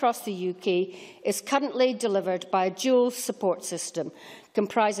and across the UK is currently delivered by a dual support system,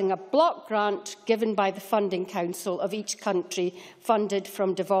 comprising a block grant given by the Funding Council of each country funded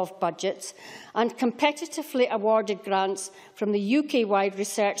from devolved budgets and competitively awarded grants from the UK-wide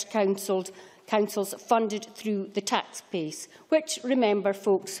research councils funded through the tax base, which, remember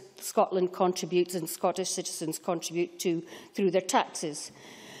folks, Scotland contributes and Scottish citizens contribute to through their taxes.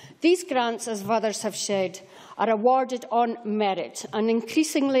 These grants, as others have said, are awarded on merit, and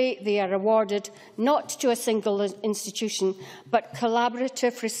increasingly they are awarded not to a single institution, but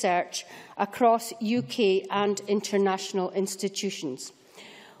collaborative research across UK and international institutions.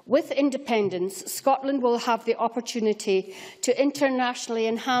 With independence, Scotland will have the opportunity to internationally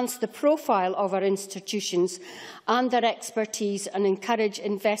enhance the profile of our institutions and their expertise and encourage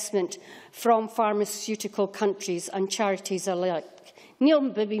investment from pharmaceutical countries and charities alike. Neil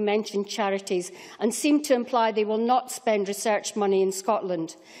Bibby mentioned charities and seemed to imply they will not spend research money in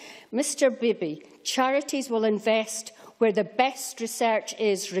Scotland. Mr Bibby, charities will invest where the best research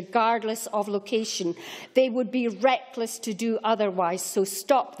is, regardless of location. They would be reckless to do otherwise, so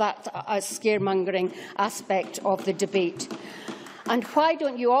stop that scaremongering aspect of the debate. And why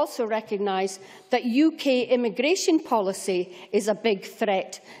don't you also recognise that UK immigration policy is a big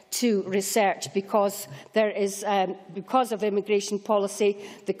threat to research because of immigration policy,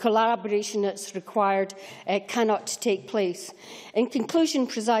 the collaboration that's required cannot take place. In conclusion,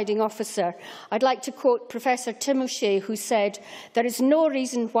 Presiding Officer, I'd like to quote Professor Tim O'Shea, who said, "There is no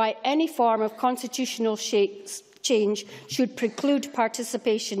reason why any form of constitutional change should preclude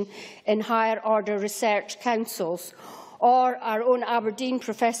participation in higher order research councils." Or our own Aberdeen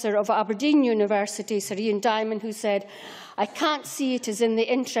Professor of Aberdeen University, Sir Ian Diamond, who said, "I can't see it as in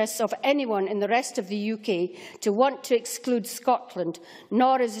the interests of anyone in the rest of the UK to want to exclude Scotland,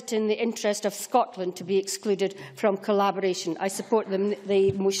 nor is it in the interest of Scotland to be excluded from collaboration." I support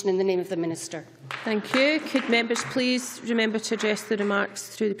the motion in the name of the Minister. Thank you. Could members please remember to address the remarks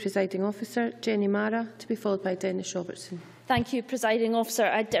through the Presiding Officer? Jenny Mara, to be followed by Dennis Robertson. Thank you, Presiding Officer.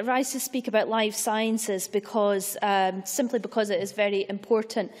 I rise to speak about life sciences because, simply because it is very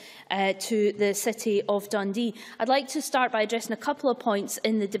important to the City of Dundee. I'd like to start by addressing a couple of points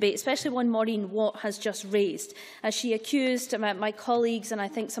in the debate, especially one Maureen Watt has just raised, as she accused my colleagues and I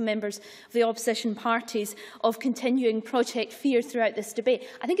think some members of the opposition parties of continuing Project Fear throughout this debate.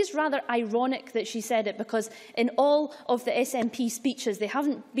 I think it's rather ironic that she said it because in all of the SNP speeches they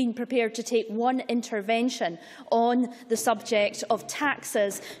haven't been prepared to take one intervention on the subject of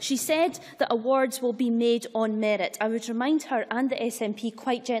taxes. She said that awards will be made on merit. I would remind her and the SNP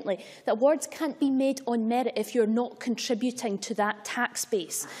quite gently that awards can't be made on merit if you're not contributing to that tax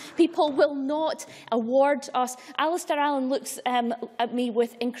base. People will not award us. Alistair Allen looks at me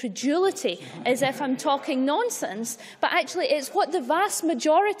with incredulity as if I'm talking nonsense, but actually it's what the vast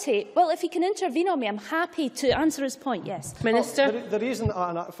majority, well, if he can intervene on me, I'm happy to answer his point, yes. Minister. Well, the reason,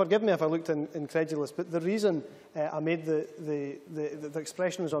 and forgive me if I looked incredulous, but the reason I made the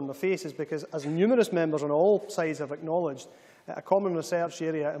expression was on my face is because, as numerous members on all sides have acknowledged, a common research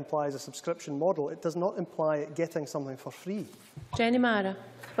area implies a subscription model. It does not imply getting something for free. Jenny Mara.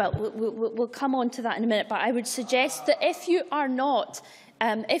 Well, we'll come on to that in a minute, but I would suggest that if you are not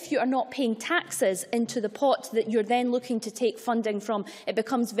paying taxes into the pot that you're then looking to take funding from, it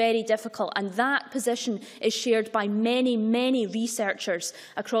becomes very difficult. And that position is shared by many, many researchers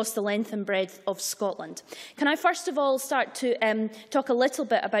across the length and breadth of Scotland. Can I first of all start to talk a little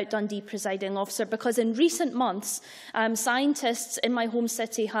bit about Dundee, Presiding Officer, because in recent months, scientists in my home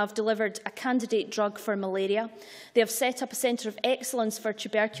city have delivered a candidate drug for malaria. They have set up a centre of excellence for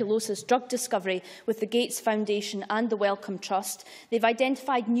tuberculosis drug discovery with the Gates Foundation and the Wellcome Trust. They've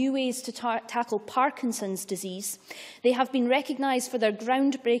identified new ways to tackle Parkinson's disease. They have been recognised for their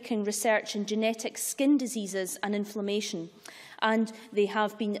groundbreaking research in genetic skin diseases and inflammation. And they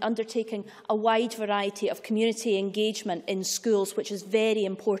have been undertaking a wide variety of community engagement in schools, which is very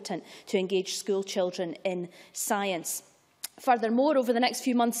important to engage school children in science. Furthermore, over the next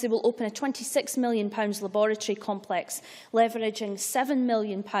few months, they will open a £26 million laboratory complex, leveraging £7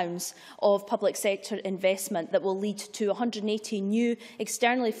 million of public sector investment that will lead to 180 new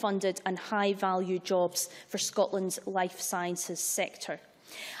externally funded and high-value jobs for Scotland's life sciences sector.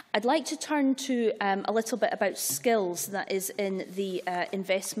 I'd like to turn to a little bit about skills that is in the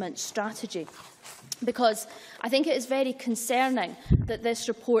investment strategy, because I think it is very concerning that this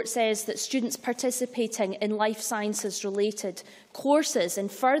report says that students participating in life sciences related Courses in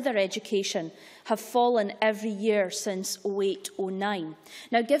further education have fallen every year since 2008-09.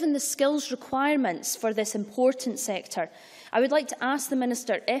 Now, given the skills requirements for this important sector, I would like to ask the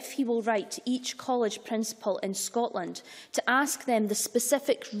Minister if he will write to each college principal in Scotland to ask them the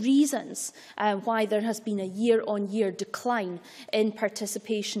specific reasons why there has been a year-on-year decline in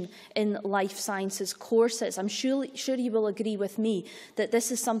participation in life sciences courses. I'm sure you will agree with me that this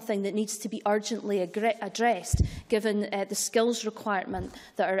is something that needs to be urgently addressed, given the skills requirement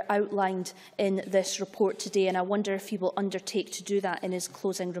that are outlined in this report today, and I wonder if he will undertake to do that in his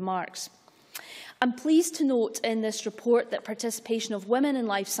closing remarks. I'm pleased to note in this report that participation of women in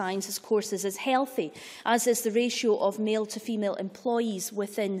life sciences courses is healthy, as is the ratio of male to female employees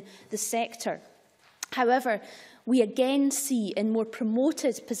within the sector. However, we again see in more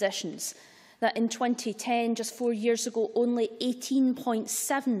promoted positions that in 2010, just 4 years ago, only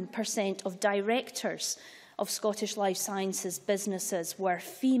 18.7% of directors of Scottish life sciences businesses were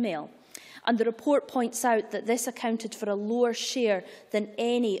female. And the report points out that this accounted for a lower share than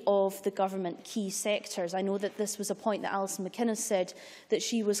any of the government key sectors. I know that this was a point that Alison McInnes said that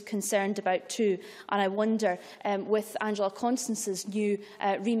she was concerned about too. And I wonder, with Angela Constance's new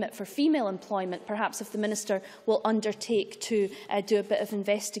remit for female employment, perhaps if the Minister will undertake to do a bit of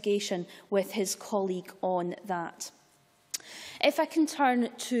investigation with his colleague on that. If I can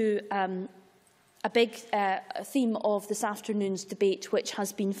turn to a big theme of this afternoon's debate, which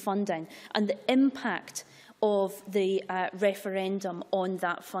has been funding and the impact of the referendum on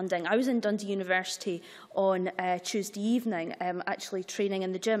that funding. I was in Dundee University on Tuesday evening, actually training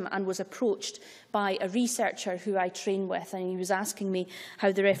in the gym, and was approached by a researcher who I train with, and he was asking me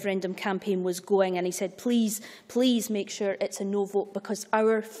how the referendum campaign was going, and he said, please make sure it's a no vote, because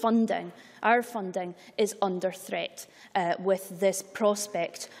our funding is under threat with this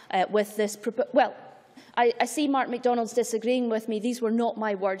prospect, I see Mark MacDonald's disagreeing with me. These were not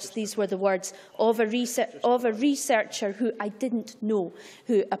my words. These were the words of a researcher who I didn't know,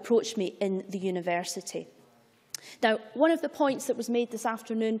 who approached me in the university. Now, one of the points that was made this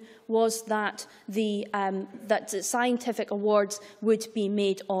afternoon was that the scientific awards would be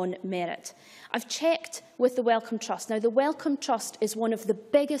made on merit. I've checked with the Wellcome Trust. Now, the Wellcome Trust is one of the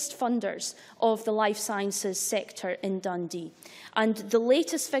biggest funders of the life sciences sector in Dundee. And the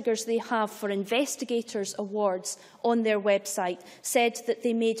latest figures they have for investigators' awards on their website said that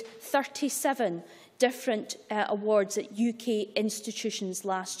they made 37 different awards at UK institutions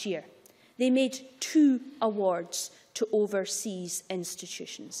last year. They made 2 awards to overseas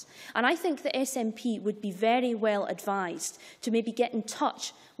institutions. And I think the SNP would be very well advised to maybe get in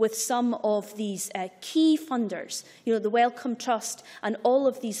touch with some of these key funders, the Wellcome Trust and all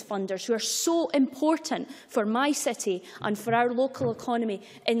of these funders who are so important for my city and for our local economy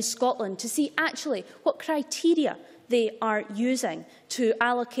in Scotland, to see actually what criteria they are using to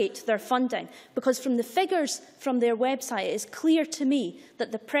allocate their funding. Because from the figures from their website, it is clear to me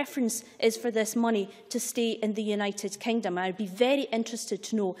that the preference is for this money to stay in the United Kingdom. I would be very interested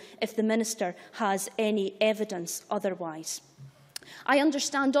to know if the Minister has any evidence otherwise. I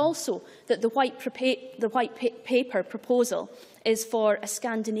understand also that the white paper proposal is for a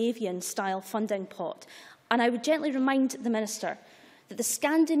Scandinavian-style funding pot. And I would gently remind the Minister that the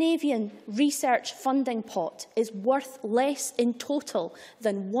Scandinavian research funding pot is worth less in total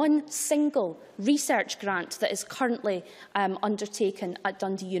than one single research grant that is currently undertaken at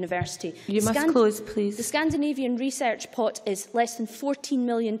Dundee University. You must close, please. The Scandinavian research pot is less than £14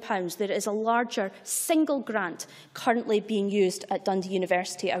 million. There is a larger single grant currently being used at Dundee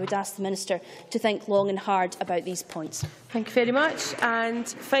University. I would ask the Minister to think long and hard about these points. Thank you very much. And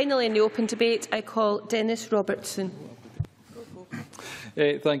finally, in the open debate, I call Dennis Robertson.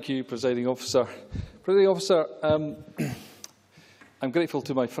 Thank you, Presiding Officer. Presiding Officer, I'm grateful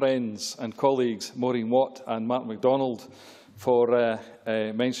to my friends and colleagues Maureen Watt and Mark MacDonald for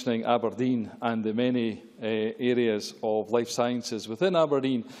mentioning Aberdeen and the many areas of life sciences within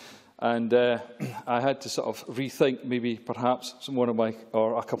Aberdeen. And I had to sort of rethink maybe perhaps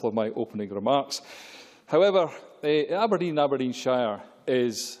a couple of my opening remarks. However, Aberdeen and Aberdeenshire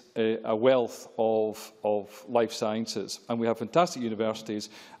is a wealth of life sciences, and we have fantastic universities,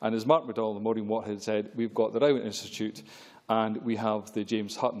 and as Mark MacDonald and Maureen Watt had said, we've got the Rowan Institute and we have the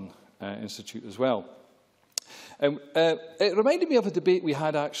James Hutton Institute as well. It reminded me of a debate we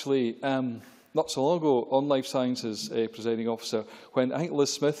had actually not so long ago on life sciences, Presiding Officer, when I think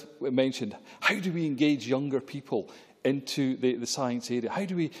Liz Smith mentioned, how do we engage younger people into the science area? How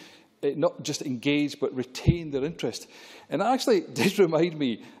do we not just engage but retain their interest? And it actually did remind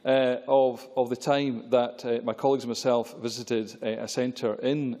me of the time that my colleagues and myself visited a centre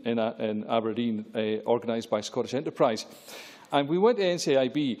in Aberdeen organised by Scottish Enterprise. And we went to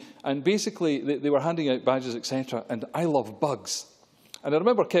NCIB, and basically they were handing out badges, etc. And I love bugs. And I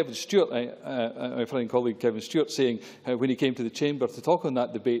remember Kevin Stewart, my friend and colleague Kevin Stewart, saying when he came to the Chamber to talk on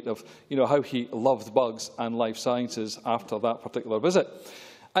that debate of how he loved bugs and life sciences after that particular visit.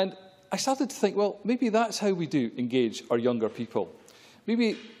 And I started to think, well, maybe that's how we do engage our younger people.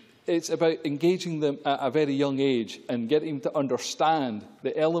 Maybe it's about engaging them at a very young age and getting them to understand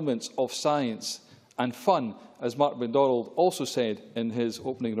the elements of science and fun, as Mark MacDonald also said in his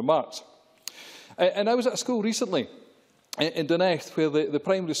opening remarks. And I was at a school recently in Dunecht, where the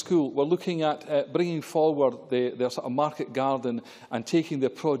primary school were looking at bringing forward their sort of market garden and taking their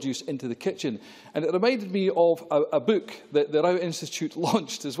produce into the kitchen. And it reminded me of a book that the Rout Institute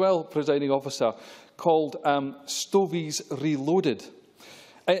launched as well, Presiding Officer, called Stovies Reloaded.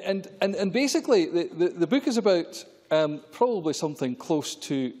 And basically, the book is about probably something close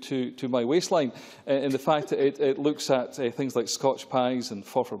to my waistline in the fact that it looks at things like Scotch pies and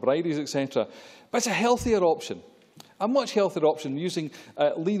Forfar etc. But it's a healthier option. A much healthier option, using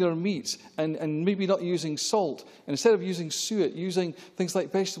leaner meats and maybe not using salt. And instead of using suet, using things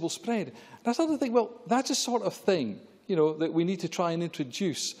like vegetable spread. And I started to think, well, that's a sort of thing that we need to try and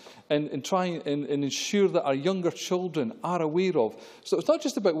introduce and try and ensure that our younger children are aware of. So it's not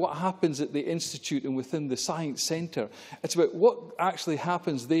just about what happens at the Institute and within the Science Centre. It's about what actually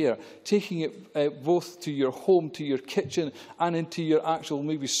happens there, taking it both to your home, to your kitchen, and into your actual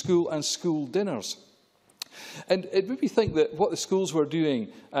maybe school and school dinners. And it made me think that what the schools were doing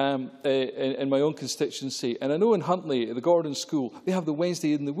in my own constituency, and I know in Huntly, at the Gordon School, they have the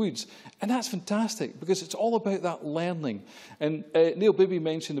Wednesday in the Woods, and that's fantastic because it's all about that learning. And Neil Bibby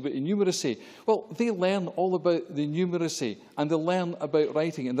mentioned about numeracy. Well, they learn all about the numeracy, and they learn about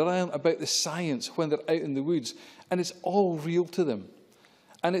writing, and they learn about the science when they're out in the woods, and it's all real to them.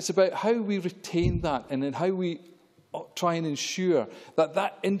 And it's about how we retain that and then how we try and ensure that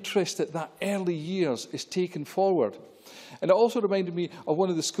that interest at that early years is taken forward. And it also reminded me of one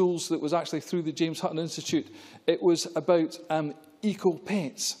of the schools that was actually through the James Hutton Institute. It was about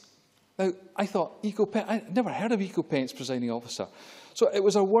eco-pets. Now, I thought, eco-pet, I'd never heard of eco-pets, Presiding Officer. So it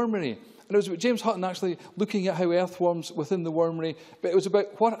was a wormery. And it was about James Hutton actually looking at how earthworms within the wormery, but it was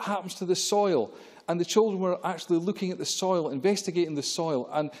about what happens to the soil. And the children were actually looking at the soil, investigating the soil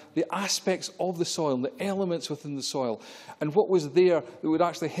and the aspects of the soil and the elements within the soil and what was there that would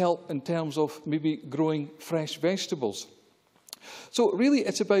actually help in terms of maybe growing fresh vegetables. So really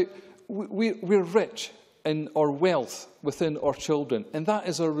it's about we're rich in our wealth within our children, and that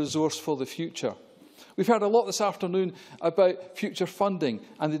is our resource for the future. We've heard a lot this afternoon about future funding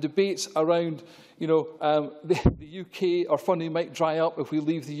and the debates around the UK, our funding might dry up if we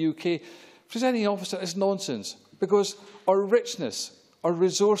leave the UK. Presiding Officer, is nonsense, because our richness, our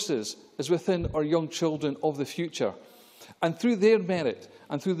resources, is within our young children of the future. And through their merit,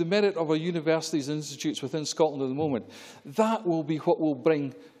 and through the merit of our universities and institutes within Scotland at the moment, that will be what will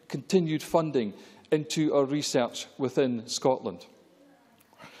bring continued funding into our research within Scotland.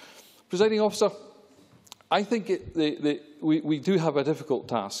 Presiding Officer, I think we do have a difficult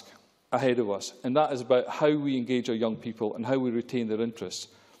task ahead of us, and that is about how we engage our young people and how we retain their interests.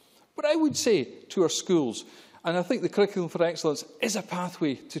 But I would say to our schools, and I think the Curriculum for Excellence is a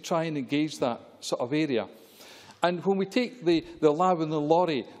pathway to try and engage that sort of area. And when we take the lab and the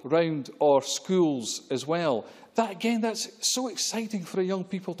lorry round our schools as well, that's so exciting for our young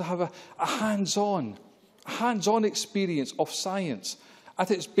people to have a hands-on experience of science at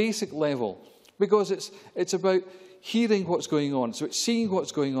its basic level, because it's about hearing what's going on, it's about seeing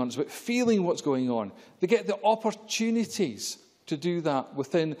what's going on, it's about feeling what's going on. They get the opportunities to do that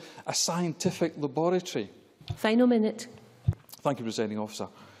within a scientific laboratory. Final minute. Thank you, Presiding Officer.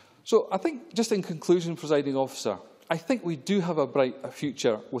 So I think, just in conclusion, Presiding Officer, I think we do have a bright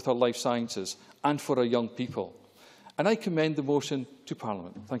future with our life sciences and for our young people. And I commend the motion to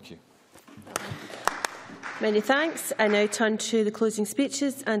Parliament. Thank you. Many thanks. I now turn to the closing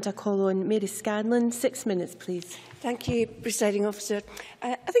speeches, and I call on Mary Scanlon. 6 minutes, please. Thank you, Presiding Officer.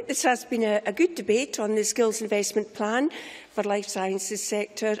 I think this has been a good debate on the Skills Investment Plan for Life Sciences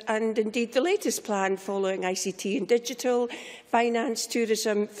sector, and indeed the latest plan following ICT and digital, finance,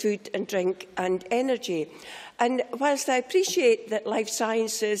 tourism, food and drink and energy. And whilst I appreciate that life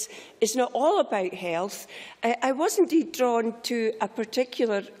sciences is not all about health, I was indeed drawn to a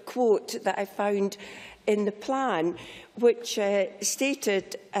particular quote that I found in the plan, which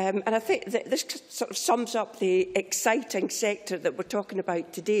stated, and I think that this sort of sums up the exciting sector that we're talking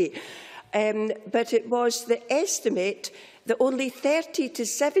about today, but it was the estimate that only 30 to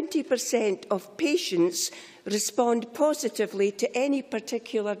 70% of patients respond positively to any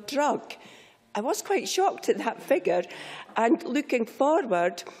particular drug. I was quite shocked at that figure, and looking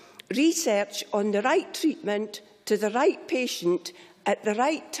forward, research on the right treatment to the right patient at the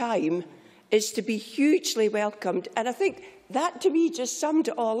right time is to be hugely welcomed. And I think that, to me, just summed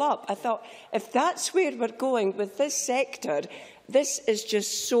it all up. I thought, if that's where we're going with this sector, this is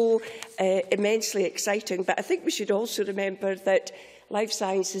just so immensely exciting. But I think we should also remember that life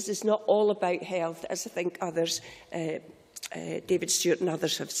sciences is not all about health, as I think others, David Stewart and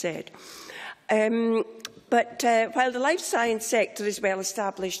others have said. But while the life science sector is well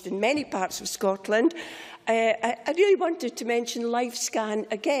established in many parts of Scotland, I really wanted to mention LifeScan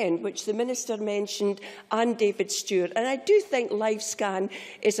again, which the Minister mentioned, and David Stewart. And I do think LifeScan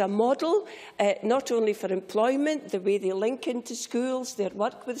is a model, not only for employment, the way they link into schools, their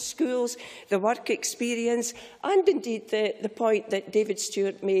work with schools, the work experience, and indeed the point that David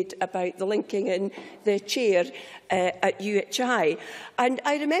Stewart made about the linking in the chair at UHI. And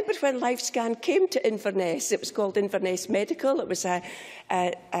I remember when LifeScan came to Inverness, it was called Inverness Medical. It was a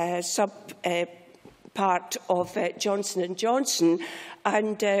sub part of Johnson & Johnson,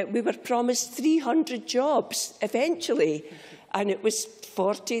 and we were promised 300 jobs eventually, and it was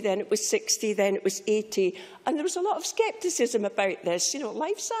 40, then it was 60, then it was 80, and there was a lot of scepticism about this. You know,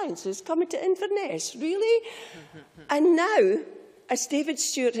 life sciences coming to Inverness, really? And now, as David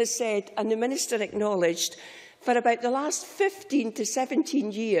Stewart has said, and the Minister acknowledged, for about the last 15 to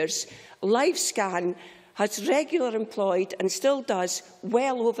 17 years, LifeScan has regularly employed, and still does,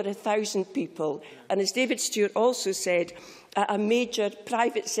 well over 1,000 people. And as David Stewart also said, a major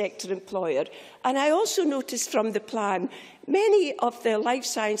private sector employer. And I also noticed from the plan, many of the life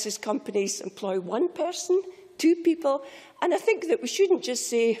sciences companies employ one person, two people. And I think that we shouldn't just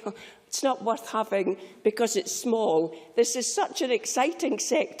say, oh, it's not worth having because it's small. This is such an exciting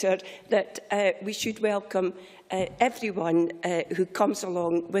sector that we should welcome everyone who comes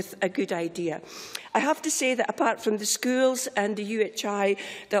along with a good idea. I have to say that apart from the schools and the UHI,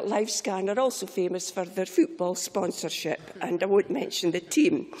 that LifeScan are also famous for their football sponsorship, and I won't mention the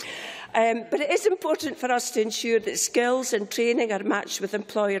team. But it is important for us to ensure that skills and training are matched with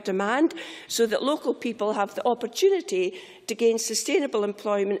employer demand, so that local people have the opportunity to gain sustainable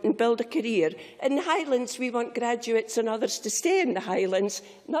employment and build a career. In the Highlands, we want graduates and others to stay in the Highlands,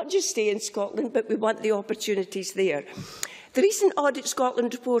 not just stay in Scotland, but we want the opportunities there. The recent Audit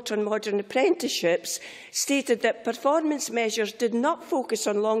Scotland report on modern apprenticeships stated that performance measures did not focus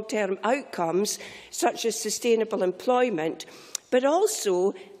on long-term outcomes, such as sustainable employment, but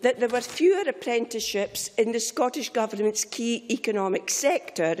also that there were fewer apprenticeships in the Scottish Government's key economic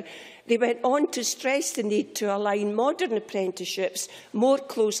sector. They went on to stress the need to align modern apprenticeships more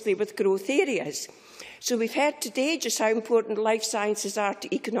closely with growth areas. So we've heard today just how important life sciences are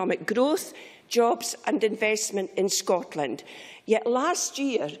to economic growth, jobs and investment in Scotland. Yet last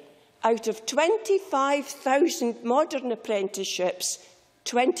year, out of 25,000 modern apprenticeships,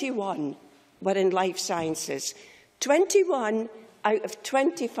 21 were in life sciences. 21 out of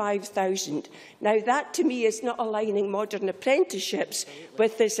 25,000. Now, that to me is not aligning modern apprenticeships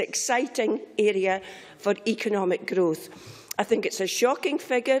with this exciting area for economic growth. I think it's a shocking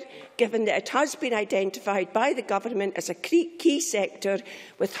figure, given that it has been identified by the Government as a key sector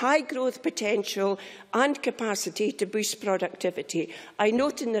with high growth potential and capacity to boost productivity. I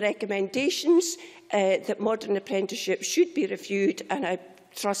note in the recommendations that modern apprenticeships should be reviewed, and I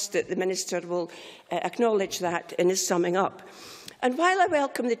trust that the Minister will acknowledge that in his summing up. And while I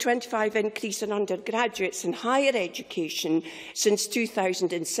welcome the 25% increase in undergraduates in higher education since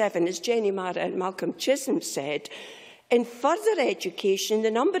 2007, as Jenny Mara and Malcolm Chisholm said, in further education,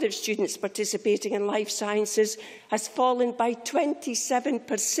 the number of students participating in life sciences has fallen by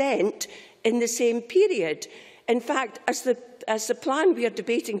 27% in the same period. In fact, as the plan we are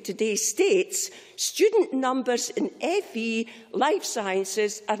debating today states, student numbers in FE life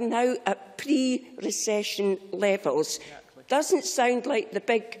sciences are now at pre-recession levels. Exactly. Doesn't sound like the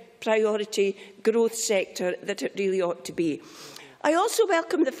big priority growth sector that it really ought to be. I also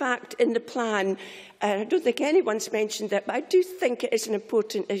welcome the fact in the plan, I don't think anyone's mentioned it, but I do think it is an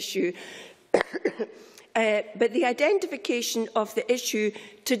important issue, but the identification of the issue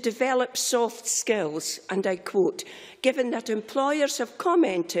to develop soft skills, and I quote, given that employers have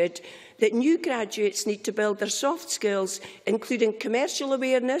commented that new graduates need to build their soft skills, including commercial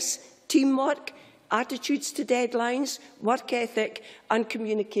awareness, teamwork, attitudes to deadlines, work ethic and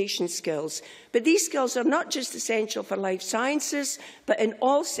communication skills. But these skills are not just essential for life sciences, but in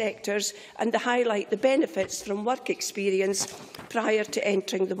all sectors, and they highlight the benefits from work experience prior to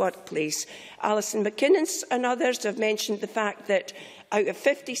entering the workplace. Alison McKinnon and others have mentioned the fact that out of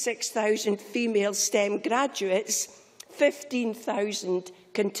 56,000 female STEM graduates, 15,000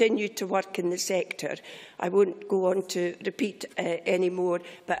 continue to work in the sector. I won't go on to repeat any more,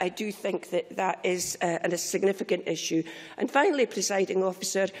 but I do think that that is a significant issue. And finally, Presiding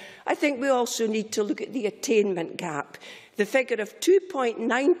Officer, I think we also need to look at the attainment gap. The figure of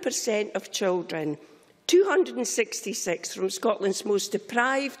 2.9% of children, 266 from Scotland's most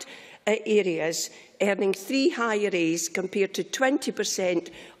deprived areas, earning 3 higher A's compared to 20%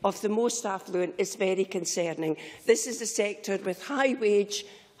 of the most affluent is very concerning. This is a sector with high wage,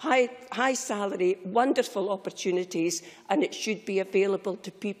 high salary, wonderful opportunities, and it should be available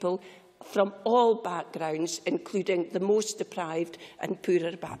to people from all backgrounds, including the most deprived and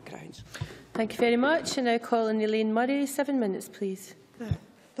poorer backgrounds. Thank you very much. And now call on Elaine Murray. 7 minutes, please.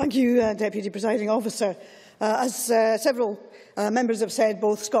 Thank you, Deputy Presiding Officer. As several members have said,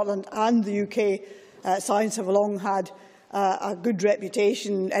 both Scotland and the UK science have long had a good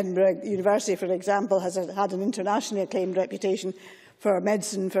reputation. Edinburgh University, for example, has had an internationally acclaimed reputation for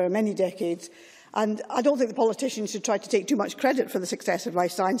medicine for many decades. And I don't think the politicians should try to take too much credit for the success of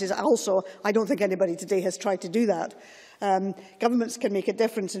life sciences. Also, I don't think anybody today has tried to do that. Governments can make a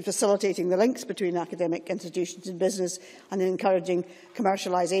difference in facilitating the links between academic institutions and business and in encouraging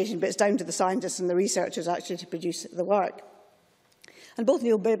commercialisation, but it's down to the scientists and the researchers actually to produce the work. And both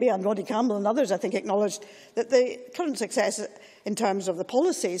Neil Bibby and Roddy Campbell and others, I think, acknowledged that the current success in terms of the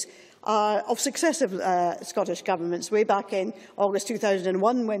policies of successive Scottish governments. Way back in August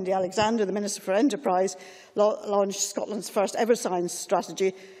 2001, Wendy Alexander, the Minister for Enterprise, launched Scotland's first ever science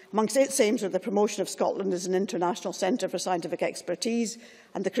strategy. Amongst its aims were the promotion of Scotland as an international centre for scientific expertise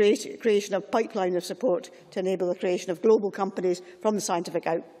and the creation of a pipeline of support to enable the creation of global companies from the scientific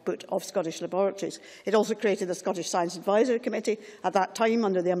output of Scottish laboratories. It also created the Scottish Science Advisory Committee, at that time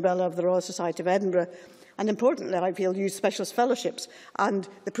under the umbrella of the Royal Society of Edinburgh, and importantly, I feel, used specialist fellowships and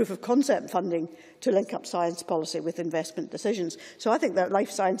the proof of concept funding to link up science policy with investment decisions. So I think that life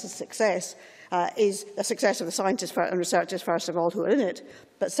sciences success is a success of the scientists and researchers, first of all, who are in it,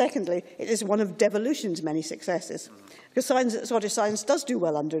 but secondly, it is one of devolution's many successes. Because Scottish science does do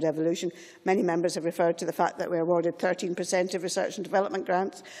well under devolution. Many members have referred to the fact that we are awarded 13% of research and development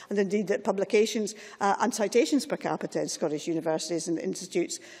grants, and indeed that publications and citations per capita in Scottish universities and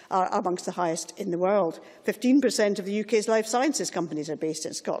institutes are amongst the highest in the world. 15% of the UK's life sciences companies are based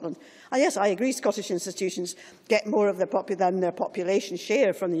in Scotland. And yes, I agree Scottish institutions get more of than their population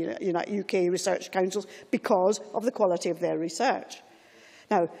share from the UK research councils because of the quality of their research.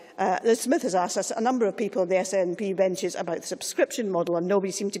 Now, Liz Smith has asked us, a number of people on the SNP benches, about the subscription model, and nobody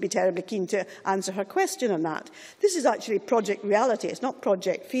seemed to be terribly keen to answer her question on that. This is actually project reality. It's not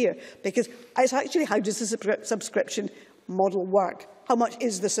project fear, because it's actually how does the subscription model work? How much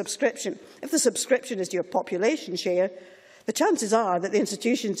is the subscription? If the subscription is to your population share, the chances are that the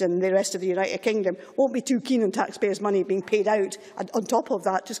institutions in the rest of the United Kingdom won't be too keen on taxpayers' money being paid out on top of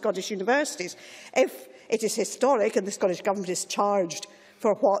that to Scottish universities. If it is historic and the Scottish Government is charged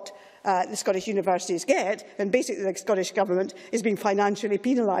for what the Scottish universities get, then basically the Scottish Government is being financially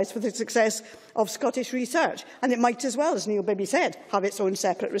penalised for the success of Scottish research. And it might as well, as Neil Bibby said, have its own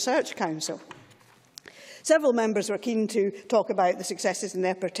separate research council. Several members were keen to talk about the successes in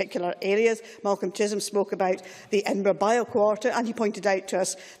their particular areas. Malcolm Chisholm spoke about the Edinburgh Bioquarter, and he pointed out to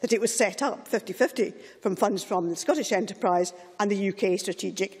us that it was set up 50-50 from funds from the Scottish Enterprise and the UK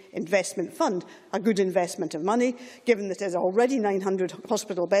Strategic Investment Fund. A good investment of money, given that there's already 900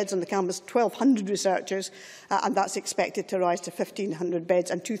 hospital beds on the campus, 1,200 researchers, and that's expected to rise to 1,500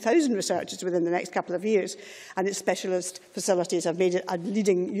 beds and 2,000 researchers within the next couple of years. And its specialist facilities have made it a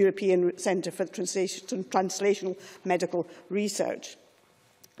leading European centre for translational medical research.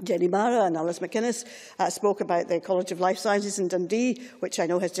 Jenny Mara and Alice McInnes spoke about the College of Life Sciences in Dundee, which I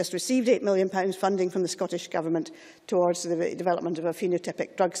know has just received £8 million funding from the Scottish Government towards the development of a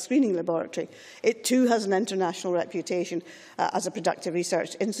phenotypic drug screening laboratory. It too has an international reputation as a productive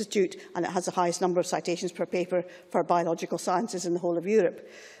research institute, and it has the highest number of citations per paper for biological sciences in the whole of Europe.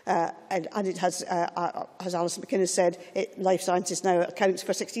 And it has, as Alice McInnes said, life sciences now accounts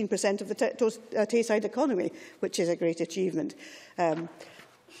for 16% of the Tayside economy, which is a great achievement.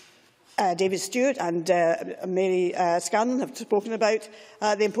 David Stewart and Mary Scanlon have spoken about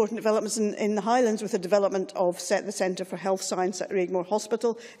the important developments in the Highlands, with the development of the Centre for Health Science at Raigmore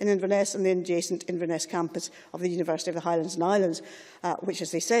Hospital in Inverness and the adjacent Inverness campus of the University of the Highlands and Islands, which, as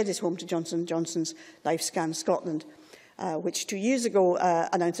they said, is home to Johnson & Johnson's LifeScan Scotland, which 2 years ago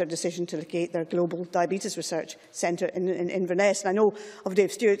announced their decision to locate their Global Diabetes Research Centre in Inverness. And I know of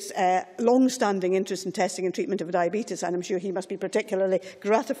Dave Stewart's long-standing interest in testing and treatment of diabetes, and I'm sure he must be particularly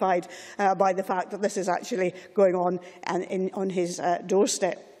gratified by the fact that this is actually going on his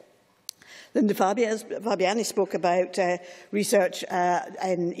doorstep. Linda Fabiani spoke about research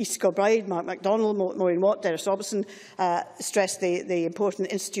in East Kilbride. Mark MacDonald, Maureen Watt, Dennis Robertson stressed the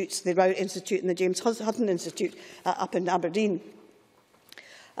important institutes, the Rowett Institute and the James Hutton Institute up in Aberdeen.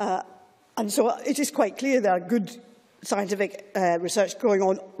 And so it is quite clear there are good scientific research going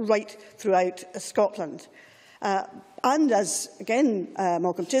on right throughout Scotland. And as, again,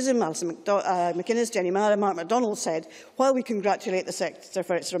 Malcolm Chisholm, Alison McInnes, Jenny Mara, Mark MacDonald said, while we congratulate the sector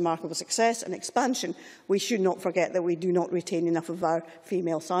for its remarkable success and expansion, we should not forget that we do not retain enough of our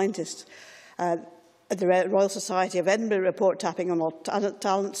female scientists. The Royal Society of Edinburgh report tapping on all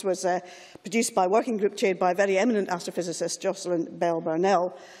talents was produced by a working group chaired by a very eminent astrophysicist, Jocelyn Bell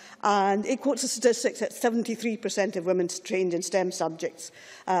Burnell. And it quotes the statistics that 73% of women trained in STEM subjects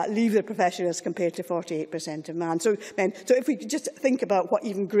leave their profession as compared to 48% of men. So if we could just think about what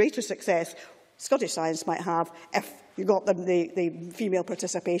even greater success Scottish science might have if you got the female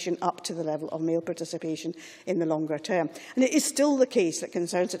participation up to the level of male participation in the longer term. And it is still the case that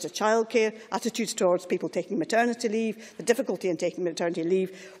concerns such as childcare, attitudes towards people taking maternity leave, the difficulty in taking maternity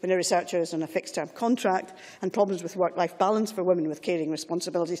leave when a researcher is on a fixed-term contract, and problems with work-life balance for women with caring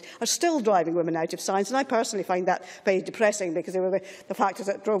responsibilities are still driving women out of science. And I personally find that very depressing, because they were the factors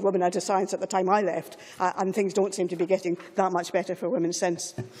that drove women out of science at the time I left, and things don't seem to be getting that much better for women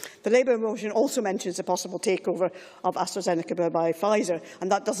since. The Labour motion also mentions the possible takeover of AstraZeneca by Pfizer,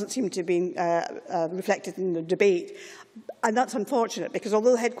 and that doesn't seem to be reflected in the debate. And that's unfortunate, because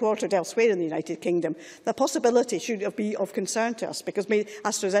although headquartered elsewhere in the United Kingdom, the possibility should be of concern to us, because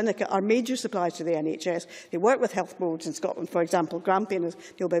AstraZeneca are major suppliers to the NHS. They work with health boards in Scotland, for example, Grampian, as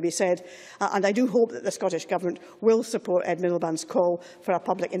Neil Bibby said, and I do hope that the Scottish Government will support Ed Miliband's call for a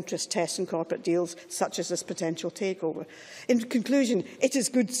public interest test in corporate deals such as this potential takeover. In conclusion, it is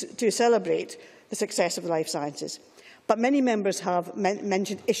good to celebrate the success of the life sciences. But many members have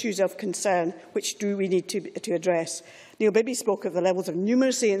mentioned issues of concern which we need to address. Neil Bibby spoke of the levels of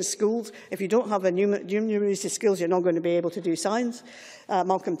numeracy in schools. If you don't have the numeracy skills, you're not going to be able to do science.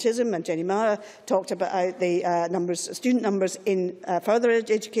 Malcolm Chisholm and Jenny Mara talked about the student numbers in further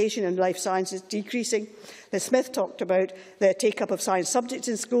education and life sciences decreasing. Liz Smith talked about the take-up of science subjects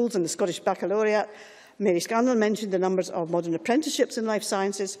in schools and the Scottish Baccalaureate. Mary Scanlon mentioned the numbers of modern apprenticeships in life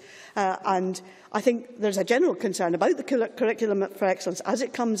sciences, and I think there's a general concern about the curriculum for excellence as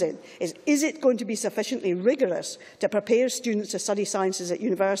it comes in. Is it going to be sufficiently rigorous to prepare students to study sciences at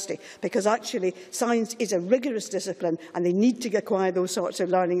university? Because actually science is a rigorous discipline, and they need to acquire those sorts of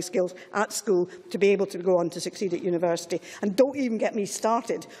learning skills at school to be able to go on to succeed at university. And don't even get me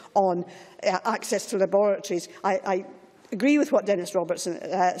started on access to laboratories. I agree with what Dennis Robertson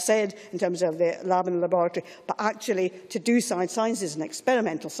said in terms of the lab and the laboratory, but actually to do science is an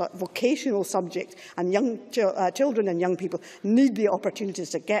experimental, vocational subject, and young children and young people need the opportunities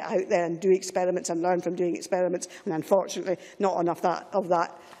to get out there and do experiments and learn from doing experiments, and unfortunately not enough of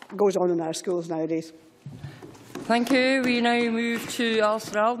that goes on in our schools nowadays. Thank you. We now move to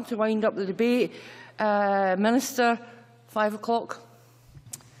Alistair Allen to wind up the debate. Minister, 5 o'clock.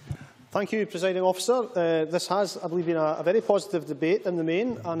 Thank you, Presiding Officer. This has, I believe, been a very positive debate in the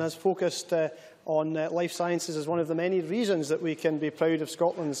main, and has focused on life sciences as one of the many reasons that we can be proud of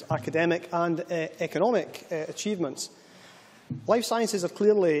Scotland's academic and economic achievements. Life sciences are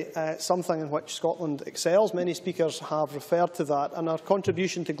clearly something in which Scotland excels. Many speakers have referred to that, and our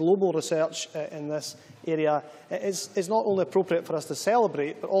contribution to global research in this area is not only appropriate for us to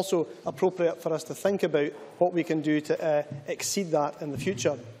celebrate, but also appropriate for us to think about what we can do to exceed that in the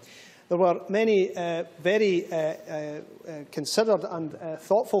future. There were many very considered and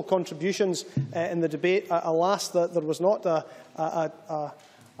thoughtful contributions in the debate. Alas, that there was not a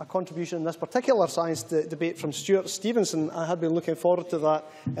contribution in this particular science debate from Stuart Stevenson. I had been looking forward to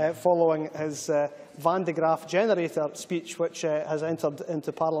that following his Van de Graaff generator speech, which has entered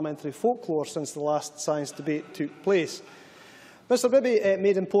into parliamentary folklore since the last science debate took place. Mr Bibby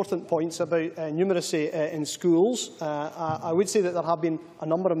made important points about numeracy in schools. I would say that there have been a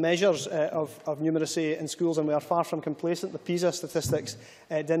number of measures of numeracy in schools, and we are far from complacent. The PISA statistics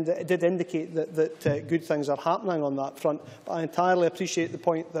did indicate that good things are happening on that front. But I entirely appreciate the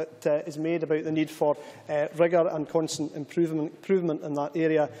point that is made about the need for rigour and constant improvement in that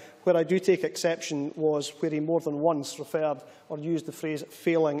area. Where I do take exception was where he more than once referred or used the phrase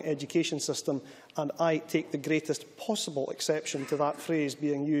failing education system, and I take the greatest possible exception to that phrase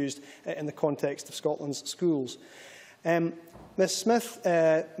being used in the context of Scotland's schools. Ms Smith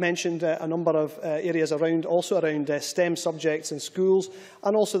mentioned a number of areas also around STEM subjects in schools,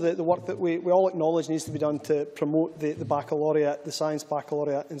 and also the work that we all acknowledge needs to be done to promote the baccalaureate, the science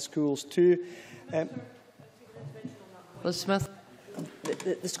baccalaureate in schools too. Ms Smith.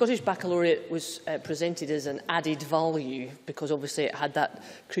 The Scottish Baccalaureate was presented as an added value because obviously it had that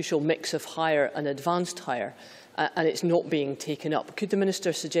crucial mix of higher and advanced higher, and it's not being taken up. Could the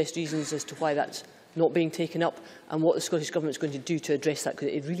Minister suggest reasons as to why that's not being taken up and what the Scottish Government is going to do to address that? Because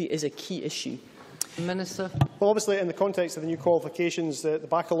it really is a key issue. Minister. Well, obviously, in the context of the new qualifications, the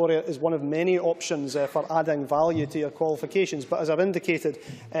baccalaureate is one of many options for adding value to your qualifications. But as I've indicated,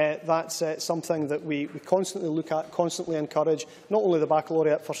 that's something that we constantly look at, constantly encourage, not only the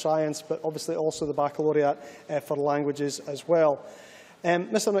baccalaureate for science, but obviously also the baccalaureate for languages as well.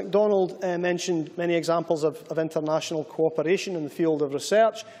 Mr MacDonald mentioned many examples of international cooperation in the field of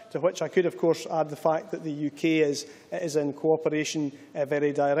research, to which I could, of course, add the fact that the UK is in cooperation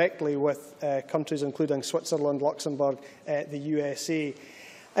very directly with countries including Switzerland, Luxembourg, the USA.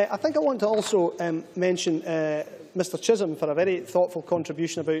 I think I want to also mention Mr Chisholm for a very thoughtful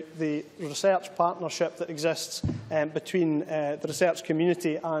contribution about the research partnership that exists between the research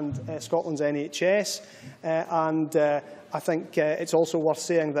community and Scotland's NHS. I think it's also worth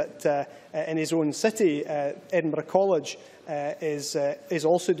saying that in his own city, Edinburgh College is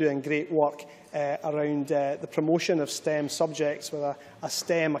also doing great work around the promotion of STEM subjects with a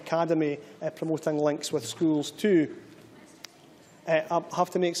STEM academy promoting links with schools too. I'll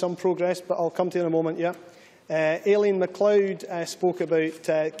have to make some progress, but I'll come to you in a moment. Yeah. Aileen MacLeod spoke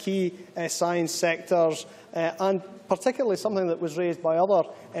about key science sectors and particularly something that was raised by other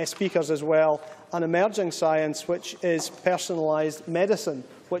speakers as well, an emerging science which is personalised medicine,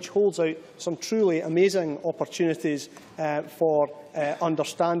 which holds out some truly amazing opportunities for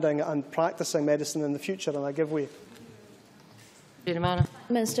understanding and practising medicine in the future, and I give way.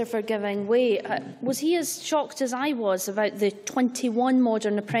 Minister for giving way. Was he as shocked as I was about the 21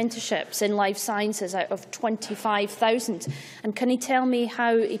 modern apprenticeships in life sciences out of 25,000? And can he tell me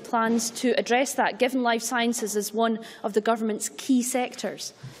how he plans to address that, given life sciences is one of the government's key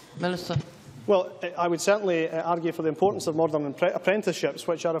sectors? Minister. Well, I would certainly argue for the importance of modern apprenticeships,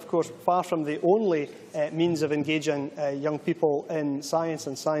 which are, of course, far from the only means of engaging young people in science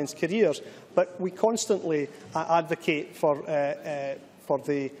and science careers. But we constantly advocate for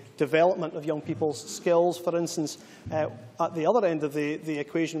the development of young people's skills. For instance, at the other end of the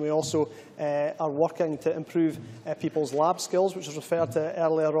equation, we also are working to improve people's lab skills, which was referred to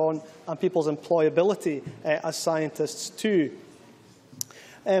earlier on, and people's employability as scientists too.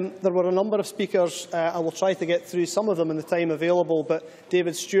 There were a number of speakers. I will try to get through some of them in the time available, but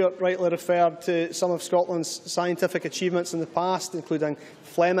David Stewart rightly referred to some of Scotland's scientific achievements in the past, including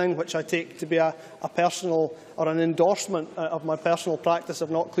Fleming, which I take to be a personal or an endorsement of my personal practice of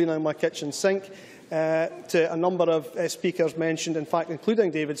not cleaning my kitchen sink. To a number of speakers mentioned, in fact,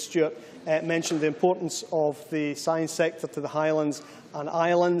 including David Stewart, mentioned the importance of the science sector to the Highlands and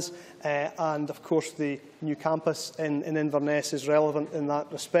Islands, and of course the new campus in Inverness is relevant in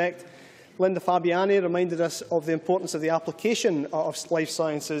that respect. Linda Fabiani reminded us of the importance of the application of life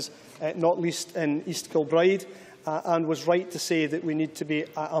sciences, not least in East Kilbride, and was right to say that we need to be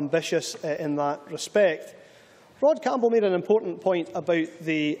ambitious in that respect. Rod Campbell made an important point about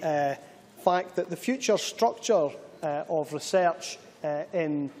the fact that the future structure of research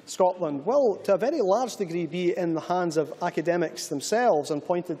in Scotland will, to a very large degree, be in the hands of academics themselves, and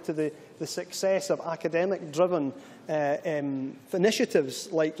pointed to the success of academic-driven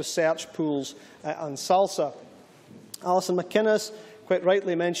initiatives like research pools and SALSA. Alison McInnes quite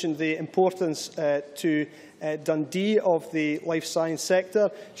rightly mentioned the importance to Dundee of the life science sector.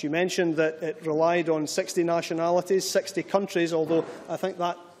 She mentioned that it relied on 60 nationalities, 60 countries, although I think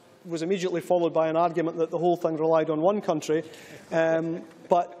that was immediately followed by an argument that the whole thing relied on one country.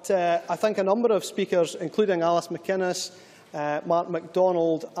 But I think a number of speakers, including Alice McInnes, Mark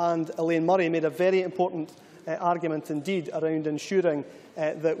MacDonald and Elaine Murray, made a very important argument indeed around ensuring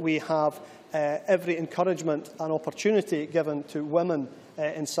that we have every encouragement and opportunity given to women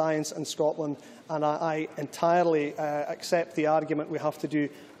in science in Scotland. And I entirely accept the argument we have to do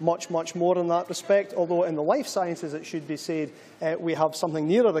much more in that respect, although in the life sciences, it should be said, we have something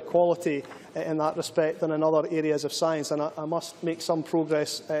nearer equality in that respect than in other areas of science. And I must make some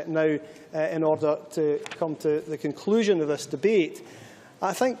progress now in order to come to the conclusion of this debate.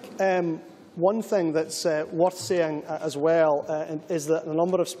 I think one thing that's worth saying as well is that a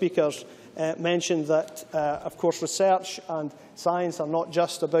number of speakers mentioned that, of course, research and science are not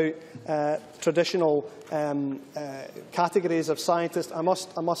just about traditional categories of scientists. I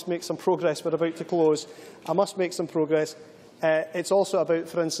must make some progress. We're about to close. I must make some progress. It's also about,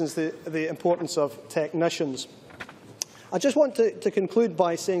 for instance, the importance of technicians. I just want to conclude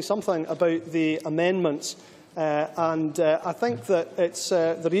by saying something about the amendments. I think that it's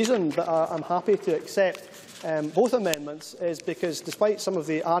the reason that I'm happy to accept both amendments is because, despite some of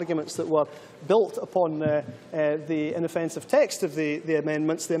the arguments that were built upon the inoffensive text of the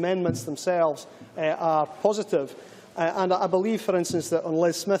amendments themselves are positive. And I believe, for instance, that on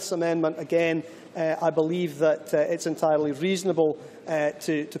Liz Smith's amendment, again, I believe that it's entirely reasonable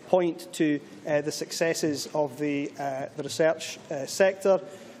to point to the successes of the research sector.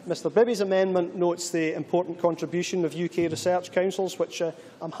 Mr Bibby's amendment notes the important contribution of UK research councils, which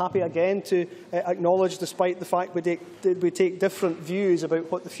I'm happy again to acknowledge, despite the fact we take different views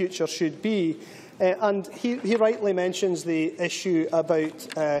about what the future should be. And he rightly mentions the issue about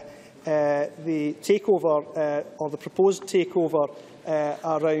the takeover or the proposed takeover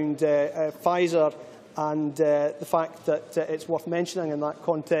around Pfizer, and the fact that it's worth mentioning in that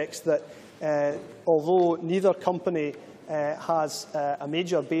context that although neither company has a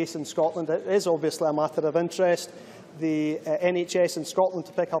major base in Scotland, it is obviously a matter of interest. The NHS in Scotland,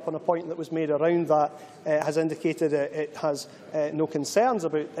 to pick up on a point that was made around that, has indicated it has no concerns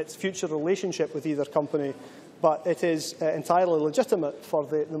about its future relationship with either company, but it is entirely legitimate for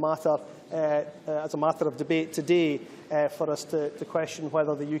the matter, as a matter of debate today, for us to question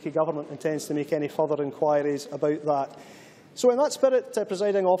whether the UK Government intends to make any further inquiries about that. So in that spirit,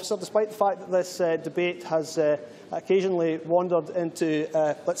 Presiding Officer, despite the fact that this debate has occasionally wandered into,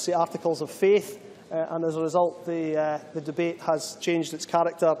 let's say, articles of faith, and as a result the debate has changed its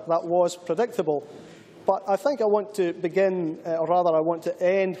character, that was predictable. But I think I want to begin, or rather I want to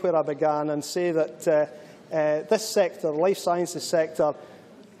end where I began, and say that this sector, the life sciences sector,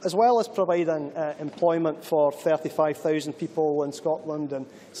 as well as providing employment for 35,000 people in Scotland and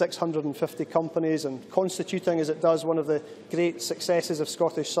 650 companies, and constituting, as it does, one of the great successes of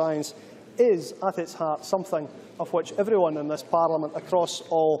Scottish science, is at its heart something of which everyone in this Parliament, across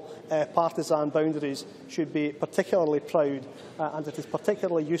all partisan boundaries, should be particularly proud, and it is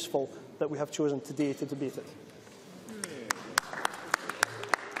particularly useful that we have chosen today to debate it.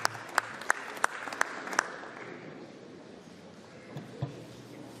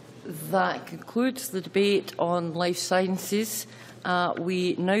 That concludes the debate on life sciences.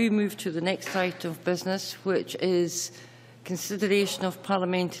 We now move to the next item of business, which is consideration of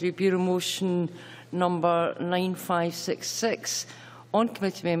Parliamentary Bureau Motion number 9566 on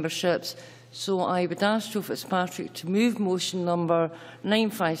committee memberships. So I would ask Joe Fitzpatrick to move motion number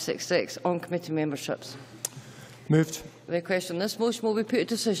 9566 on committee memberships. Moved. The question on this motion will be put to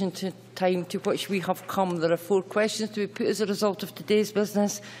decision time to which we have come. There are 4 questions to be put as a result of today's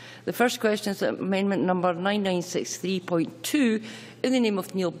business. The first question is amendment number 9963.2 in the name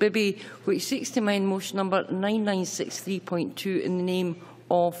of Neil Bibby, which seeks to amend motion number 9963.2 in the name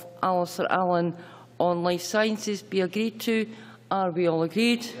of Alistair Allen on life sciences. Be agreed to. Are we all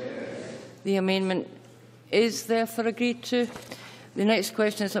agreed? Yes. The amendment is therefore agreed to. The next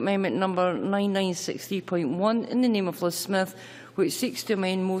question is amendment number 9963.1 in the name of Liz Smith, which seeks to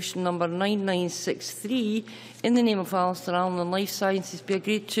amend motion number 9963 in the name of Alistair Allen on life sciences. Be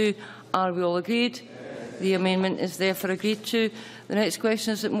agreed to. Are we all agreed? Yes. The amendment is therefore agreed to. The next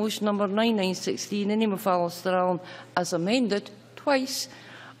question is that motion number 9963 in the name of Alistair Allen, as amended twice,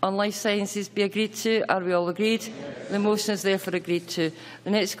 on life sciences be agreed to. Are we all agreed? Yes. The motion is therefore agreed to.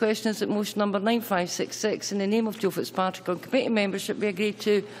 The next question is that motion number 9566 in the name of Joe Fitzpatrick on committee membership be agreed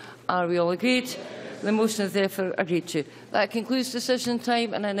to. Are we all agreed? Yes. The motion is therefore agreed to. That concludes decision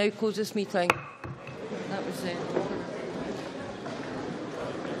time, and I now close this meeting.